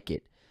quite like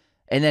it.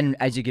 And then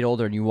as you get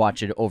older and you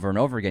watch it over and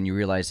over again, you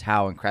realize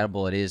how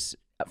incredible it is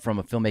from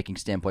a filmmaking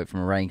standpoint, from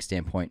a writing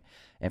standpoint,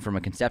 and from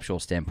a conceptual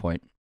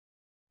standpoint.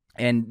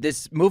 And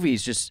this movie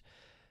is just,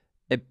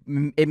 it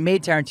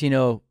made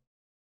Tarantino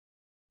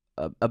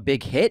a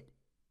big hit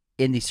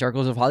in the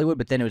circles of Hollywood,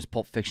 but then it was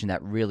Pulp Fiction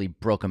that really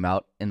broke him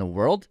out in the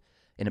world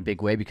in a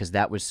big way because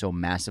that was so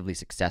massively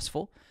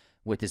successful.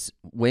 with its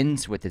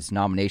wins, with its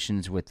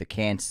nominations, with the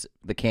Cannes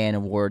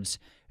Awards,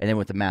 and then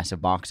with the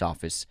massive box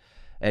office.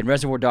 And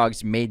Reservoir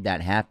Dogs made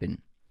that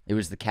happen. It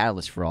was the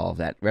catalyst for all of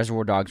that.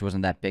 Reservoir Dogs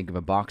wasn't that big of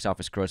a box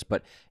office gross,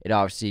 but it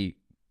obviously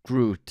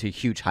grew to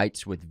huge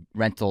heights with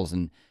rentals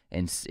and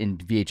in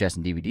VHS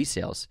and DVD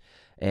sales.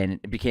 And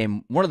it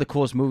became one of the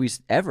coolest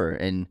movies ever.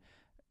 And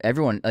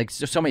everyone, like,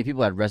 so many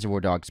people had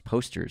Reservoir Dogs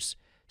posters,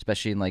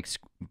 especially in like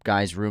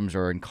guys' rooms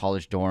or in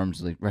college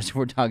dorms. Like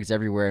Reservoir Dogs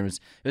everywhere. And it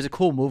was a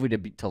cool movie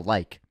to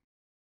like.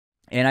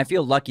 And I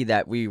feel lucky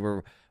that we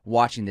were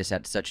watching this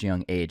at such a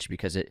young age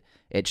because it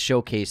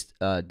showcased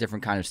a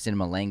different kind of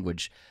cinema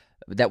language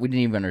that we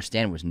didn't even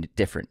understand was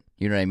different.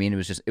 You know what I mean?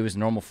 It was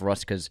normal for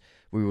us because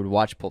we would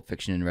watch Pulp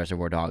Fiction and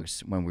Reservoir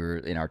Dogs when we were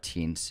in our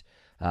teens.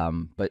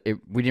 But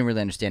we didn't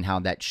really understand how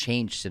that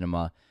changed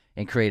cinema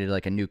and created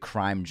like a new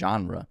crime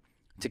genre.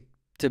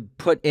 To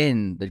put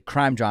in the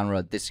crime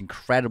genre this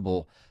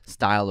incredible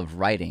style of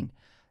writing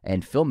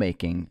and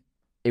filmmaking,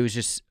 it was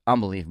just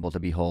unbelievable to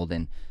behold.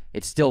 And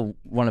it's still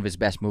one of his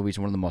best movies,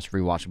 one of the most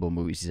rewatchable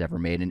movies he's ever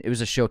made. And it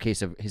was a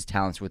showcase of his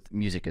talents with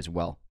music as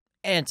well.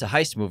 And it's a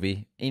heist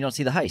movie, and you don't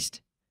see the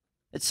heist.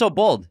 It's so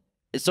bold.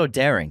 It's so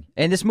daring.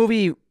 And this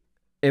movie,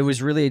 it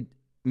was really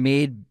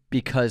made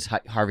because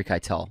Harvey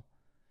Keitel.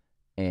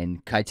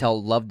 And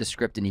Keitel loved the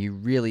script, and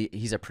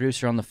he's a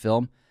producer on the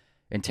film.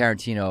 And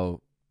Tarantino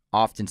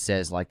often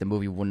says, like, the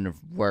movie wouldn't have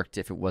worked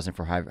if it wasn't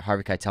for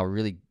Harvey Keitel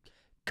really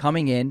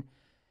coming in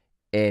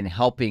and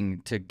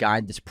helping to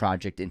guide this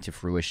project into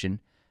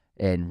fruition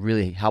and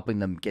really helping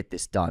them get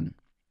this done.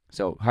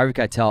 So Harvey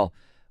Keitel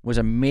was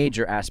a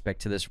major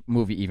aspect to this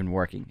movie even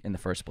working in the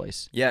first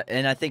place. Yeah,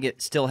 and I think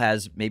it still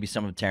has maybe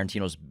some of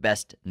Tarantino's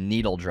best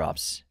needle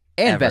drops.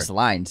 And ever. best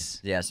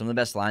lines. Yeah, some of the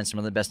best lines, some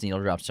of the best needle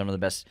drops, some of the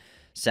best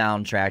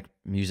soundtrack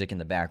music in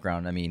the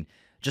background. I mean,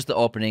 just the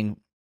opening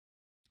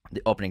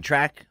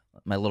track,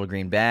 My Little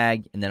Green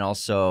Bag, and then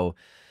also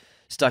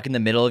Stuck in the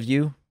Middle of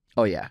You.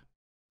 Oh, yeah.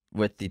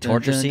 With the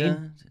torture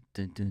scene.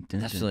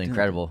 Absolutely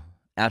incredible.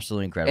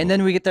 Absolutely incredible. And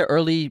then we get the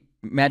early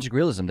magic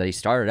realism that he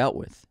started out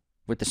with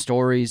the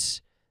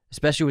stories,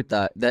 especially with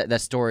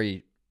that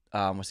story,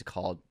 what's it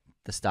called?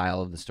 The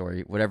style of the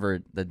story,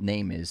 whatever the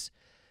name is,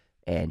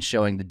 and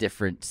showing the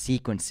different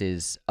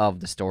sequences of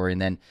the story.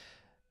 And then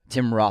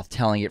Tim Roth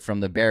telling it from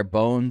the bare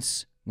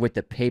bones with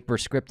the paper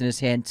script in his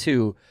hand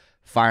to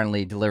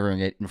finally delivering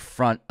it in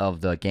front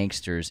of the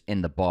gangsters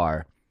in the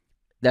bar.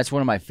 That's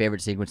one of my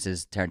favorite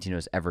sequences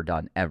Tarantino's ever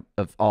done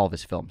of all of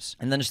his films.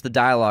 And then just the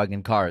dialogue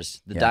in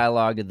Cars, the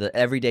dialogue, the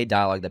everyday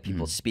dialogue that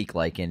people speak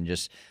like, and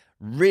just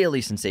really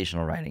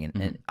sensational writing.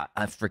 And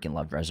I freaking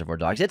love Reservoir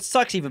Dogs. It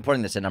sucks even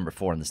putting this at number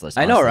 4 on this list.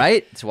 Honestly. I know,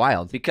 right? It's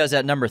wild. Because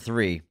at number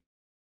 3,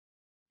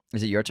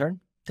 is it your turn?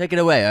 Take it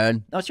away,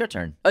 Aaron. No, it's your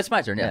turn. Oh, it's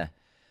my turn, yeah.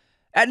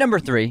 At number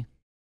 3,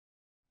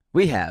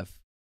 we have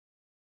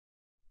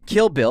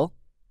Kill Bill,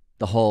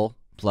 The Whole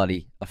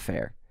Bloody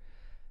Affair.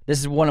 This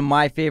is one of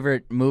my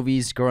favorite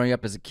movies growing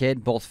up as a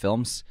kid, both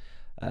films.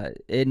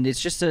 And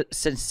it's just a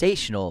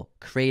sensational,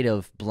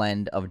 creative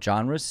blend of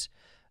genres.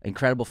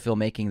 Incredible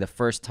filmmaking. The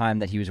first time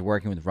that he was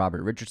working with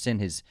Robert Richardson,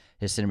 his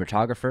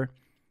cinematographer.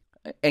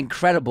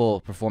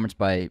 Incredible performance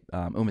by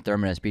Uma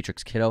Thurman as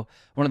Beatrix Kiddo.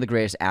 One of the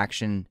greatest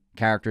action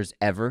characters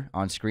ever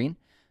on screen.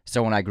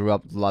 Someone I grew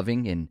up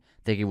loving and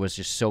thinking was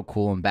just so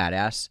cool and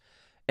badass.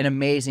 An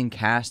amazing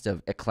cast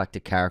of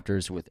eclectic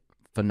characters with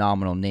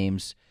phenomenal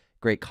names,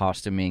 great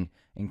costuming,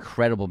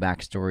 incredible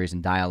backstories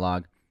and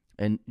dialogue,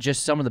 and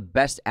just some of the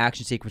best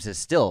action sequences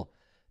still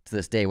to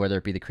this day, whether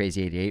it be the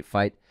Crazy 88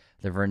 fight,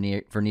 the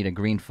Vernita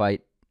Green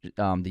fight,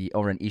 the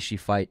Oren Ishii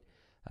fight,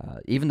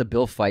 even the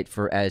Bill fight,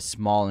 for as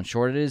small and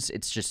short it is,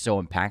 it's just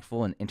so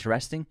impactful and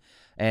interesting.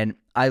 And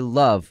I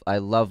love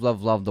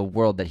the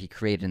world that he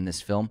created in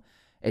this film.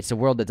 It's a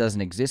world that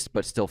doesn't exist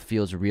but still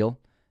feels real,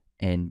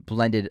 and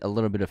blended a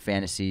little bit of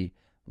fantasy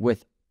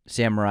with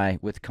samurai,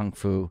 with kung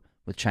fu,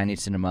 with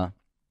Chinese cinema.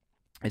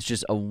 It's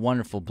just a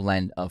wonderful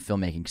blend of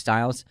filmmaking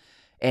styles.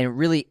 And it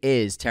really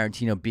is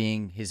Tarantino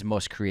being his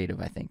most creative,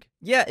 I think.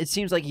 Yeah, it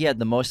seems like he had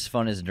the most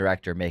fun as a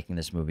director making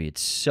this movie. It's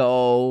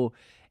so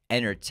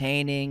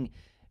entertaining,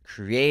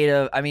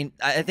 creative. I mean,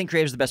 I think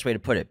creative is the best way to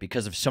put it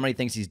because of so many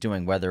things he's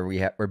doing, whether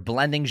we're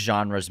blending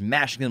genres,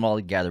 mashing them all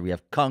together. We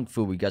have kung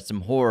fu, we got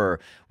some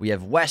horror, we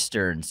have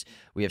westerns,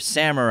 we have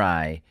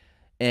samurai.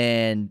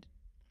 And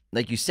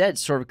like you said,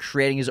 sort of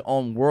creating his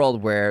own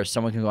world where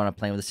someone can go on a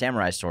plane with a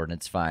samurai sword and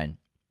it's fine.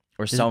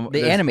 Or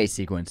the anime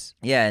sequence.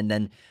 Yeah, and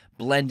then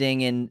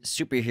blending in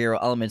superhero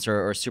elements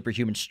or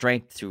superhuman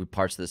strength to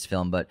parts of this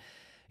film. But,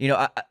 you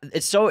know,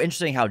 it's so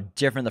interesting how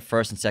different the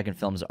first and second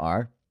films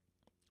are.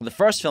 The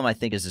first film, I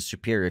think, is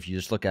superior if you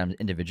just look at them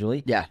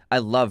individually. Yeah. I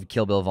love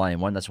Kill Bill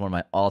Volume 1. That's one of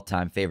my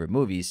all-time favorite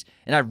movies.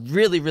 And I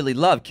really, really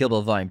love Kill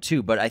Bill Volume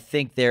 2, but I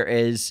think there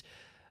is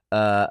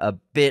a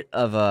bit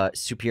of a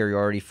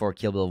superiority for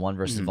Kill Bill 1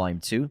 versus Volume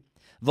 2.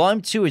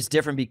 Volume 2 is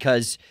different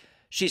because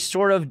she's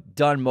sort of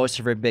done most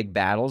of her big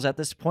battles at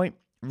this point.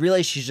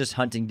 Really, she's just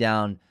hunting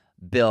down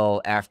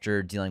Bill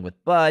after dealing with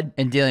Bud.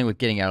 And dealing with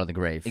getting out of the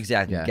grave.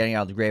 Exactly, getting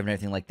out of the grave and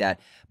everything like that.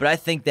 But I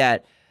think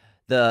that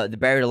the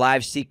buried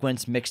alive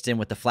sequence mixed in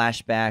with the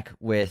flashback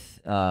with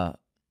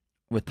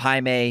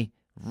Pai Mei,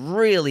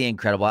 really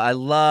incredible. I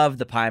love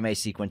the Pai Mei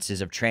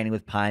sequences of training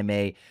with Pai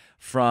Mei,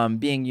 from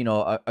being, you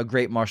know, a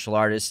great martial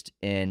artist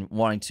and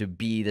wanting to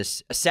be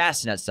this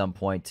assassin at some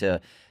point,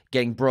 to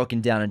getting broken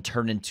down and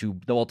turned into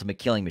the ultimate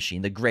killing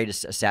machine, the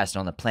greatest assassin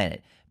on the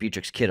planet,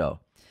 Beatrix Kiddo,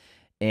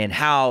 and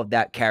how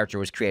that character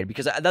was created.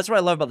 Because that's what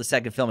I love about the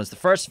second film. Is the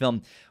first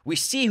film, we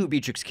see who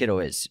Beatrix Kiddo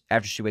is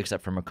after she wakes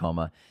up from her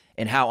coma,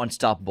 and how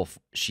unstoppable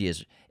she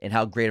is, and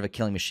how great of a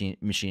killing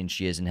machine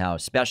she is, and how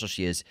special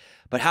she is.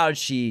 But how did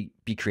she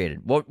be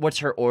created? What's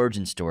her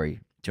origin story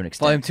to an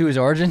extent? Volume 2 is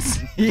Origins.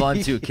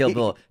 Volume 2, Kill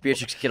Bill,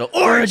 Beatrix Kiddo,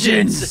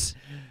 Origins!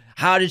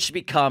 How did she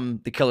become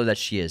the killer that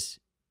she is?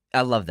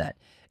 I love that.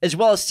 As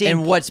well as seeing...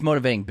 And what's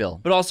motivating Bill.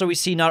 But also we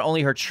see not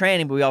only her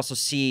training, but we also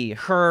see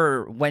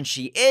her when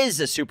she is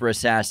a super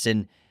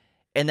assassin,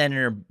 and then in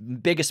her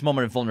biggest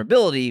moment of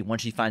vulnerability when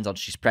she finds out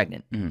she's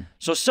pregnant.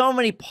 So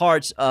many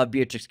parts of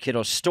Beatrix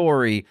Kiddo's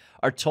story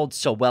are told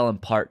so well in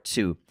part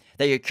 2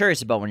 that you're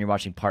curious about when you're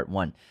watching part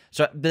 1.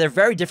 So they're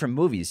very different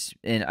movies,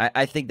 and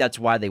I think that's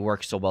why they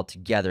work so well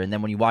together. And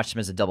then when you watch them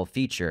as a double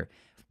feature,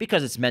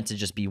 because it's meant to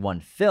just be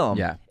one film,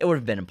 it would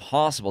have been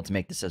impossible to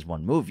make this as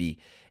one movie.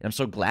 And I'm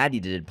so glad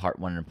he did part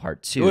 1 and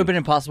part 2. It would have been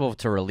impossible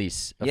to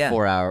release a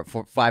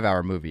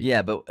 5-hour movie.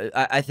 Yeah, but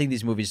I think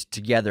these movies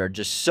together are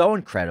just so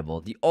incredible.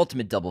 The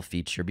ultimate double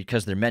feature,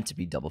 because they're meant to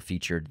be double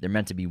featured. They're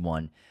meant to be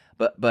one.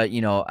 But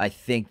you know, I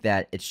think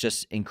that it's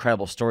just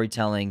incredible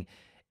storytelling.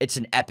 It's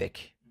an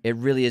epic. It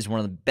really is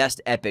one of the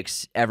best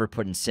epics ever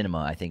put in cinema,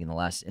 I think,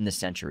 in this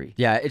century.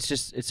 Yeah,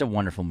 it's a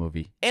wonderful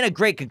movie. And a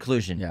great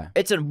conclusion. Yeah.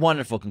 It's a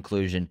wonderful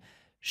conclusion.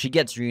 She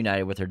gets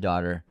reunited with her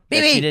daughter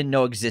that Baby! she didn't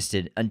know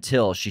existed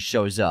until she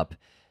shows up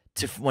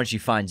when she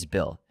finds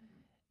Bill.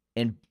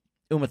 And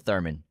Uma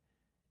Thurman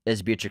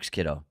is Beatrix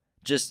Kiddo.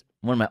 Just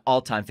one of my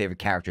all-time favorite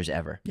characters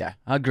ever. Yeah,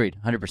 agreed,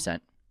 100%.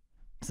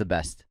 It's the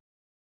best.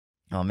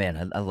 Oh,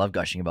 man, I love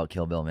gushing about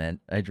Kill Bill, man.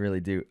 I really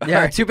do.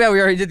 Yeah, too bad we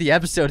already did the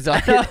episodes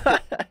on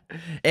it.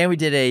 And we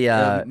did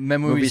a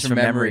movies from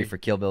memory for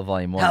Kill Bill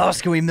Volume 1. How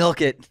else can we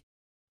milk it?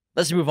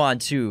 Let's move on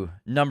to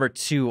number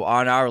 2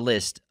 on our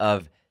list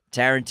of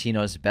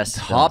Tarantino's best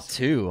Top films.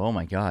 2, oh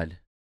my God.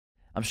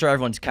 I'm sure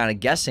everyone's kind of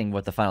guessing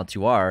what the final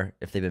 2 are,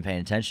 if they've been paying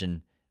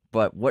attention.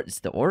 But what is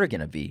the order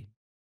going to be?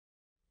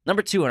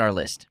 Number 2 on our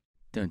list.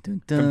 Dun,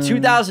 dun, dun. From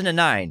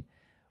 2009,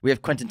 we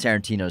have Quentin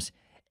Tarantino's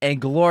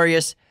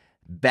Inglourious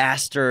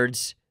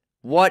Bastards.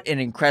 What an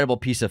incredible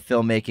piece of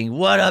filmmaking.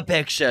 What a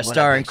picture.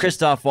 Starring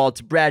Christoph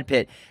Waltz, Brad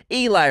Pitt,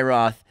 Eli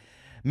Roth,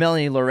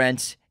 Melanie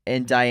Laurent,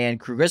 and Diane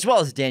Kruger, as well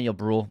as Daniel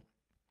Bruhl.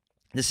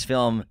 This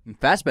film,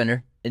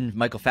 Fassbender, and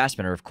Michael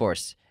Fassbender, of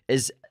course,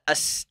 is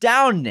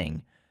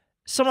astounding.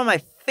 Some of my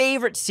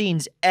favorite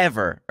scenes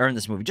ever are in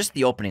this movie, just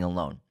the opening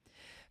alone.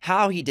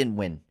 How he didn't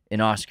win an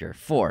Oscar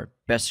for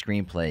Best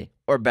Screenplay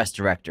or Best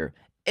Director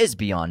is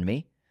beyond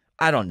me.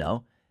 I don't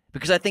know,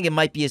 because I think it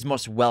might be his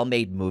most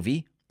well-made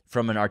movie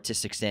from an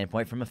artistic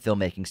standpoint, from a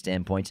filmmaking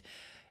standpoint,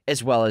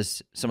 as well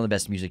as some of the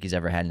best music he's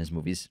ever had in his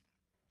movies.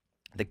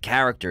 The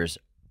characters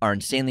are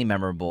insanely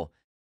memorable,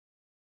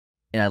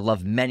 and I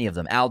love many of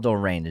them. Aldo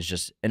Rain is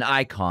just an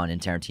icon in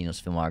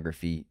Tarantino's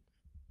filmography,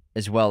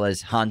 as well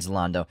as Hans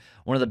Landa,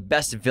 one of the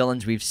best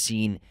villains we've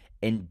seen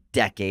in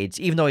decades,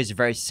 even though he's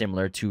very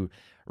similar to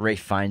Ralph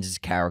Fiennes'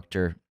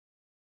 character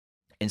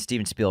in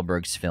Steven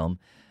Spielberg's film,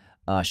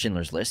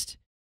 Schindler's List.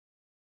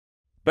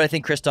 But I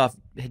think Christoph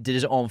did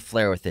his own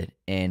flair with it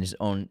and his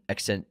own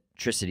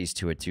eccentricities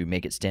to it to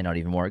make it stand out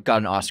even more. Got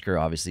an Oscar,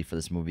 obviously, for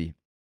this movie.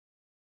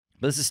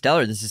 But this is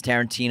stellar. This is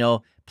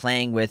Tarantino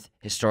playing with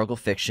historical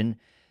fiction,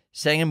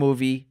 setting a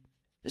movie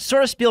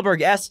sort of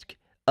Spielberg-esque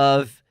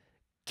of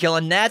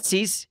killing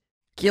Nazis.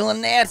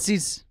 Killing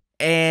Nazis.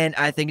 And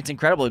I think it's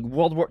incredible.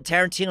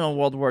 Tarantino in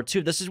World War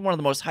II, this is one of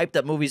the most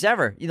hyped-up movies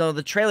ever. You know,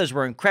 the trailers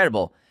were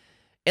incredible.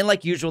 And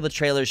like usual, the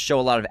trailers show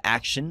a lot of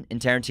action in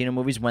Tarantino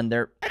movies when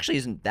there actually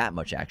isn't that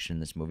much action in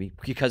this movie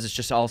because it's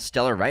just all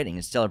stellar writing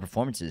and stellar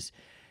performances.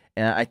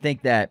 And I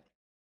think that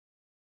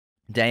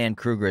Diane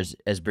Kruger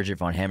as Bridget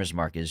von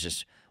Hammersmark is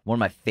just one of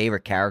my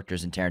favorite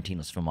characters in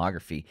Tarantino's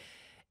filmography.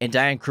 And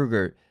Diane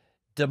Kruger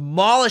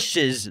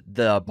demolishes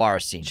the bar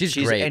scene. She's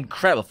great.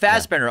 Incredible.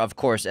 Fassbender, of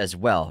course, as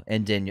well.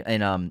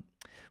 And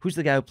who's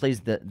the guy who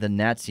plays the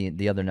Nazi,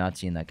 the other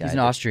Nazi in that guy? He's an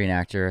Austrian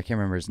actor. I can't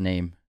remember his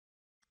name.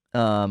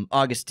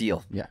 August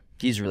Diehl. Yeah.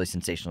 He's really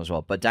sensational as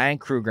well. But Diane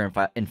Kruger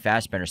and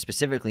Fassbender,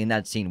 specifically in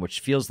that scene, which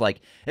feels like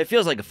a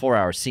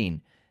 4-hour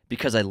scene,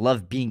 because I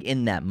love being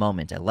in that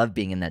moment. I love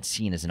being in that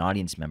scene as an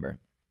audience member.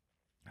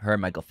 Her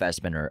and Michael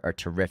Fassbender are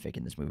terrific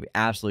in this movie.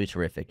 Absolutely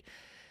terrific.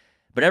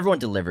 But everyone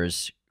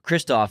delivers.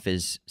 Christoph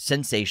is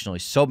sensational.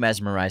 He's so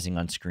mesmerizing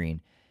on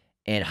screen.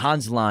 And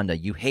Hans Landa,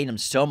 you hate him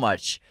so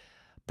much,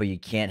 but you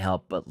can't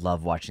help but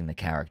love watching the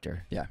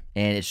character. Yeah.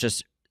 And it's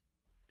just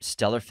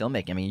stellar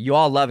filmmaking. I mean, you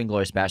all love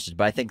Inglourious Basterds,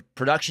 but I think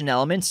production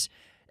elements,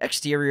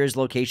 exteriors,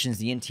 locations,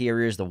 the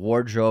interiors, the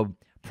wardrobe,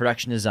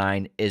 production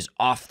design is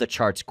off the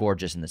charts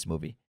gorgeous in this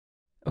movie.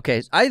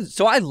 Okay,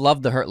 I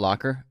love The Hurt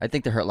Locker. I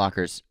think The Hurt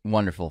Locker is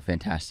wonderful,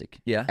 fantastic,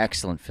 Yeah.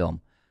 excellent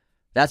film.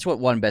 That's what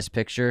won Best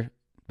Picture,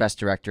 Best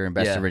Director, and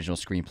Best Yeah. Original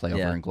Screenplay over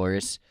Yeah.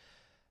 Inglourious.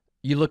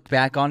 You look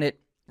back on it,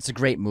 it's a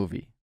great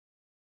movie,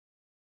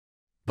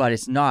 but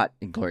it's not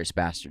Inglourious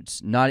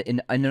Bastards. Not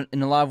in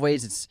a lot of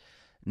ways, it's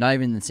not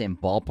even in the same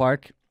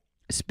ballpark,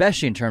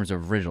 especially in terms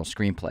of original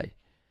screenplay.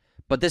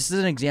 But this is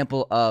an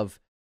example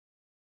of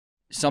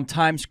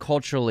sometimes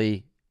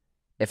culturally,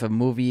 if a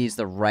movie is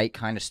the right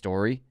kind of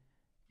story,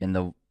 and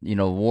the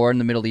war in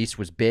the Middle East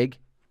was big.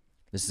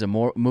 This is a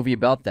movie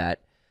about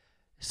that.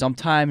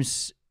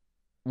 Sometimes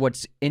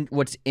what's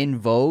in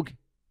vogue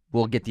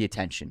will get the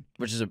attention,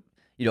 Which is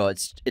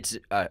it's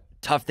a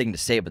tough thing to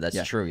say, but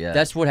that's true. Yeah,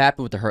 that's what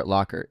happened with The Hurt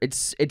Locker.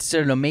 It's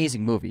an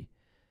amazing movie.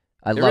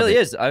 I it love really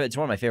it. is. It's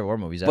one of my favorite war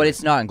movies. But ever.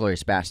 it's not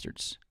Inglourious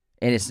Bastards,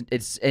 and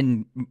it's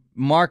and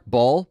Mark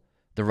Bull,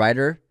 the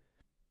writer,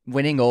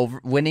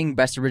 winning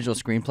Best Original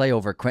Screenplay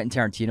over Quentin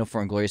Tarantino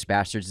for Inglourious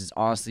Bastards is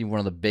honestly one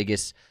of the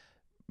biggest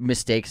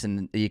mistakes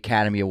in the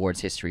Academy Awards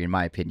history, in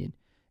my opinion.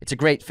 It's a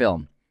great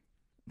film,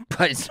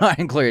 but it's not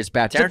Inglourious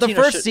Bastards. Tarantino The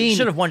first scene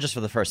should have won just for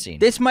the first scene.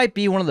 This might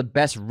be one of the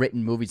best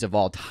written movies of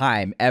all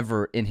time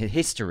ever in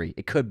history.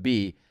 It could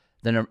be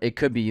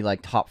like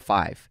top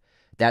 5.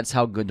 That's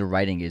how good the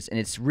writing is, and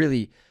it's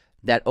really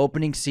that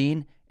opening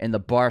scene and the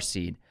bar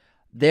scene.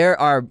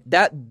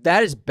 That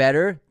is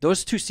better.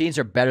 Those 2 scenes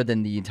are better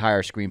than the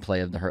entire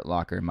screenplay of The Hurt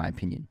Locker, in my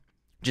opinion.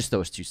 Just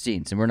those 2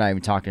 scenes, and we're not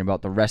even talking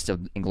about the rest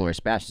of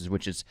Inglourious Bastards,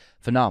 which is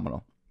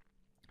phenomenal.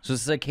 So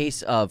this is a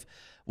case of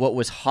what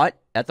was hot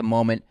at the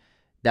moment.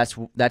 That's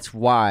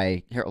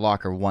why Hurt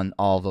Locker won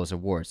all of those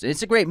awards.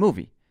 It's a great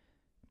movie,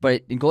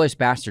 but Inglourious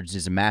Bastards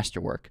is a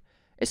masterwork,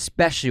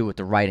 especially with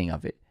the writing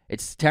of it.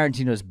 It's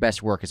Tarantino's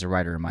best work as a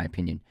writer, in my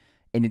opinion,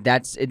 and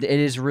it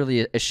is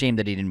really a shame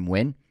that he didn't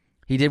win.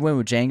 He did win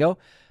with Django,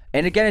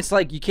 and again, it's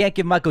like you can't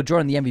give Michael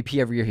Jordan the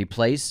MVP every year he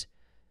plays.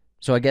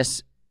 So I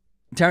guess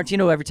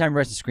Tarantino, every time he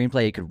writes a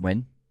screenplay, he could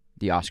win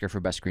the Oscar for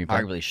best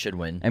screenplay. Arguably should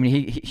win. I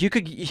mean, he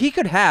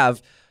could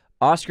have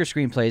Oscar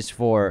screenplays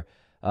for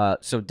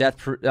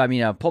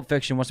Pulp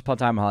Fiction, Once Upon a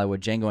Time in Hollywood,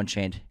 Django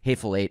Unchained,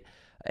 Hateful Eight,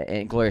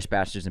 and Inglourious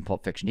Bastards, and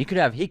Pulp Fiction. He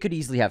could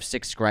easily have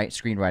 6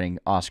 screenwriting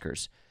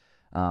Oscars.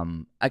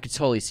 I could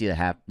totally see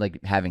that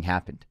having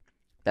happened.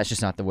 That's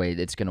just not the way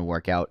it's going to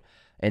work out,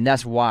 and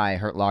that's why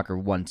Hurt Locker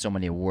won so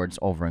many awards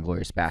over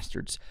Inglourious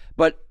Bastards.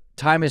 But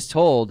time is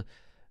told.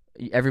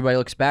 Everybody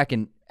looks back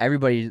and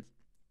everybody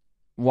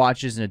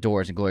watches and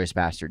adores Inglourious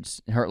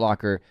Bastards. Hurt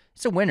Locker,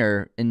 it's a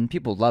winner and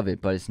people love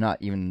it, but it's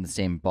not even in the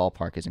same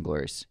ballpark as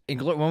Inglourious.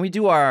 When we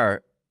do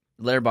our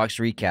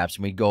Letterboxd recaps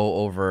and we go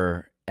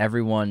over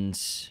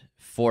everyone's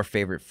 4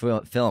 favorite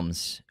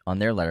films on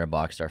their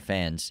Letterboxd, our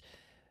fans,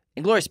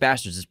 Inglourious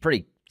Bastards is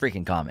pretty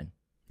freaking common.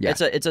 Yeah.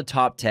 It's a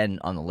top 10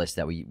 on the list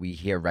that we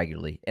hear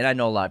regularly. And I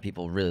know a lot of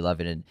people really love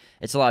it. And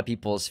it's a lot of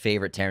people's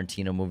favorite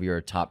Tarantino movie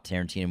or top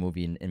Tarantino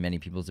movie in many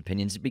people's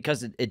opinions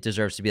because it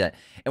deserves to be that.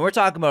 And we're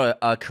talking about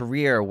a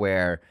career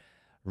where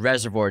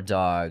Reservoir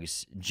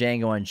Dogs,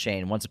 Django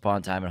Unchained, Once Upon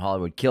a Time in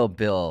Hollywood, Kill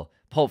Bill,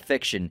 Pulp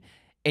Fiction,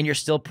 and you're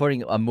still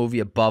putting a movie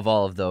above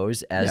all of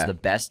those as the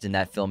best in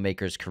that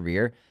filmmaker's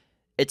career.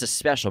 It's a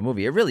special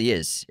movie. It really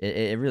is.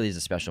 It really is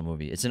a special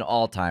movie. It's an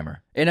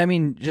all-timer. And I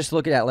mean, just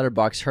look at that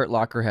Letterboxd. Hurt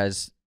Locker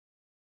has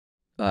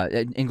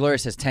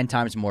Inglourious has 10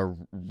 times more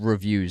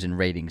reviews and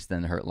ratings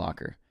than Hurt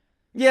Locker.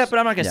 Yeah, but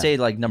I'm not going to say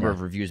like number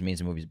of reviews means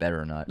the movie's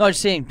better or not. No, I'm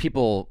just saying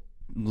people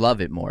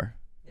love it more.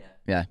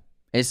 Yeah.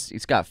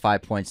 It's got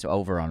 5 points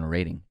over on a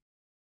rating.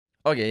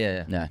 Okay,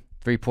 yeah. Yeah.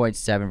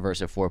 3.7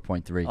 versus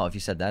 4.3. Oh, if you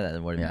said that,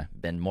 it would have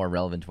been more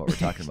relevant to what we're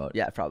talking about.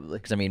 Yeah, probably.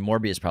 Because, I mean,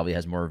 Morbius probably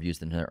has more reviews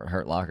than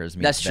Hurt Locker's.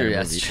 That's true,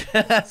 That's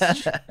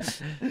true.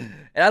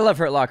 And I love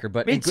Hurt Locker,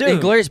 but Me too.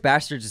 Inglourious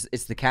Bastards,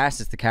 it's the cast,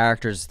 it's the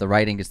characters, it's the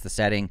writing, it's the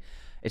setting,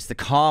 it's the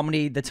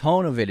comedy. The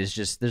tone of it is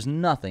just, there's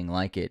nothing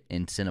like it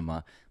in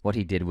cinema, what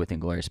he did with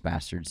Inglourious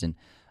Bastards. And,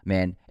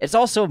 man, it's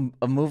also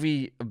a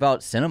movie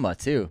about cinema,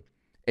 too.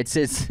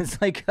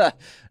 It's like a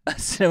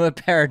cinema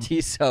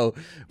paradiso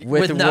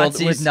with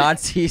Nazis. With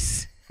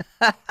Nazis.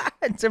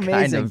 It's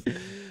amazing. Kind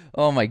of.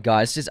 Oh my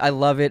god, it's just I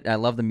love it. I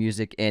love the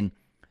music, and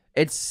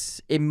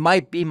it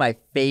might be my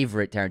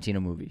favorite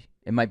Tarantino movie.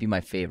 It might be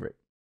my favorite.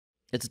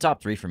 It's a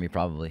top 3 for me,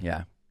 probably.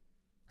 Yeah,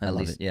 I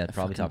love it. Yeah,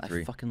 probably top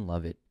 3. I fucking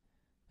love it.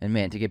 And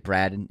man, to get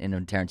Brad in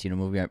a Tarantino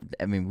movie,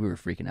 I mean, we were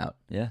freaking out.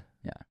 Yeah.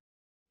 Yeah.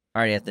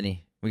 All right,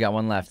 Anthony, we got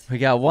one left. We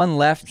got one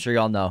left. I'm sure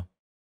y'all know.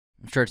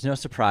 I'm sure it's no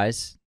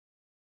surprise,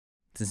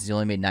 since he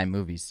only made 9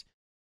 movies.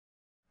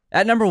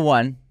 At number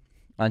 1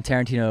 on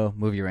Tarantino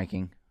movie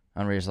ranking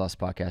on Raiders Lost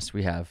Podcast,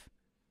 we have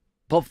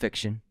Pulp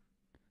Fiction.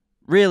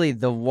 Really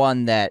the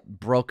one that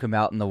broke him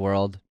out in the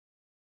world.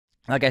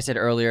 Like I said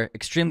earlier,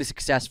 extremely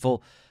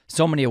successful.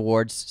 So many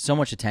awards, so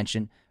much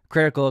attention,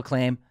 critical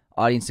acclaim,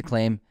 audience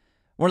acclaim.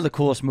 One of the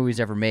coolest movies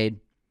ever made.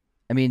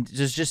 I mean,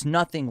 there's just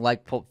nothing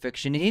like Pulp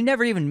Fiction. And he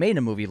never even made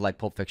a movie like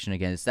Pulp Fiction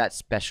again. It's that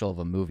special of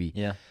a movie.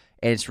 Yeah.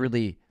 And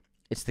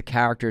it's the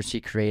characters he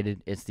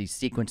created. It's these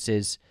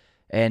sequences.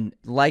 And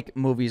like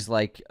movies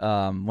like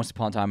Once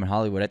Upon a Time in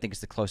Hollywood, I think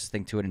it's the closest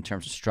thing to it in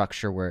terms of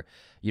structure, where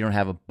you don't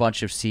have a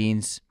bunch of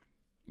scenes,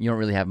 you don't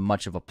really have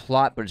much of a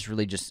plot, but it's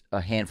really just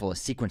a handful of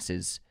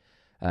sequences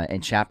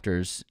and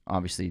chapters.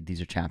 Obviously, these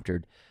are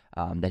chaptered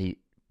that he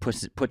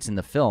puts in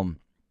the film,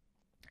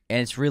 and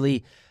it's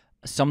really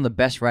some of the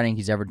best writing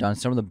he's ever done.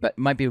 Some of the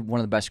might be one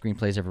of the best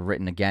screenplays ever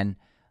written. Again,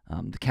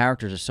 the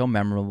characters are so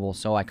memorable,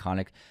 so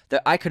iconic.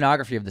 The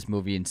iconography of this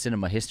movie in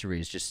cinema history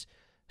is just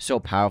so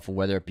powerful,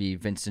 whether it be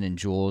Vincent and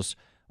Jules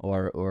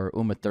or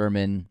Uma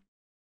Thurman.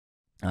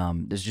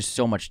 There's just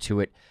so much to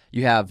it.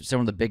 You have some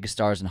of the biggest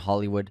stars in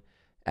Hollywood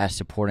as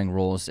supporting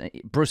roles.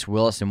 Bruce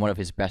Willis in one of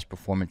his best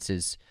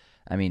performances.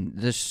 I mean,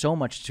 there's so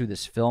much to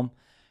this film.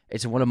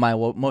 It's one of my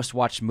most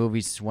watched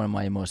movies. It's one of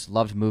my most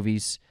loved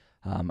movies.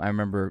 I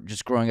remember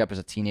just growing up as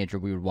a teenager,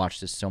 we would watch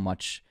this so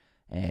much,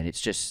 and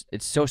it's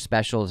so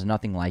special. There's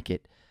nothing like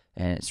it,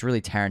 and it's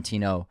really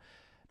Tarantino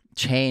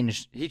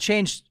changed. He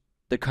changed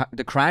the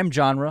crime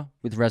genre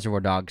with Reservoir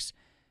Dogs,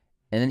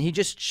 and then he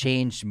just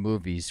changed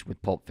movies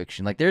with Pulp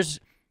Fiction. Like, there's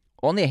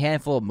only a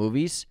handful of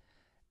movies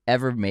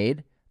ever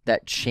made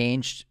that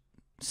changed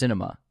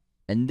cinema,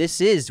 and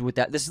this is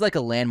like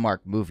a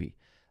landmark movie.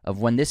 Of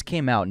when this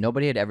came out,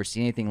 nobody had ever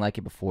seen anything like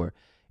it before,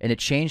 and it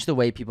changed the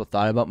way people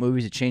thought about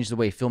movies. It changed the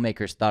way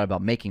filmmakers thought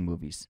about making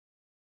movies.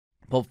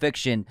 Pulp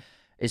Fiction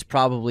is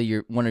probably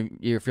one of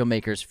your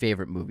filmmakers'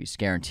 favorite movies,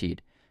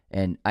 guaranteed.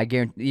 And I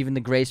guarantee even the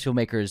greatest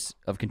filmmakers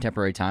of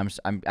contemporary times,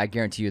 I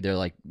guarantee you they're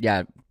like,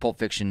 yeah, Pulp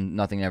Fiction,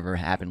 nothing ever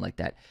happened like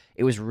that.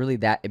 It was really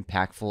that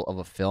impactful of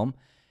a film,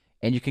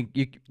 and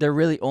there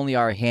really only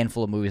are a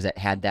handful of movies that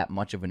had that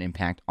much of an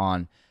impact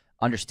on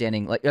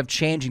understanding, like, of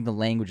changing the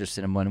language of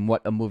cinema and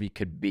what a movie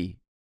could be.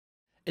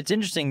 It's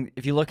interesting,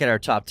 if you look at our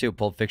top two,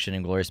 Pulp Fiction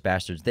and Inglourious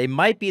Basterds, they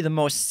might be the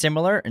most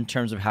similar in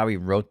terms of how he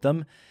wrote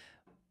them.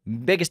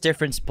 Biggest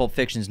difference, Pulp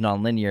Fiction is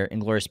nonlinear.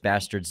 Inglourious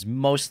Basterds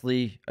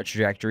mostly a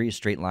trajectory, a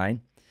straight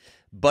line.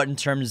 But in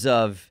terms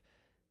of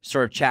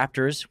sort of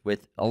chapters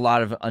with a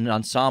lot of an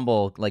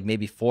ensemble, like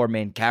maybe 4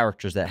 main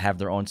characters that have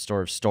their own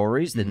sort of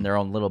stories, then their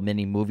own little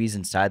mini movies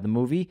inside the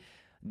movie.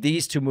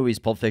 These two movies,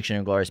 Pulp Fiction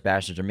and Inglourious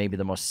Basterds, are maybe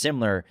the most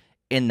similar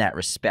in that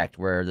respect,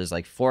 where there's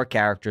like 4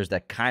 characters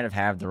that kind of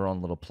have their own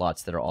little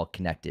plots that are all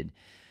connected.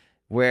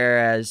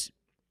 Whereas,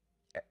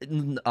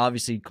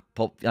 obviously,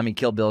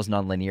 Kill Bill is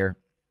nonlinear.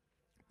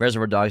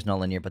 Reservoir Dogs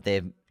nonlinear, but they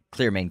have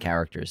clear main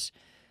characters.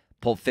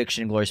 Pulp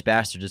Fiction and Inglourious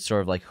Basterds, it's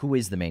sort of like, who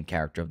is the main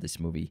character of this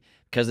movie?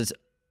 Because it's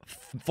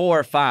 4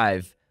 or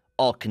 5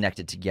 all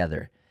connected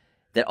together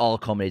that all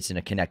culminates in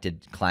a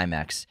connected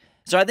climax.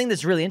 So I think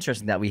that's really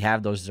interesting that we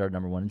have those as our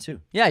number 1 and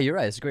 2. Yeah, you're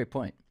right. It's a great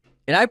point.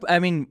 And I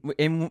mean,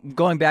 in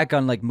going back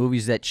on like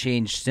movies that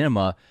changed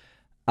cinema,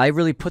 I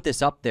really put this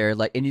up there.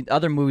 Like, in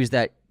other movies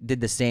that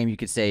did the same, you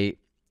could say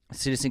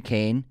Citizen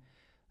Kane,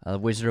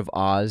 Wizard of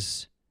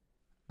Oz.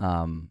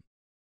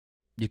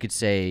 You could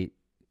say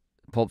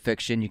Pulp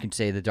Fiction. You could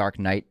say The Dark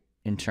Knight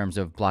in terms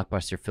of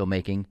blockbuster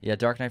filmmaking. Yeah,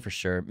 Dark Knight for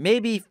sure.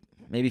 Maybe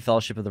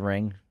Fellowship of the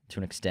Ring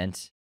to an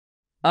extent.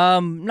 I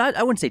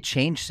wouldn't say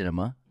change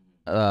cinema.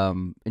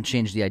 And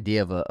change the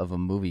idea of a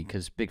movie,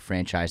 because big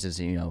franchises,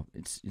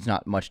 it's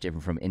not much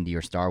different from Indie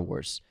or Star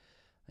Wars.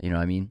 You know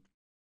what I mean?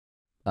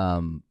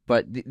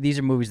 But these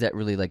are movies that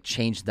really like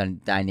change the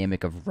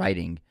dynamic of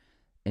writing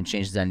and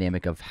change the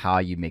dynamic of how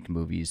you make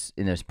movies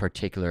in this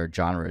particular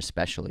genre,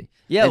 especially.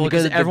 Yeah,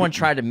 because everyone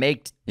tried to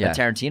make a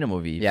Tarantino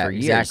movie for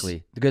years.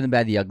 Exactly. The Good, the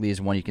Bad, the Ugly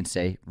is one you can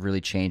say,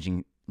 really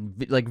changing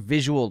like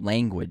visual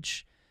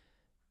language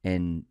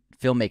and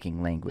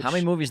filmmaking language. How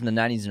many movies in the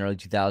 90s and early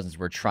 2000s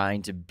were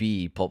trying to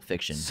be Pulp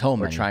Fiction? So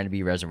many. Or trying to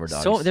be Reservoir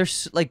Dogs? So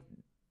there's like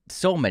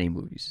so many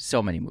movies.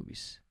 So many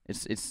movies.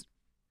 It's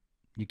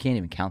you can't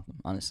even count them,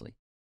 honestly.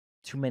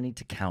 Too many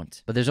to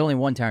count. But there's only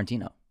one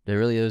Tarantino. There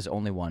really is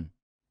only one.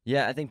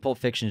 Yeah, I think Pulp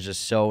Fiction is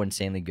just so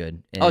insanely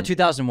good. And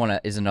 2001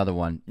 is another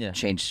one. Yeah.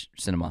 Changed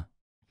cinema.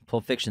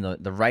 Pulp Fiction,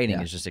 the writing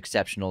is just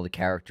exceptional. The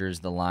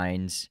characters, the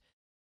lines.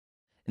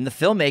 And the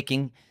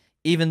filmmaking,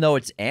 even though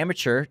it's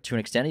amateur to an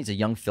extent, he's a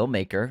young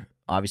filmmaker.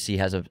 Obviously, he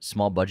has a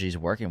small budget he's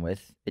working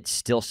with. It's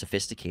still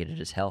sophisticated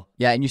as hell.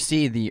 Yeah, and you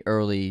see the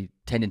early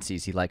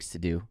tendencies he likes to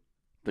do.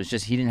 But it's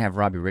just he didn't have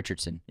Robbie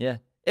Richardson. Yeah.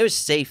 It was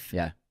safe.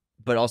 Yeah.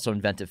 But also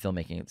inventive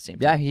filmmaking at the same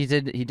time. Yeah, he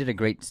did a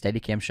great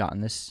Steadicam shot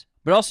in this.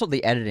 But also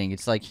the editing.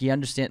 It's like he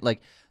understands,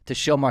 like, to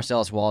show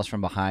Marcellus Wallace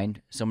from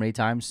behind so many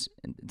times,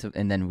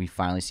 and then we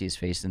finally see his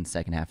face in the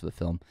second half of the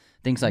film.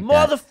 Things like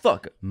that.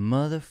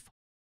 Motherfucker.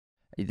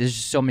 There's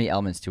just so many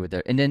elements to it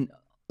there. And then,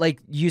 like,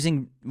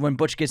 when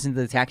Butch gets into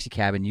the taxi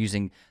cab and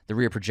using the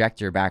rear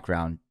projector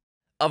background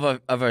of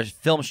a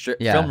film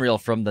reel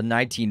from the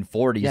 1940s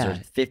or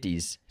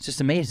 50s. It's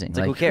just amazing. It's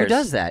like, who cares? Who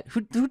does that?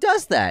 Who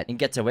does that? And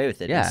gets away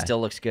with it. Yeah. It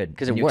still looks good.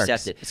 Because it works.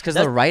 Accept it. It's because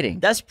of the writing.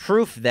 That's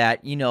proof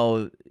that,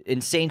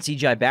 insane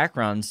CGI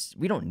backgrounds,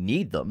 we don't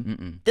need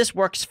them. This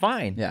works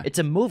fine. Yeah. It's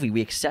a movie.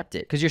 We accept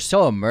it. Because you're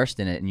so immersed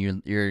in it, and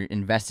you're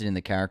invested in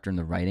the character and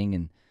the writing,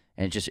 and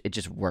and it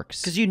just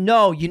works. Because you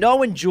know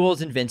when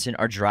Jules and Vincent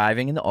are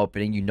driving in the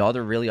opening, you know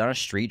they're really on a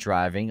street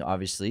driving.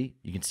 Obviously,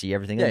 you can see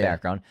everything in the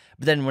background.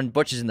 But then when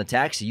Butch is in the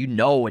taxi, you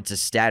know it's a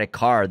static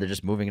car. They're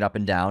just moving it up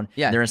and down.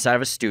 Yeah, and they're inside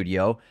of a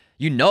studio.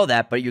 You know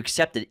that, but you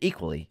accept it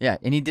equally. Yeah,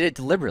 and he did it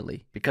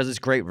deliberately because it's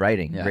great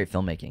writing, great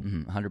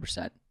filmmaking.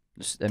 100%.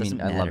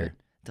 I love it.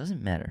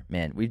 Doesn't matter,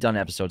 man. We've done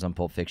episodes on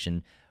Pulp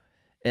Fiction.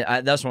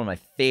 That's one of my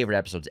favorite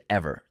episodes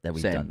ever that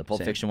we've done. The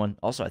Pulp Fiction one.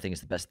 Also, I think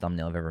it's the best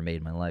thumbnail I've ever made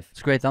in my life.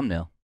 It's a great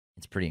thumbnail.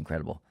 It's pretty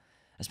incredible.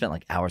 I spent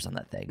like hours on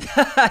that thing.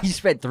 You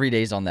spent 3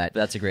 days on that. But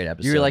that's a great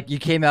episode. You were like, you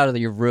came out of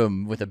your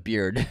room with a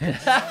beard.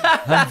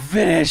 I'm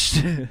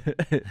finished.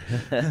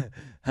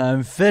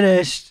 I'm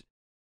finished.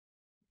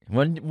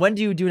 When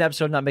do you do an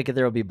episode not make it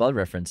There Will Be Blood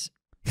reference?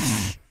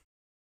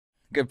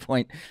 Good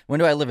point. When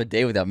do I live a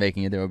day without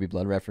making it There Will Be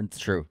Blood reference?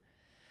 True.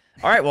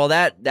 All right, well,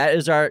 that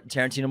is our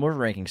Tarantino movie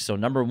rankings. So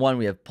number 1,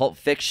 we have Pulp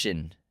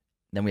Fiction.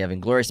 Then we have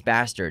Inglourious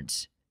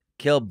Bastards,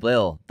 Kill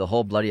Bill, The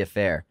Whole Bloody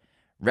Affair,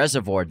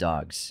 Reservoir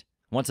Dogs,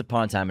 Once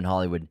Upon a Time in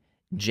Hollywood,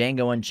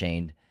 Django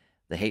Unchained,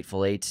 The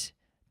Hateful Eight,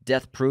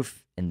 Death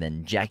Proof, and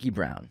then Jackie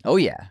Brown. Oh,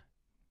 yeah.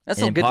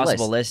 That's a good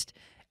impossible list.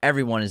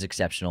 Everyone is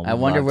exceptional. I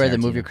wonder where the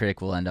movie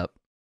critic will end up.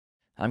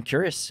 I'm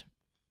curious.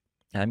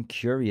 And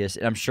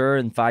I'm sure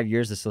in 5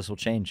 years this list will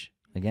change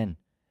again.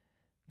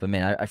 But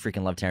man, I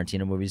freaking love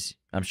Tarantino movies.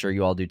 I'm sure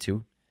you all do too.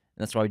 And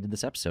that's why we did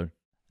this episode.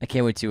 I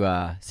can't wait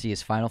to see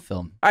his final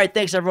film. All right,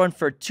 thanks everyone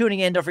for tuning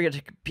in. Don't forget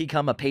to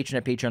become a patron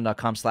at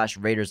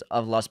patreon.com/Raiders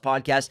of Lost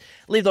Podcast.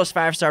 Leave those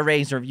 5-star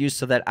ratings and reviews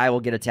so that I will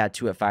get a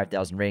tattoo at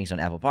 5,000 ratings on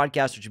Apple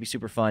Podcasts, which would be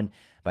super fun,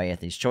 by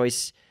Anthony's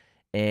choice.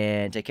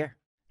 And take care.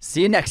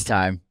 See you next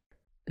time.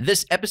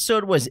 This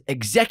episode was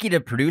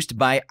executive produced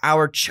by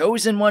our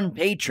chosen one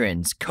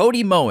patrons,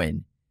 Cody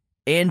Moen,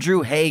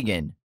 Andrew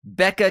Hagan,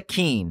 Becca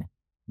Keene,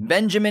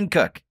 Benjamin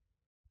Cook,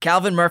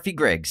 Calvin Murphy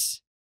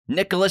Griggs,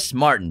 Nicholas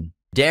Martin,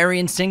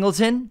 Darian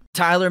Singleton,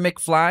 Tyler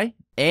McFly,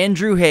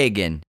 Andrew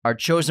Hagan. Our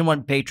chosen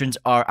one patrons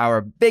are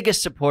our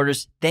biggest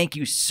supporters. Thank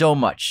you so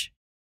much.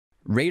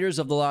 Raiders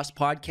of the Lost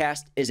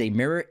Podcast is a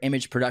mirror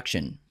image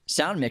production.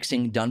 Sound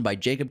mixing done by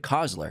Jacob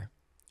Kossler.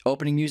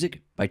 Opening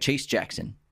music by Chase Jackson.